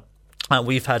shortly. Now,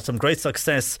 we've had some great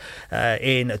success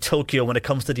in Tokyo when it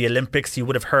comes to the Olympics. You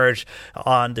would have heard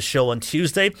on the show on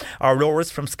Tuesday our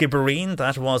rowers from Skibbereen,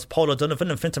 that was Paul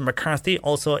O'Donovan and Fintan McCarthy,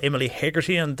 also Emily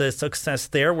Hegarty, and the success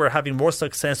there. We're having more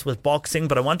success with boxing,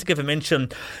 but I want to give a mention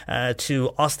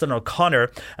to Austin O'Connor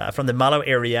from the Mallow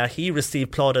area. He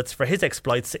received plaudits for his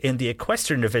exploits in the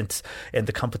equestrian event in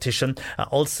the competition.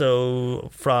 Also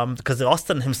because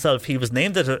Austin himself, he was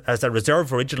named as a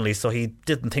reserve originally, so he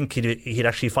didn't think he'd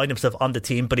actually find himself on the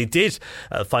team, but he did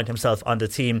find himself on the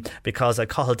team because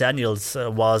Cathal Daniels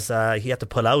he had to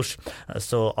pull out.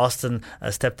 So Austin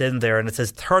stepped in there, and it's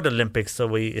his third Olympics. So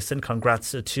we send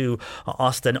congrats to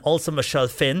Austin. Also Michelle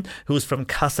Finn, who's from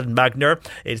Castlemagner.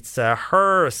 It's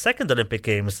her second Olympic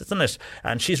Games, isn't it?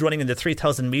 And she's running in the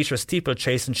 3,000 metre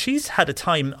steeplechase, and she's had a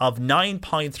time of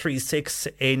 9.36,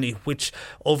 in which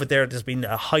over there there's been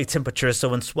a high temperature,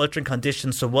 so in sweltering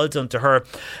conditions. So well done to her.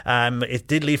 It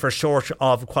did leave her short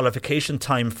of qualification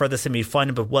time for the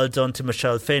semi-final, but well done to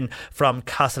Michelle Finn from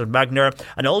Castlemagner.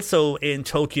 And also in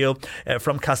Tokyo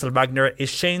from Castlemagner is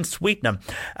Shane Sweetnam,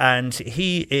 and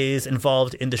he is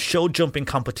involved in the show jumping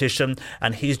competition,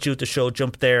 and he's due to show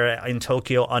jump there in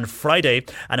Tokyo on Friday.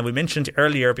 And we mentioned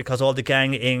earlier, because all the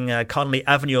gang in Connolly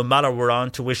Avenue in Mallow were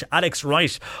on to wish Alex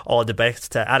Wright all the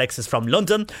best. Alex is from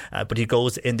London, but he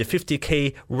goes in the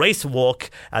 50k race walk,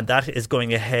 and that is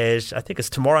going ahead. I think it's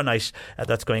tomorrow night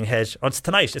that's going ahead. Oh, it's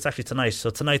tonight. It's actually tonight. So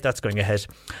tonight that's going ahead.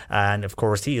 And of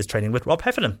course he is training with Rob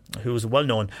Heffernan, who's well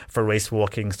known for race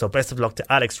walking. So best of luck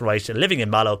to Alex Wright, living in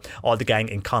Mallow, all the gang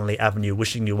in Connolly Avenue,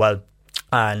 wishing you well.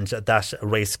 And that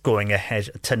race going ahead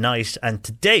tonight. And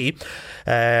today,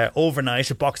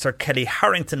 overnight, boxer Kelly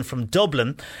Harrington from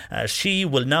Dublin, she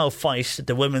will now fight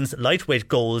the women's lightweight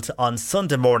gold on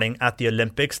Sunday morning at the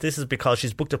Olympics. This is because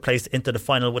she's booked a place into the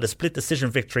final with a split decision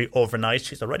victory overnight.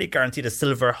 She's already guaranteed a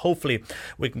silver. Hopefully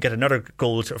we can get another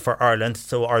gold for Ireland.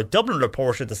 So our Dublin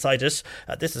reporter decided,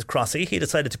 this is Crossy, he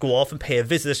decided to go off and pay a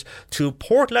visit to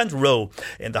Portland Row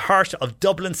in the heart of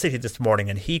Dublin City this morning,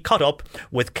 and he caught up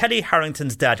with Kelly Harrington's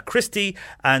dad Christy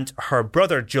and her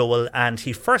brother Joel, and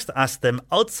he first asked them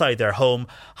outside their home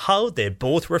how they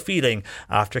both were feeling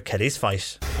after Kelly's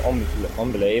fight.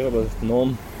 Unbelievable.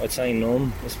 Numb. I'd say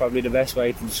numb is probably the best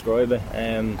way to describe it.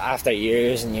 After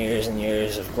years and years and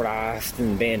years of graft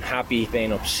and being happy,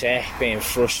 being upset, being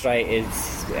frustrated,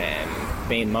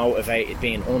 being motivated,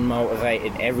 being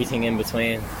unmotivated, everything in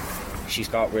between, she's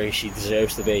got where she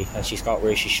deserves to be, and she's got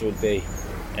where she should be.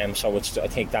 So I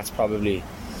think that's probably,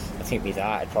 I think my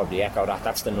dad would probably echo that.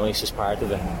 That's the nicest part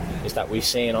of it, is that we've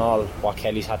seen all what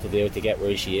Kelly's had to do to get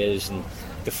where she is, and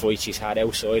the fight she's had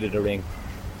outside of the ring,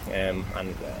 and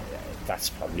that's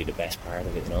probably the best part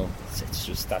of it, you know. It's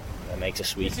just that it makes it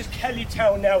sweet. This is Kelly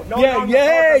Town now. Kelly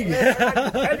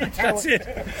Town. That's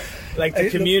it. Like the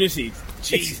community.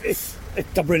 Jesus.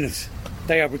 They're brilliant.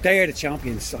 They are the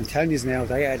champions. I'm telling you now,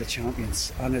 they are the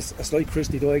champions. And it's like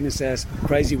Christy Duignan says,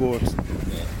 crazy words.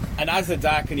 And as a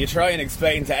dad, can you try and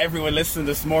explain to everyone listening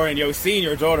this morning, seeing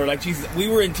your daughter, like, Jesus, we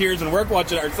were in tears and we're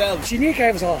watching it ourselves. She nearly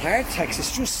gave us all heart attacks.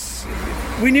 It's just,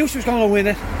 we knew she was going to win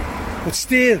it, but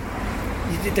still,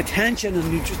 the tension and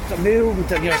the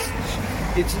movement, and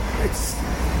it's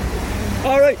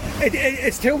all right.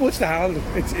 It's too much to handle.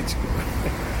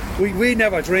 We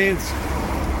never dreamed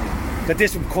that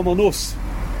this would come on us.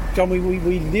 John, we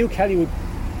knew Kelly would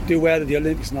do well in the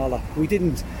Olympics and all that. We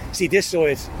didn't see this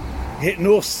side hitting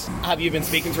us. Have you been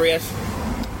speaking to her yet?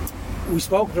 We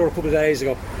spoke to her a couple of days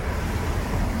ago.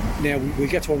 Now we'll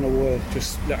get to her in a while.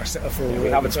 Just let her settle for a while. We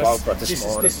haven't spoken to her this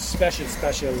morning. This is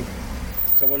special.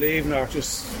 So we're leaving her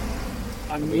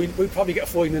and we'll probably get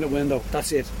a 5-minute window.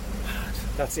 That's it.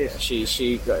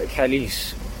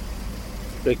 Kelly's,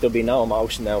 like, there'll be no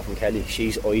emotion now from Kelly.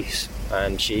 She's ice,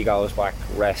 and she goes back,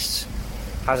 rests,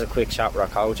 has a quick chat with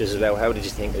her coaches about how did you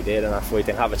think they did in that fight.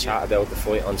 Then have a chat about the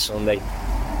fight on Sunday,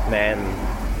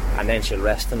 and then she'll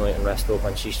rest tonight and rest up,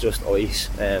 and she's just ice.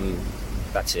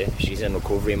 That's it. She's in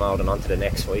recovery mode and on to the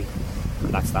next fight.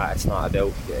 That's that. It's not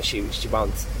about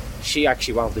she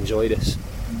actually won't enjoy this.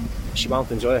 She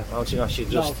won't enjoy it, won't she?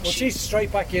 No, she's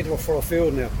straight back into it for a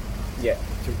field now. Yeah,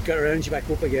 to get her energy back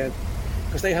up again,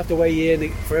 because they have to weigh you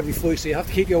in for every fight, so you have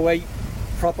to keep your weight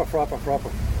proper.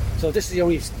 So this is the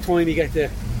only time you get to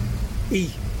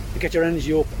eat, to get your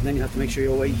energy up, and then you have to make sure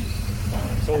you're weight.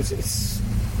 So it's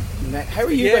how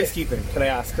are you guys keeping, can I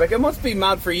ask? Like, it must be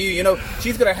mad for you,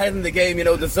 she's got her head in the game,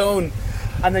 the zone,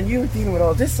 and then you're dealing with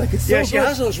all this, like, it's so good. She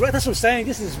has us, that's what I'm saying.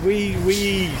 This is, we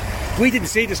didn't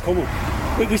see this coming.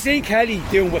 We seen Kelly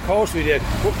doing what course we did,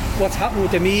 what's happening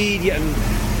with the media, and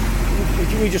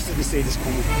we just didn't see this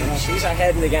coming. She's our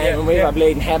head in the game, and we were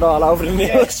bleeding head all over the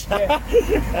news.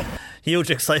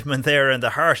 Huge excitement there in the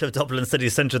heart of Dublin City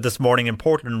Centre this morning in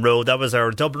Portland Road. That was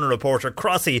our Dublin reporter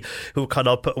Crossy, who caught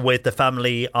up with the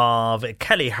family of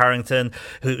Kelly Harrington,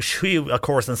 who she, of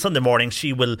course, on Sunday morning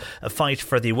she will fight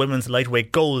for the women's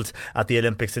lightweight gold at the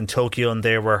Olympics in Tokyo. And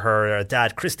there were her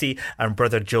dad Christy and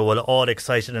brother Joel, all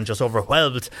excited and just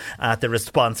overwhelmed at the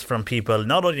response from people,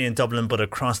 not only in Dublin but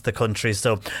across the country.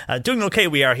 So doing okay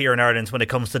we are here in Ireland when it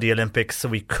comes to the Olympics. So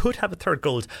we could have a third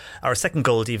gold, or a second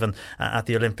gold even, at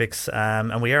the Olympics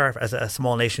and we are, as a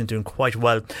small nation, doing quite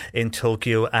well in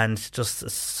Tokyo, and just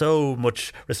so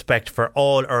much respect for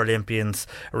all our Olympians,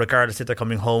 regardless if they're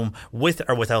coming home with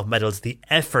or without medals. The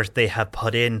effort they have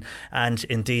put in, and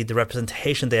indeed the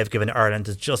representation they have given Ireland,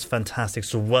 is just fantastic.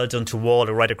 So well done to all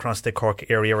right across the Cork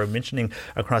area. We're mentioning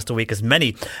across the week as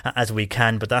many as we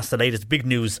can, but that's the latest big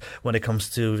news when it comes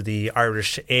to the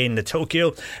Irish in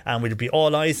Tokyo, and we'll be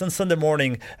all eyes on Sunday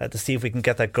morning to see if we can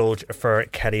get that gold for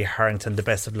Kelly Harrington. The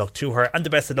best of luck to her, and the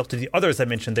best of luck to the others I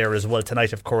mentioned there as well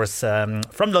tonight, of course,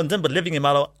 from London but living in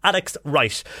Mallow, Alex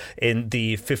Wright in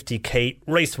the 50k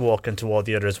race walk, and to all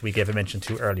the others we gave a mention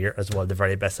to earlier as well, the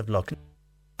very best of luck.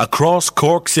 Across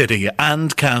Cork City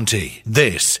and County,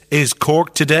 this is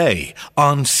Cork Today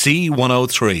on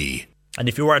C103. And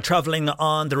if you are travelling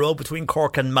on the road between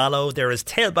Cork and Mallow, there is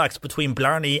tailbacks between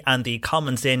Blarney and the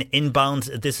Commons Inn inbound.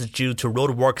 This is due to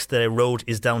roadworks. The road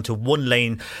is down to one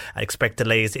lane. I expect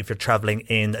delays if you're travelling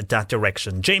in that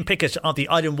direction. Jane Pickett of the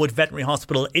Islandwood Veterinary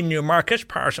Hospital in Newmarket,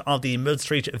 part of the Mill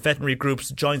Street Veterinary Groups,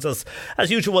 joins us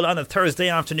as usual on a Thursday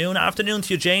afternoon. Afternoon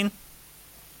to you, Jane.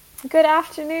 Good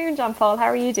afternoon, John Paul. How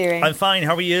are you doing? I'm fine.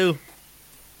 How are you?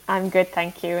 I'm good,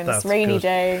 thank you. And That's this rainy good.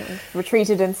 day,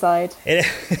 retreated inside. It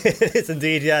is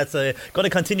indeed, yeah. It's going to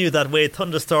continue that way.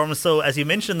 Thunderstorms. So, as you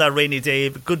mentioned, that rainy day,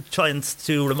 good chance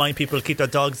to remind people to keep their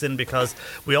dogs in, because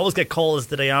we always get calls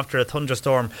the day after a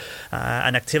thunderstorm,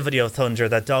 an activity of thunder,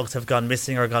 that dogs have gone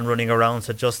missing or gone running around.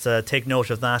 So, just take note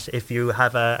of that if you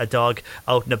have a dog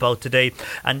out and about today.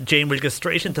 And Jane, we'll get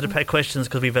straight into the pet questions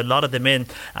because we've a lot of them in.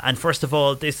 And first of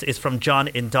all, this is from John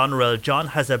in Doneraile. John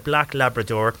has a black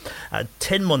Labrador,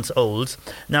 10 months old.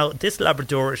 Now, this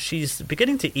Labrador, she's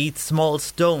beginning to eat small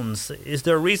stones. Is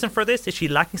there a reason for this? Is she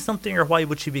lacking something, or why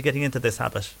would she be getting into this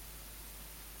habit?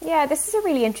 Yeah, this is a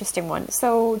really interesting one.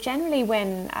 So generally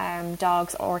when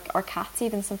dogs or cats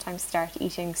even sometimes start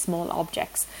eating small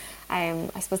objects,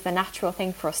 I suppose the natural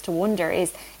thing for us to wonder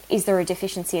is there a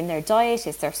deficiency in their diet?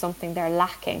 Is there something they're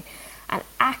lacking? And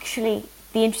actually,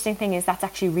 the interesting thing is that's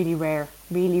actually really rare.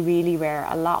 Really, really rare.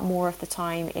 A lot more of the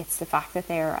time it's the fact that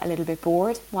they're a little bit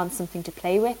bored, want something to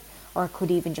play with, or it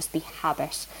could even just be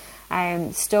habit.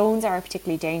 Stones are a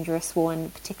particularly dangerous one,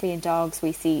 particularly in dogs.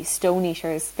 We see stone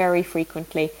eaters very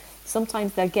frequently.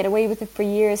 Sometimes they'll get away with it for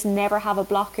years, never have a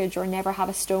blockage or never have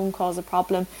a stone cause a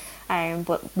problem.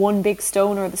 But one big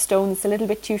stone, or the stone that's a little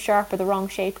bit too sharp or the wrong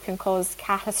shape, can cause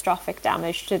catastrophic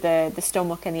damage to the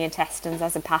stomach and the intestines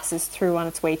as it passes through on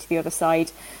its way to the other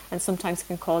side, and sometimes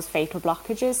can cause fatal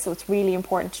blockages. So it's really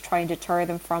important to try and deter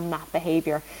them from that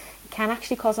behaviour. It can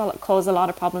actually cause a lot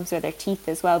of problems with their teeth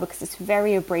as well, because it's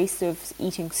very abrasive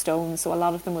eating stones. So a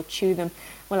lot of them will chew them,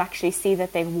 will actually see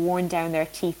that they've worn down their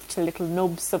teeth to little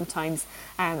nubs sometimes,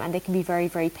 and they can be very,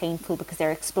 very painful because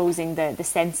they're exposing the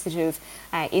sensitive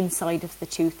inside of the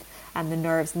tooth and the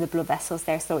nerves and the blood vessels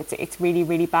there. So it's really,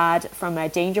 really bad from a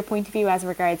danger point of view as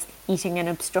regards eating and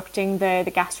obstructing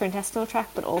the gastrointestinal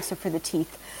tract, but also for the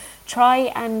teeth.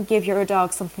 Try and give your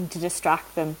dog something to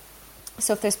distract them.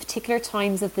 So if there's particular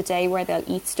times of the day where they'll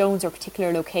eat stones, or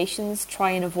particular locations,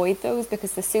 try and avoid those,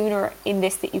 because the sooner in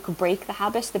this that you can break the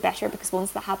habit, the better, because once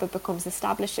the habit becomes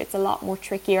established, it's a lot more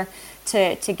trickier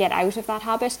to get out of that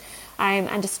habit.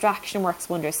 And distraction works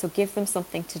wonders. So give them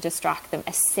something to distract them,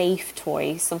 a safe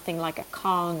toy, something like a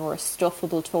Kong or a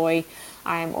stuffable toy,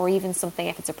 or even something,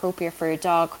 if it's appropriate for your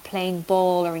dog, playing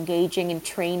ball or engaging in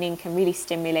training can really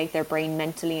stimulate their brain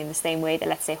mentally in the same way that,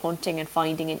 let's say, hunting and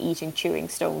finding and eating, chewing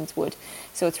stones would.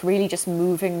 So it's really just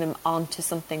moving them onto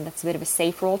something that's a bit of a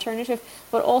safer alternative,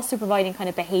 but also providing kind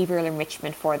of behavioural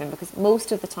enrichment for them, because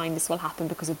most of the time this will happen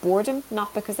because of boredom,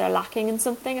 not because they're lacking in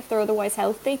something if they're otherwise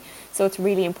healthy. So it's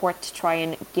really important to try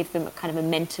and give them kind of a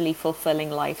mentally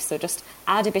fulfilling life. So just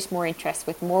add a bit more interest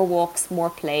with more walks, more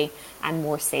play, and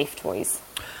more safe toys.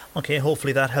 Okay,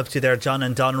 hopefully that helps you there, John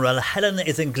and Doneraile. Helen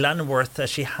is in Glenworth.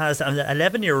 She has an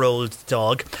 11-year-old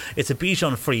dog. It's a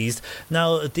Bichon Frise.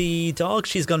 Now, the dog,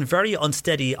 she's gone very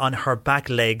unsteady on her back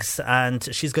legs,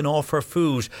 and she's gone off her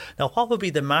food. Now, what would be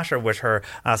the matter with her,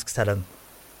 asks Helen.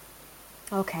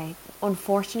 Okay,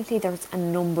 unfortunately there's a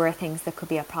number of things that could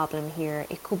be a problem here.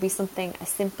 It could be something as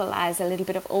simple as a little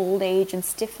bit of old age and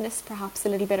stiffness, perhaps a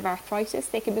little bit of arthritis.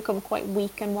 They can become quite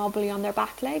weak and wobbly on their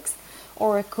back legs.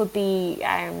 Or it could be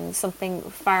something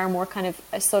far more kind of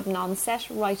a sudden onset,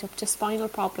 right up to spinal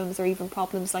problems, or even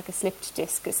problems like a slipped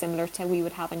disc, similar to we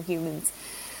would have in humans.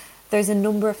 There's a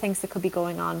number of things that could be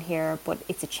going on here, but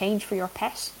it's a change for your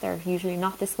pet. They're usually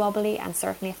not this wobbly, and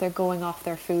certainly if they're going off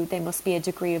their food, there must be a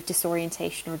degree of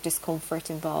disorientation or discomfort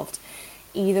involved.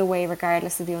 either way,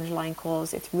 regardless of the underlying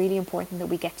cause, it's really important that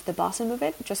we get to the bottom of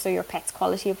it, just so your pet's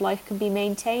quality of life can be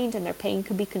maintained and their pain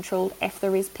can be controlled if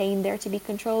there is pain there to be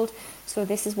controlled. So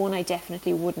this is one I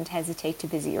definitely wouldn't hesitate to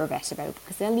visit your vet about,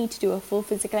 because they'll need to do a full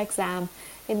physical exam.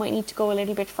 They might need to go a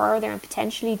little bit further and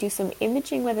potentially do some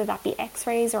imaging, whether that be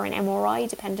x-rays or an MRI,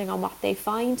 depending on what they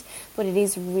find. But it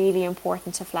is really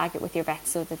important to flag it with your vet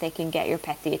so that they can get your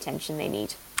pet the attention they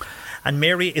need. And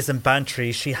Mary is in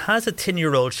Bantry. She has a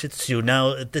 10-year-old Shih Tzu.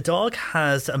 Now, the dog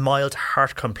has a mild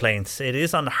heart complaint. It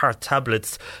is on heart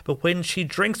tablets, but when she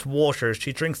drinks water,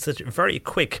 she drinks it very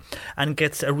quick and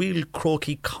gets a real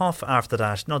croaky cough after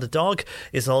that. Now, the dog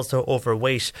is also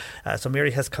overweight. So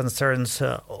Mary has concerns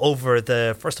over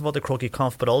first of all, the croaky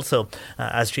cough, but also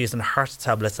as she is on heart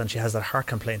tablets and she has that heart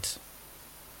complaint.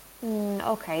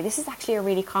 Okay, this is actually a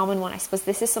really common one. I suppose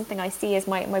this is something I see as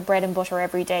my bread and butter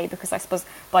every day, because I suppose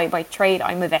by trade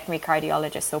I'm a veterinary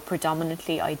cardiologist, so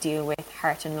predominantly I deal with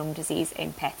heart and lung disease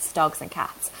in pets, dogs and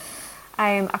cats.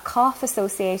 A cough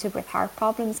associated with heart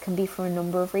problems can be for a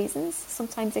number of reasons.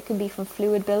 Sometimes it can be from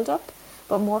fluid buildup,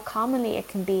 but more commonly it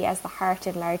can be as the heart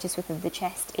enlarges within the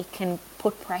chest. It can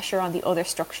put pressure on the other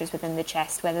structures within the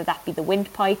chest, whether that be the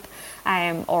windpipe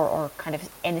or kind of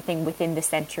anything within the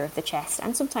centre of the chest.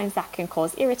 And sometimes that can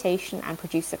cause irritation and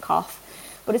produce a cough.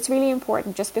 But it's really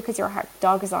important, just because your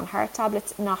dog is on heart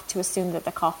tablets, not to assume that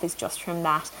the cough is just from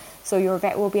that. So your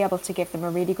vet will be able to give them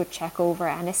a really good check over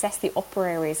and assess the upper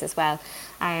areas as well,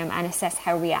 and assess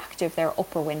how reactive their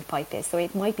upper windpipe is. So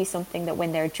it might be something that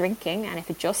when they're drinking, and if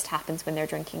it just happens when they're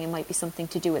drinking, it might be something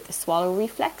to do with the swallow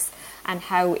reflex and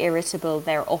how irritable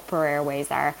their upper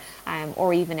airways are,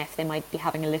 or even if they might be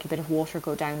having a little bit of water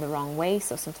go down the wrong way.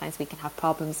 So sometimes we can have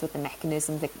problems with the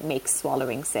mechanism that makes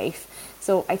swallowing safe.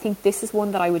 So I think this is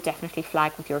one that I would definitely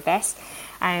flag with your vet.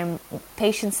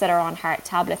 Patients that are on heart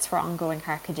tablets for ongoing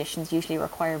heart conditions usually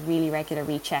require really regular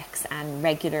rechecks and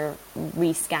regular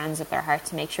rescans of their heart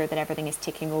to make sure that everything is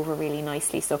ticking over really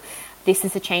nicely. So this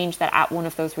is a change that at one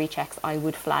of those rechecks I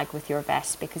would flag with your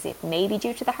vet, because it may be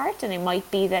due to the heart, and it might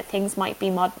be that things might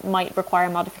require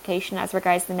modification as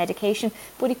regards the medication,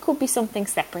 but it could be something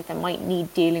separate that might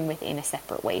need dealing with in a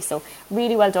separate way. So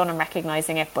really well done on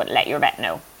recognising it, but let your vet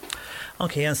know.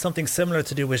 Okay, and something similar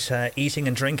to do with eating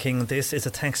and drinking. This is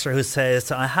a texter who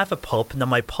says, I have a pup. Now,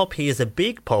 my pup, he is a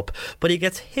big pup, but he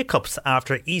gets hiccups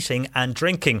after eating and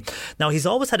drinking. Now, he's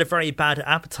always had a very bad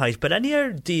appetite, but any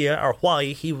idea or why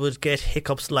he would get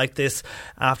hiccups like this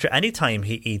after any time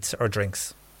he eats or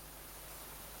drinks?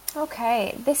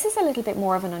 Okay, this is a little bit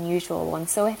more of an unusual one.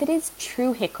 So if it is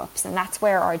true hiccups, and that's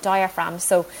where our diaphragm,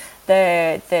 so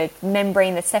the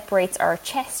membrane that separates our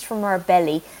chest from our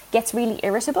belly, gets really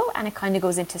irritable and it kind of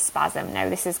goes into spasm. Now,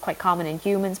 this is quite common in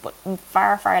humans, but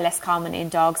far, far less common in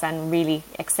dogs, and really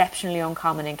exceptionally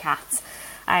uncommon in cats.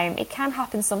 It can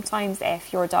happen sometimes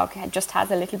if your dog just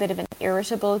has a little bit of an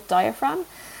irritable diaphragm.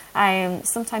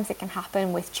 Sometimes it can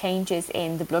happen with changes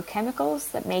in the blood chemicals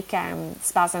that make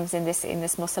spasms in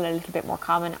this muscle a little bit more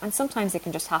common, and sometimes it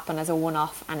can just happen as a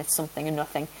one-off and it's something and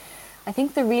nothing. I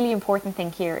think the really important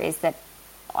thing here is that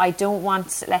I don't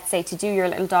want, let's say, to do your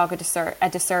little dog a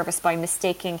disservice by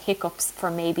mistaking hiccups for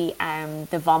maybe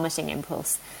the vomiting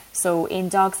impulse. So in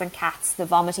dogs and cats, the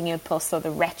vomiting impulse, so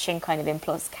the retching kind of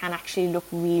impulse, can actually look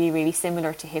really, really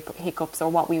similar to hiccups, or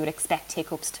what we would expect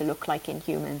hiccups to look like in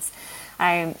humans.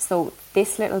 So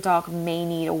this little dog may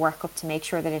need a workup to make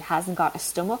sure that it hasn't got a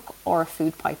stomach or a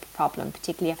food pipe problem,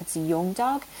 particularly if it's a young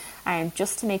dog,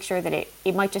 just to make sure that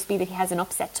it might just be that he has an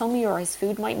upset tummy or his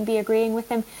food mightn't be agreeing with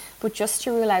him, but just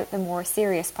to rule out the more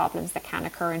serious problems that can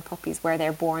occur in puppies where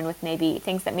they're born with maybe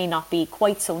things that may not be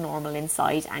quite so normal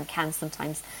inside and can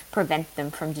sometimes prevent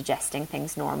them from digesting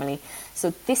things normally.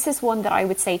 So this is one that I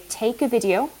would say take a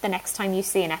video the next time you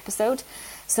see an episode,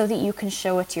 so that you can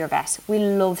show it to your vet. We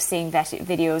love seeing vet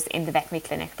videos in the veterinary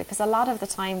clinic, because a lot of the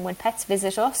time when pets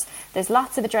visit us, there's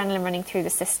lots of adrenaline running through the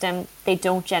system. They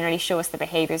don't generally show us the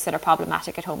behaviours that are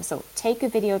problematic at home. So take a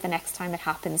video the next time it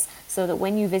happens, so that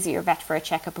when you visit your vet for a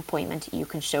checkup appointment, you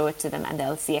can show it to them and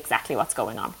they'll see exactly what's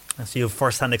going on. So you have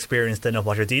first-hand experience then of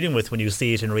what you're dealing with when you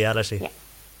see it in reality. Yeah.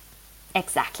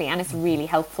 Exactly, and it's really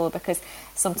helpful, because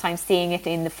sometimes seeing it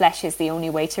in the flesh is the only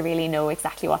way to really know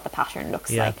exactly what the pattern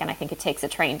looks like, and I think it takes a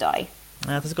trained eye.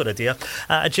 That's a good idea.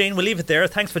 Jane, we'll leave it there.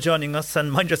 Thanks for joining us,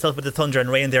 and mind yourself with the thunder and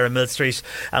rain there in Mill Street,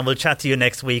 and we'll chat to you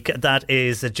next week. That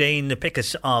is Jane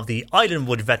Pickett of the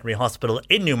Islandwood Veterinary Hospital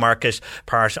in Newmarket,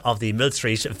 part of the Mill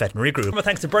Street Veterinary Group.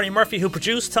 Thanks to Bernie Murphy who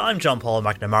produced. I'm John Paul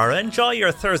McNamara. Enjoy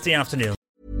your Thursday afternoon.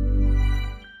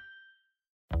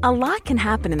 A lot can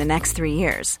happen in the next 3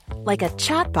 years. Like a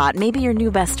chatbot may be your new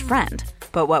best friend.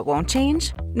 But what won't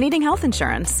change? Needing health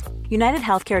insurance. United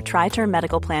Healthcare Tri-Term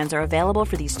Medical Plans are available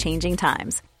for these changing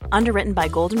times. Underwritten by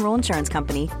Golden Rule Insurance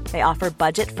Company, they offer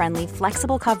budget-friendly,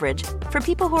 flexible coverage for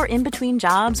people who are in between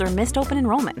jobs or missed open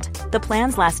enrollment. The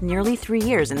plans last nearly 3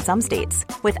 years in some states,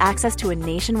 with access to a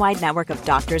nationwide network of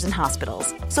doctors and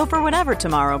hospitals. So for whatever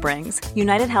tomorrow brings,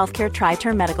 United Healthcare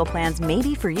Tri-Term Medical Plans may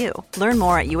be for you. Learn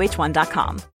more at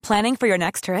uh1.com. Planning for your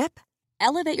next trip?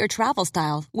 Elevate your travel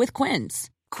style with Quince.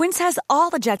 Quince has all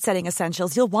the jet-setting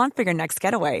essentials you'll want for your next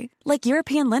getaway, like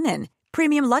European linen,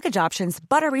 premium luggage options,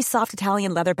 buttery soft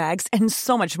Italian leather bags, and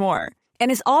so much more.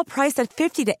 And is all priced at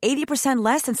 50 to 80%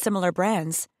 less than similar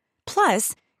brands.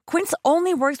 Plus, Quince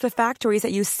only works with factories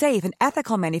that use safe and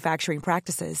ethical manufacturing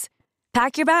practices.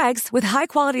 Pack your bags with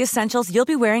high-quality essentials you'll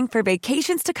be wearing for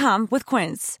vacations to come with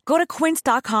Quince. Go to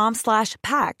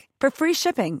quince.com/pack for free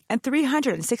shipping and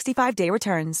 365-day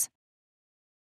returns.